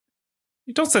sting?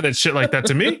 You don't say that shit like that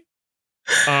to me.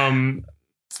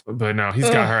 But no, he's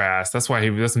got her ass. That's why he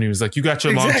was like, you got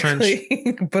your long trench.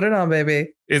 Put it on,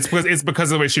 baby. It's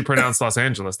because of the way she pronounced Los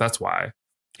Angeles. That's why.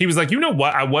 He was like, you know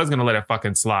what? I was gonna let it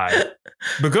fucking slide,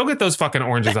 but go get those fucking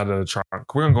oranges out of the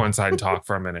trunk. We're gonna go inside and talk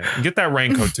for a minute and get that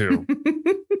raincoat too,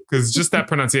 because just that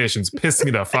pronunciation's pissed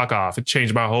me the fuck off. It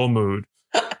changed my whole mood.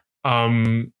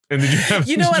 And did you have?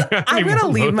 You know what? I'm gonna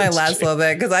leave my last little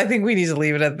bit because I think we need to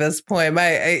leave it at this point.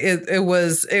 It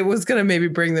was gonna maybe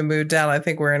bring the mood down. I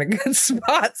think we're in a good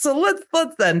spot, so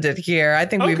let's end it here. I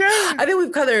think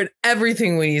we've covered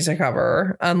everything we need to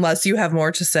cover, unless you have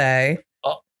more to say.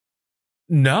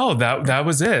 No, that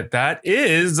was it. That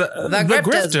is the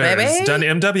Grifters, baby. Done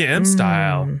MWM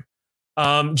style.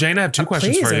 Jane, I have two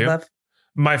questions for you.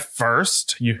 My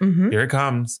first, here it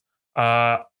comes.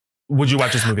 Would you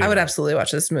watch this movie again? I would absolutely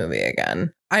watch this movie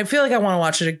again. I feel like I want to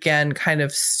watch it again kind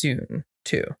of soon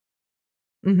too.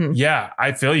 Mm-hmm. Yeah,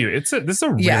 I feel you. This is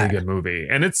a really good movie.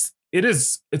 And it's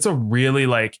a really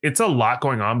like, it's a lot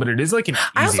going on, but it is like an easy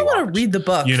I also want to read the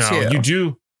book too. You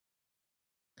do.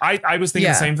 I was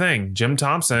thinking the same thing. Jim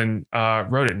Thompson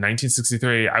wrote it in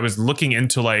 1963. I was looking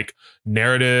into like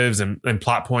narratives and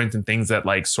plot points and things that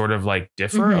like sort of like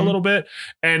differ a little bit.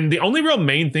 And the only real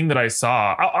main thing that I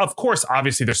saw, of course,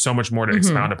 obviously there's so much more to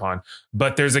expound upon,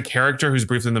 but there's a character who's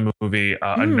briefly in the movie,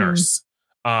 a nurse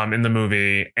in the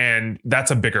movie. And that's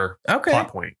a bigger plot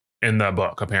point in the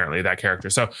book, apparently, that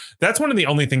character. So that's one of the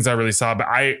only things I really saw. But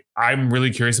I'm really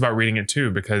curious about reading it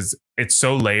too, because it's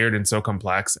so layered and so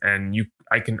complex. And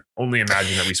I can only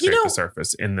imagine that we scraped the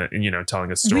surface in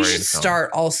telling a story. We should start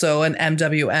also an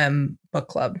MWM book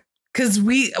club, because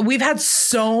we've had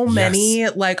so many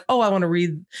like, I want to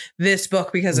read this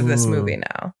book because of this movie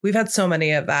now. We've had so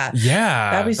many of that. Yeah.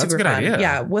 That'd be super fun. Idea.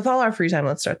 Yeah. With all our free time,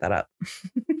 let's start that up.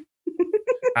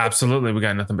 Absolutely. We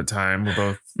got nothing but time. We're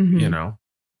both,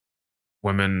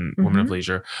 women of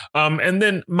leisure. And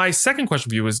then my second question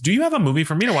for you is, do you have a movie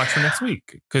for me to watch for next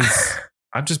week? Because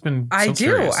I've just been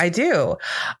curious. I do.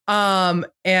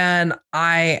 And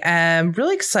I am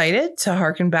really excited to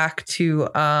harken back to,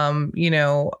 our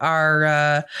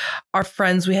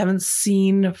friends we haven't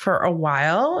seen for a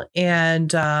while.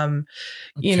 And,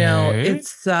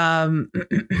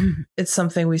 it's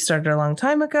something we started a long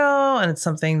time ago, and it's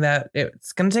something that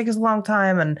it's going to take us a long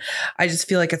time. And I just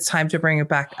feel like it's time to bring it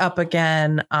back up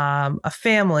again. A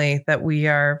family that we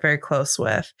are very close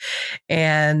with.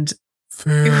 And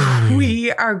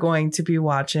we are going to be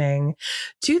watching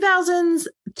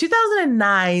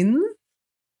 2009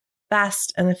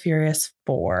 Fast and the Furious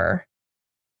 4.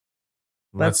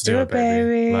 Let's do it,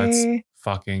 baby. Let's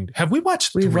fucking... Have we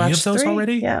watched three of those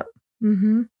already? Yeah.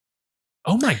 Mm-hmm.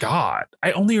 Oh my God.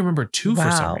 I only remember two for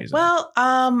some reason. Well,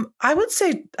 I would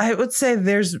say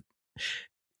there's...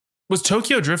 Was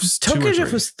Tokyo Drift Tokyo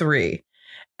Drift was 3.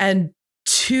 And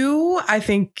 2, I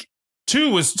think...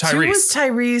 2 was Tyrese. 2 was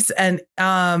Tyrese and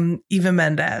Eva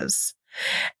Mendes.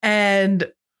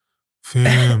 And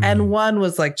 1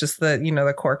 was like just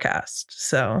the core cast.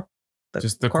 So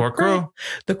Just the core crew.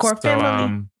 The core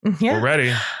family. We're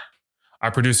ready.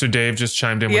 Our producer Dave just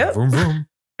chimed in with vroom vroom,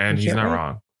 and he's not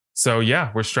wrong. So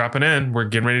yeah, we're strapping in. We're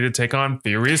getting ready to take on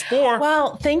Furious 4.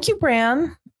 Well, thank you,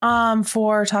 Bran,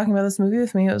 for talking about this movie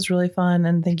with me. It was really fun,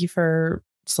 and thank you for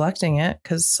selecting it,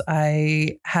 because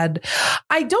I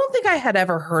don't think I had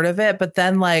ever heard of it, but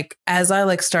then like as I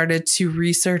like started to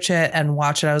research it and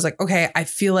watch it, I was like, okay, I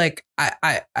feel like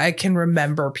I can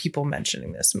remember people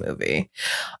mentioning this movie.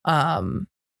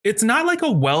 It's not like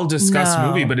a well-discussed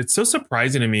movie, but it's so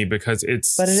surprising to me because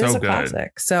it's so good. But it is a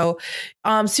classic. So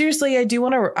seriously,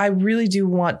 I really do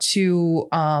want to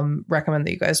recommend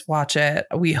that you guys watch it.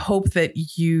 We hope that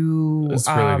you it's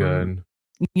really good.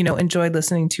 Enjoyed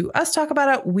listening to us talk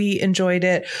about it. We enjoyed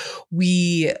it.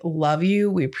 We love you.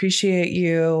 We appreciate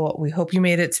you. We hope you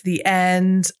made it to the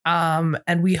end.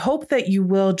 And we hope that you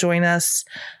will join us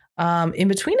in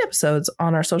between episodes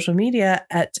on our social media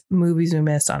at Movies We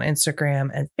Missed on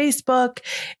Instagram and Facebook,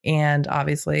 and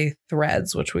obviously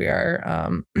Threads, which we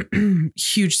are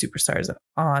huge superstars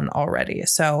on already.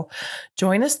 So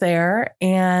join us there,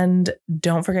 and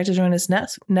don't forget to join us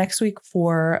next week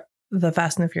for The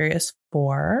Fast and the Furious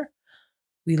 4.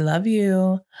 We love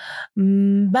you.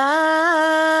 Bye.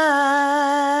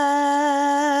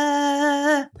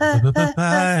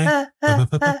 Bye.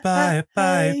 Bye.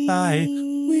 Bye. Bye.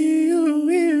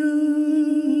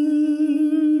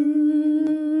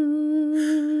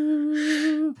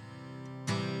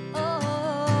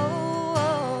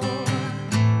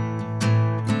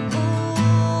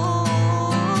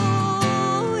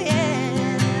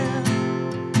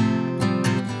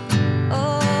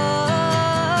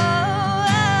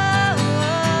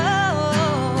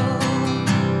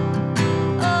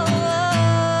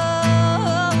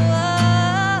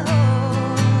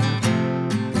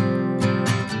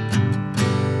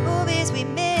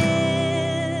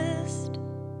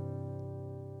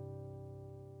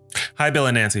 Hi, Bill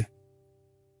and Nancy.